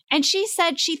 And she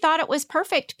said she thought it was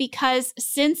perfect because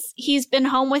since he's been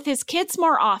home with his kids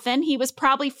more often, he was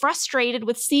probably frustrated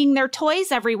with seeing their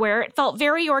toys everywhere. It felt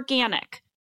very organic.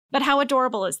 But how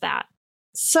adorable is that?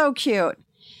 So cute.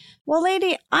 Well,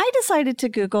 lady, I decided to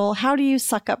Google, how do you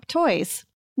suck up toys?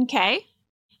 Okay.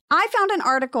 I found an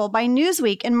article by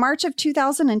Newsweek in March of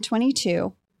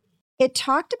 2022. It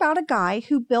talked about a guy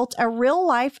who built a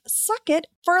real-life Suck-It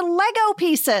for Lego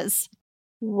pieces.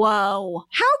 Whoa.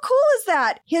 How cool is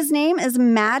that? His name is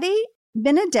Matty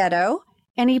Benedetto,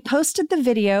 and he posted the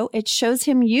video. It shows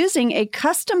him using a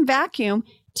custom vacuum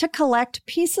to collect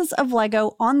pieces of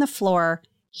Lego on the floor.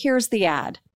 Here's the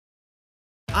ad.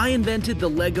 I invented the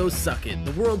Lego Suck-It,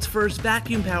 the world's first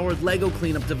vacuum-powered Lego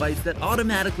cleanup device that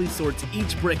automatically sorts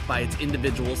each brick by its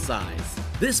individual size.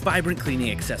 This vibrant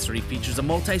cleaning accessory features a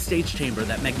multi-stage chamber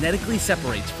that magnetically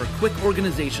separates for quick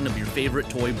organization of your favorite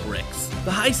toy bricks.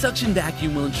 The high-suction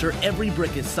vacuum will ensure every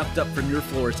brick is sucked up from your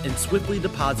floors and swiftly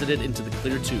deposited into the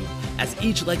clear tube, as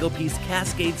each Lego piece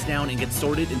cascades down and gets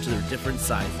sorted into their different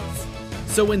sizes.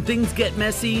 So when things get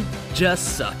messy,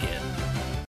 just suck it.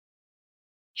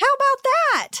 How about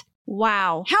that?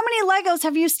 Wow. How many Legos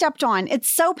have you stepped on? It's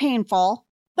so painful.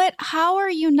 But how are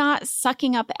you not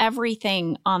sucking up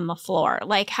everything on the floor?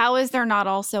 Like, how is there not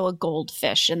also a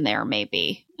goldfish in there,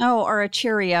 maybe? Oh, or a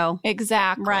Cheerio.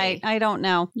 Exactly. Right. I don't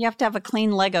know. You have to have a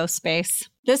clean Lego space.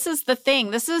 This is the thing.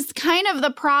 This is kind of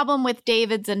the problem with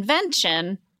David's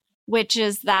invention, which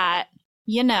is that,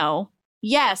 you know,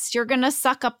 yes, you're going to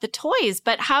suck up the toys,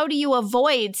 but how do you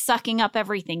avoid sucking up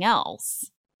everything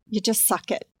else? You just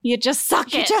suck it. You just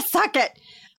suck it. You just suck it.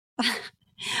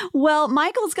 Well,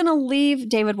 Michael's going to leave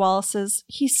David Wallace's.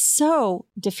 He's so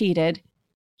defeated.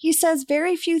 He says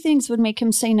very few things would make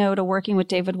him say no to working with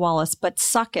David Wallace, but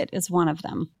suck it is one of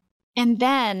them. And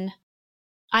then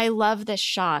I love this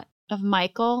shot of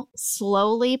Michael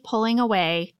slowly pulling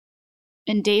away,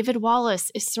 and David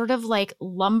Wallace is sort of like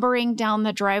lumbering down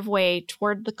the driveway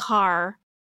toward the car,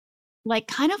 like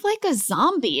kind of like a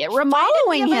zombie. It reminded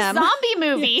me of a zombie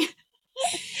movie.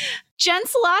 Jen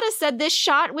Salata said this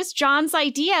shot was John's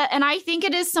idea, and I think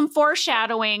it is some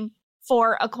foreshadowing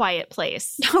for A Quiet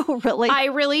Place. Oh, really? I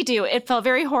really do. It felt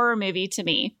very horror movie to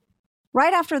me.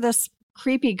 Right after this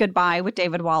creepy goodbye with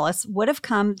David Wallace would have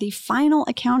come the final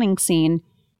accounting scene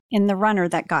in The Runner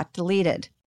that got deleted.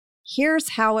 Here's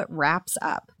how it wraps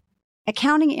up.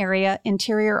 Accounting area,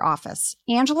 interior office.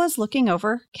 Angela's looking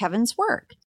over Kevin's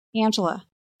work. Angela,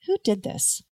 who did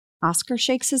this? Oscar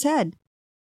shakes his head.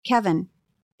 Kevin,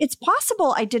 it's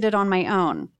possible I did it on my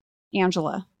own.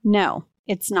 Angela, no,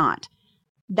 it's not.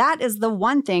 That is the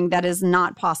one thing that is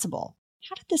not possible.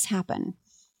 How did this happen?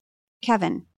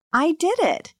 Kevin, I did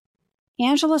it.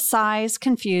 Angela sighs,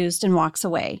 confused, and walks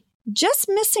away, just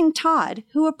missing Todd,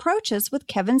 who approaches with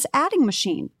Kevin's adding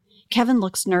machine. Kevin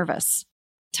looks nervous.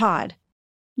 Todd,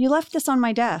 you left this on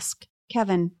my desk.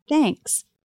 Kevin, thanks.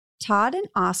 Todd and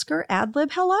Oscar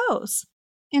ad-lib hellos,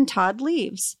 and Todd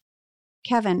leaves.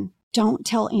 Kevin, don't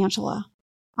tell Angela.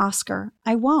 Oscar,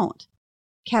 I won't.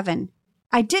 Kevin,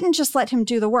 I didn't just let him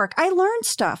do the work. I learned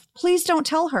stuff. Please don't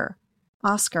tell her.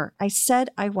 Oscar, I said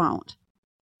I won't.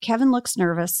 Kevin looks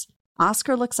nervous.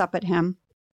 Oscar looks up at him.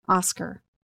 Oscar,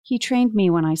 he trained me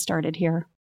when I started here.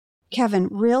 Kevin,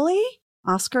 really?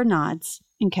 Oscar nods,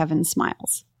 and Kevin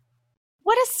smiles.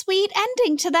 What a sweet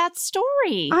ending to that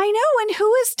story. I know, and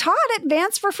who is Todd at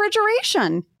Advanced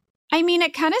Refrigeration? I mean,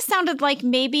 it kind of sounded like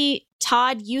maybe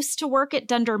Todd used to work at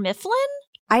Dunder Mifflin?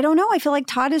 I don't know. I feel like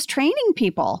Todd is training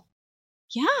people.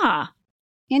 Yeah.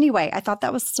 Anyway, I thought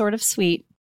that was sort of sweet.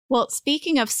 Well,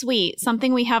 speaking of sweet,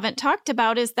 something we haven't talked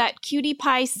about is that cutie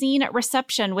pie scene at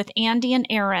reception with Andy and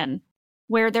Aaron,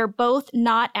 where they're both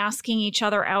not asking each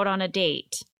other out on a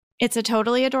date. It's a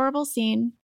totally adorable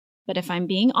scene, but if I'm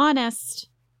being honest,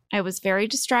 I was very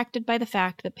distracted by the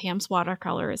fact that Pam's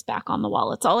watercolor is back on the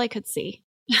wall. It's all I could see.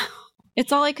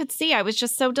 It's all I could see. I was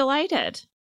just so delighted.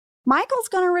 Michael's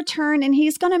going to return and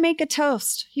he's going to make a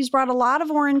toast. He's brought a lot of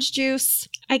orange juice.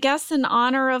 I guess in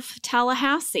honor of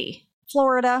Tallahassee.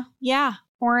 Florida. Yeah.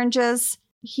 Oranges.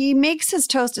 He makes his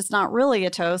toast. It's not really a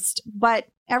toast, but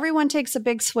everyone takes a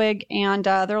big swig and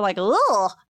they're like,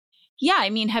 ugh. Yeah. I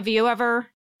mean, have you ever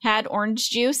had orange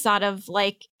juice out of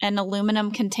like an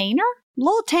aluminum container? A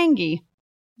little tangy.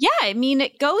 Yeah. I mean,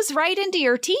 it goes right into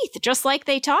your teeth, just like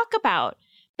they talk about.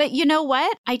 But you know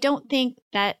what? I don't think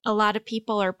that a lot of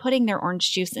people are putting their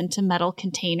orange juice into metal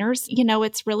containers. You know,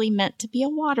 it's really meant to be a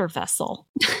water vessel.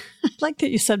 I like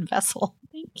that you said vessel.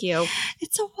 Thank you.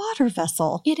 It's a water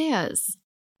vessel. It is.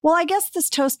 Well, I guess this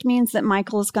toast means that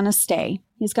Michael is going to stay.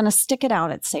 He's going to stick it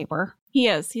out at Sabre. He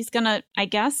is. He's going to, I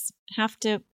guess, have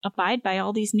to abide by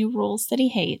all these new rules that he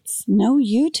hates. No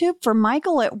YouTube for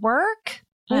Michael at work?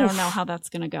 I don't know how that's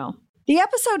going to go. The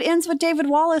episode ends with David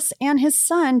Wallace and his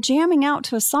son jamming out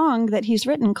to a song that he's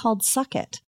written called Suck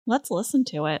It. Let's listen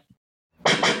to it.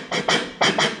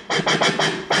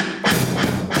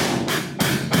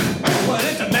 Well,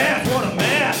 it's a mess. What a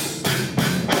mess.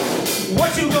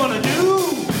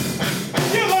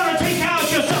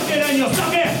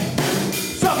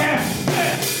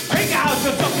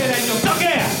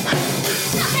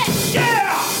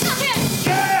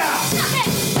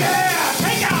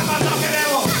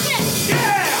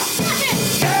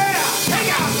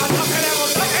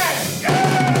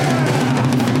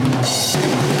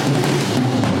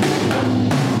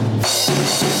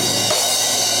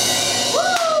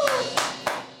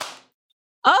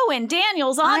 Oh, and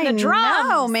Daniel's on the drums.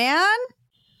 Oh, man.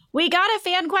 We got a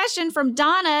fan question from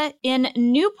Donna in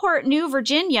Newport News,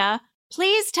 Virginia.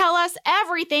 Please tell us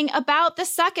everything about the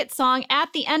Suck It song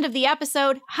at the end of the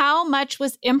episode. How much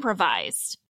was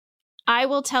improvised? I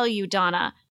will tell you,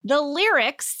 Donna. The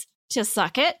lyrics to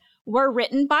Suck It were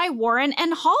written by Warren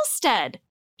and Halstead.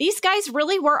 These guys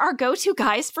really were our go-to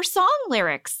guys for song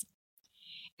lyrics.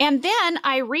 And then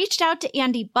I reached out to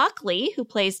Andy Buckley, who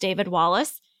plays David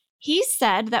Wallace. He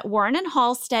said that Warren and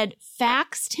Halstead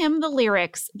faxed him the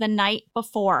lyrics the night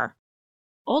before.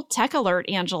 Old tech alert,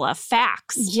 Angela.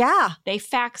 Fax. Yeah. They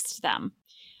faxed them.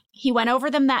 He went over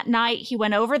them that night. He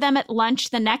went over them at lunch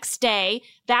the next day.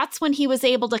 That's when he was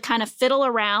able to kind of fiddle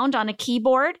around on a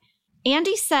keyboard.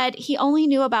 Andy said he only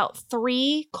knew about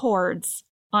 3 chords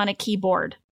on a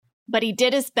keyboard, but he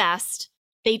did his best.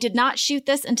 They did not shoot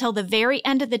this until the very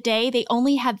end of the day. They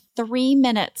only had 3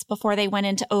 minutes before they went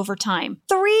into overtime.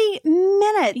 3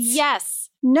 minutes? Yes.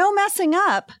 No messing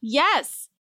up. Yes.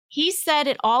 He said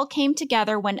it all came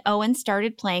together when Owen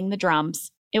started playing the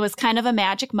drums. It was kind of a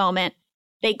magic moment.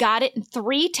 They got it in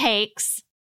 3 takes.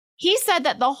 He said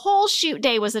that the whole shoot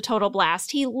day was a total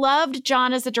blast. He loved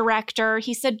John as a director.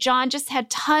 He said John just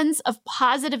had tons of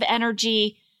positive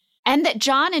energy. And that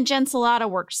John and Jen Salata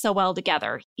worked so well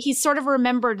together. He sort of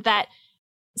remembered that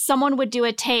someone would do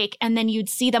a take and then you'd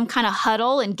see them kind of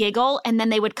huddle and giggle and then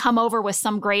they would come over with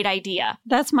some great idea.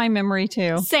 That's my memory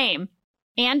too. Same.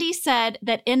 Andy said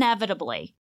that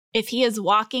inevitably, if he is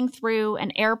walking through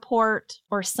an airport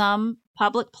or some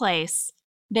public place,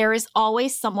 there is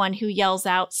always someone who yells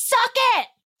out, "Suck it!"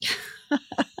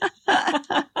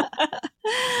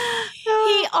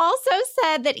 He also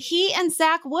said that he and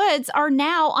Zach Woods are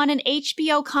now on an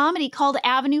HBO comedy called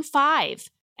Avenue 5,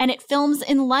 and it films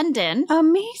in London.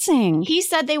 Amazing. He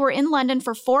said they were in London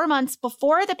for 4 months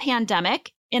before the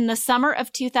pandemic in the summer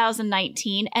of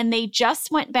 2019, and they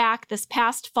just went back this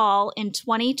past fall in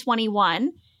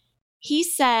 2021. He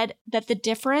said that the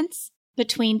difference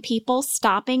between people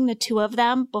stopping the two of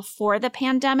them before the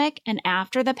pandemic and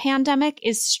after the pandemic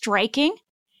is striking.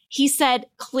 He said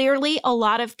clearly a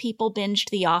lot of people binged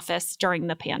The Office during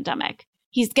the pandemic.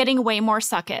 He's getting way more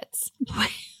suckets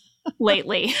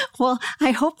lately. Well,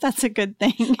 I hope that's a good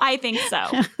thing. I think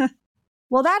so.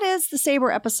 Well, that is the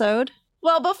Sabre episode.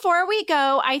 Well, before we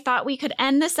go, I thought we could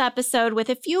end this episode with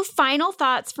a few final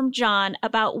thoughts from John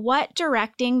about what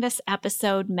directing this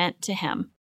episode meant to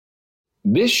him.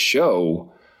 This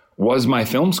show was my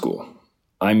film school.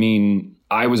 I mean,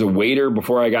 I was a waiter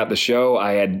before I got the show.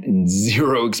 I had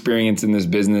 0 experience in this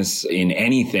business in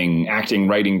anything, acting,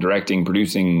 writing, directing,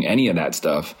 producing, any of that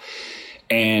stuff.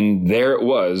 And there it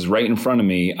was right in front of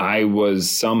me. I was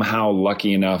somehow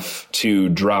lucky enough to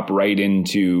drop right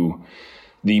into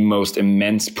the most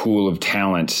immense pool of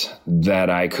talent that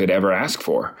I could ever ask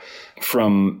for.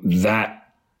 From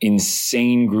that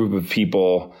insane group of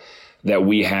people that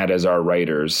we had as our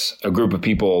writers, a group of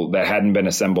people that hadn't been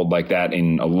assembled like that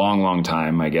in a long, long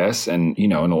time, I guess. And, you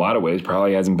know, in a lot of ways,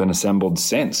 probably hasn't been assembled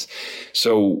since.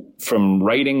 So from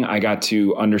writing, I got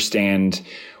to understand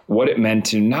what it meant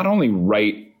to not only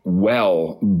write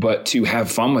well, but to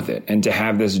have fun with it and to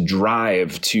have this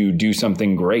drive to do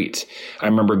something great. I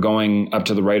remember going up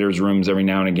to the writers' rooms every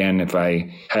now and again if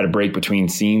I had a break between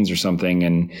scenes or something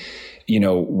and, you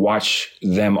know, watch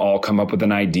them all come up with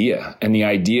an idea. And the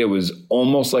idea was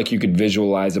almost like you could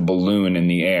visualize a balloon in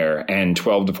the air and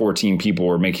 12 to 14 people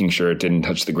were making sure it didn't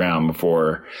touch the ground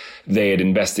before they had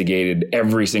investigated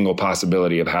every single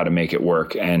possibility of how to make it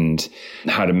work and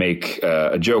how to make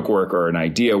a joke work or an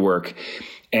idea work.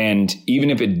 And even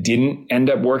if it didn't end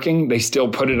up working, they still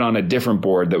put it on a different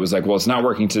board that was like, well, it's not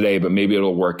working today, but maybe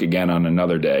it'll work again on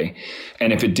another day.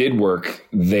 And if it did work,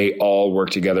 they all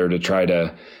worked together to try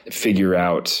to figure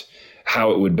out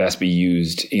how it would best be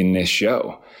used in this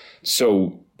show.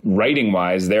 So writing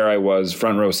wise, there I was,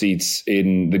 front row seats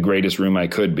in the greatest room I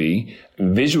could be.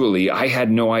 Visually, I had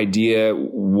no idea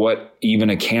what even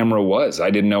a camera was. I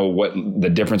didn't know what the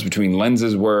difference between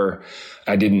lenses were.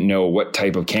 I didn't know what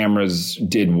type of cameras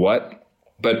did what.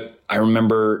 But I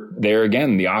remember there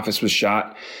again, The Office was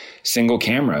shot single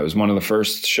camera. It was one of the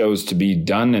first shows to be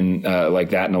done in, like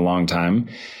that in a long time.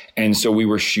 And so we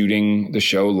were shooting the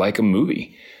show like a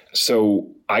movie. So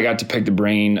I got to pick the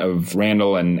brain of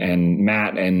Randall and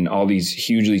Matt and all these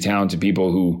hugely talented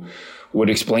people who would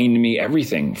explain to me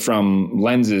everything from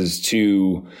lenses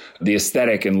to the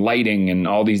aesthetic and lighting and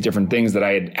all these different things that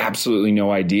I had absolutely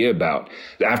no idea about.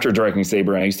 After directing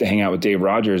Sabre, I used to hang out with Dave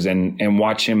Rogers and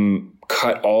watch him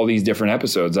cut all these different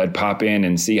episodes. I'd pop in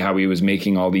and see how he was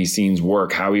making all these scenes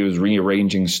work, how he was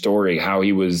rearranging story, how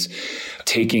he was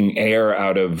taking air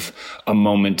out of a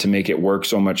moment to make it work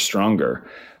so much stronger.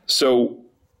 So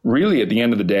really, at the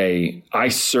end of the day, I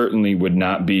certainly would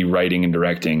not be writing and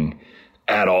directing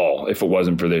at all if it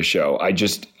wasn't for this show.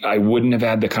 I wouldn't have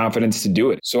had the confidence to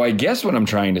do it. So I guess what I'm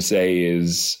trying to say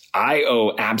is I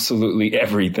owe absolutely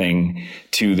everything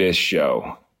to this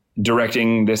show.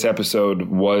 Directing this episode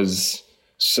was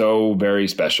so very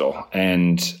special,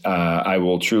 and I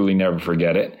will truly never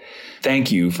forget it.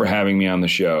 Thank you for having me on the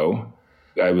show.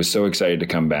 I was so excited to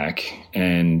come back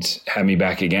and have me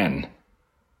back again.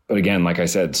 But again, like I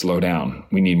said, slow down.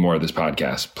 We need more of this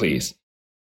podcast, please.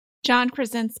 John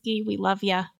Krasinski, we love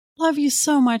you. Love you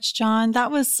so much, John.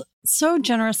 That was so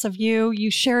generous of you.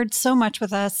 You shared so much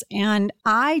with us, and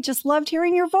I just loved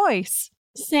hearing your voice.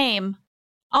 Same.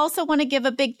 Also want to give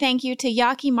a big thank you to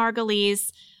Yaki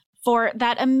Margulies for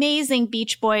that amazing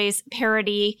Beach Boys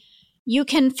parody. You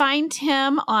can find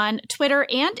him on Twitter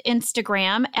and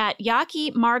Instagram at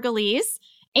Yaki Margulies.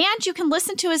 And you can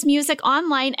listen to his music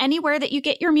online anywhere that you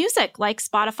get your music, like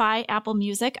Spotify, Apple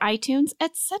Music, iTunes,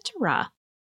 etc.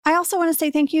 I also want to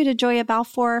say thank you to Joya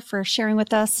Balfour for sharing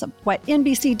with us what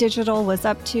NBC Digital was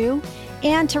up to,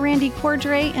 and to Randy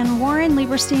Cordray and Warren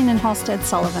Lieberstein and Halstead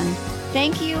Sullivan.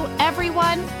 Thank you,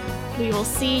 everyone. We will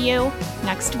see you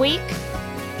next week.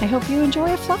 I hope you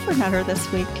enjoy a Fluffernutter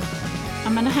this week.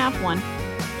 I'm going to have one.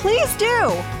 Please do.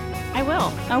 I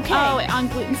will. Okay. Oh, on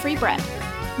gluten-free bread.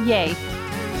 Yay.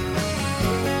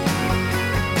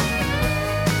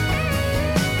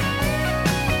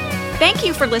 Thank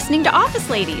you for listening to Office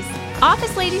Ladies.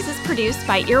 Office Ladies is produced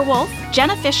by Earwolf,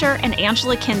 Jenna Fisher, and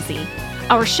Angela Kinsey.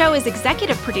 Our show is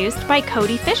executive produced by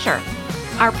Cody Fisher.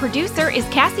 Our producer is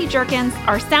Cassie Jerkins,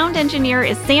 our sound engineer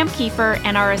is Sam Kiefer,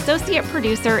 and our associate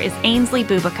producer is Ainsley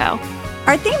Bubico.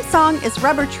 Our theme song is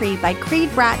Rubber Tree by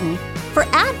Creed Bratton. For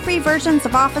ad-free versions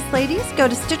of Office Ladies, go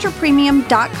to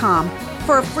StitcherPremium.com.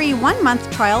 For a free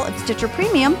 1-month trial of Stitcher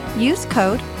Premium, use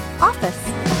code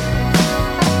OFFICE.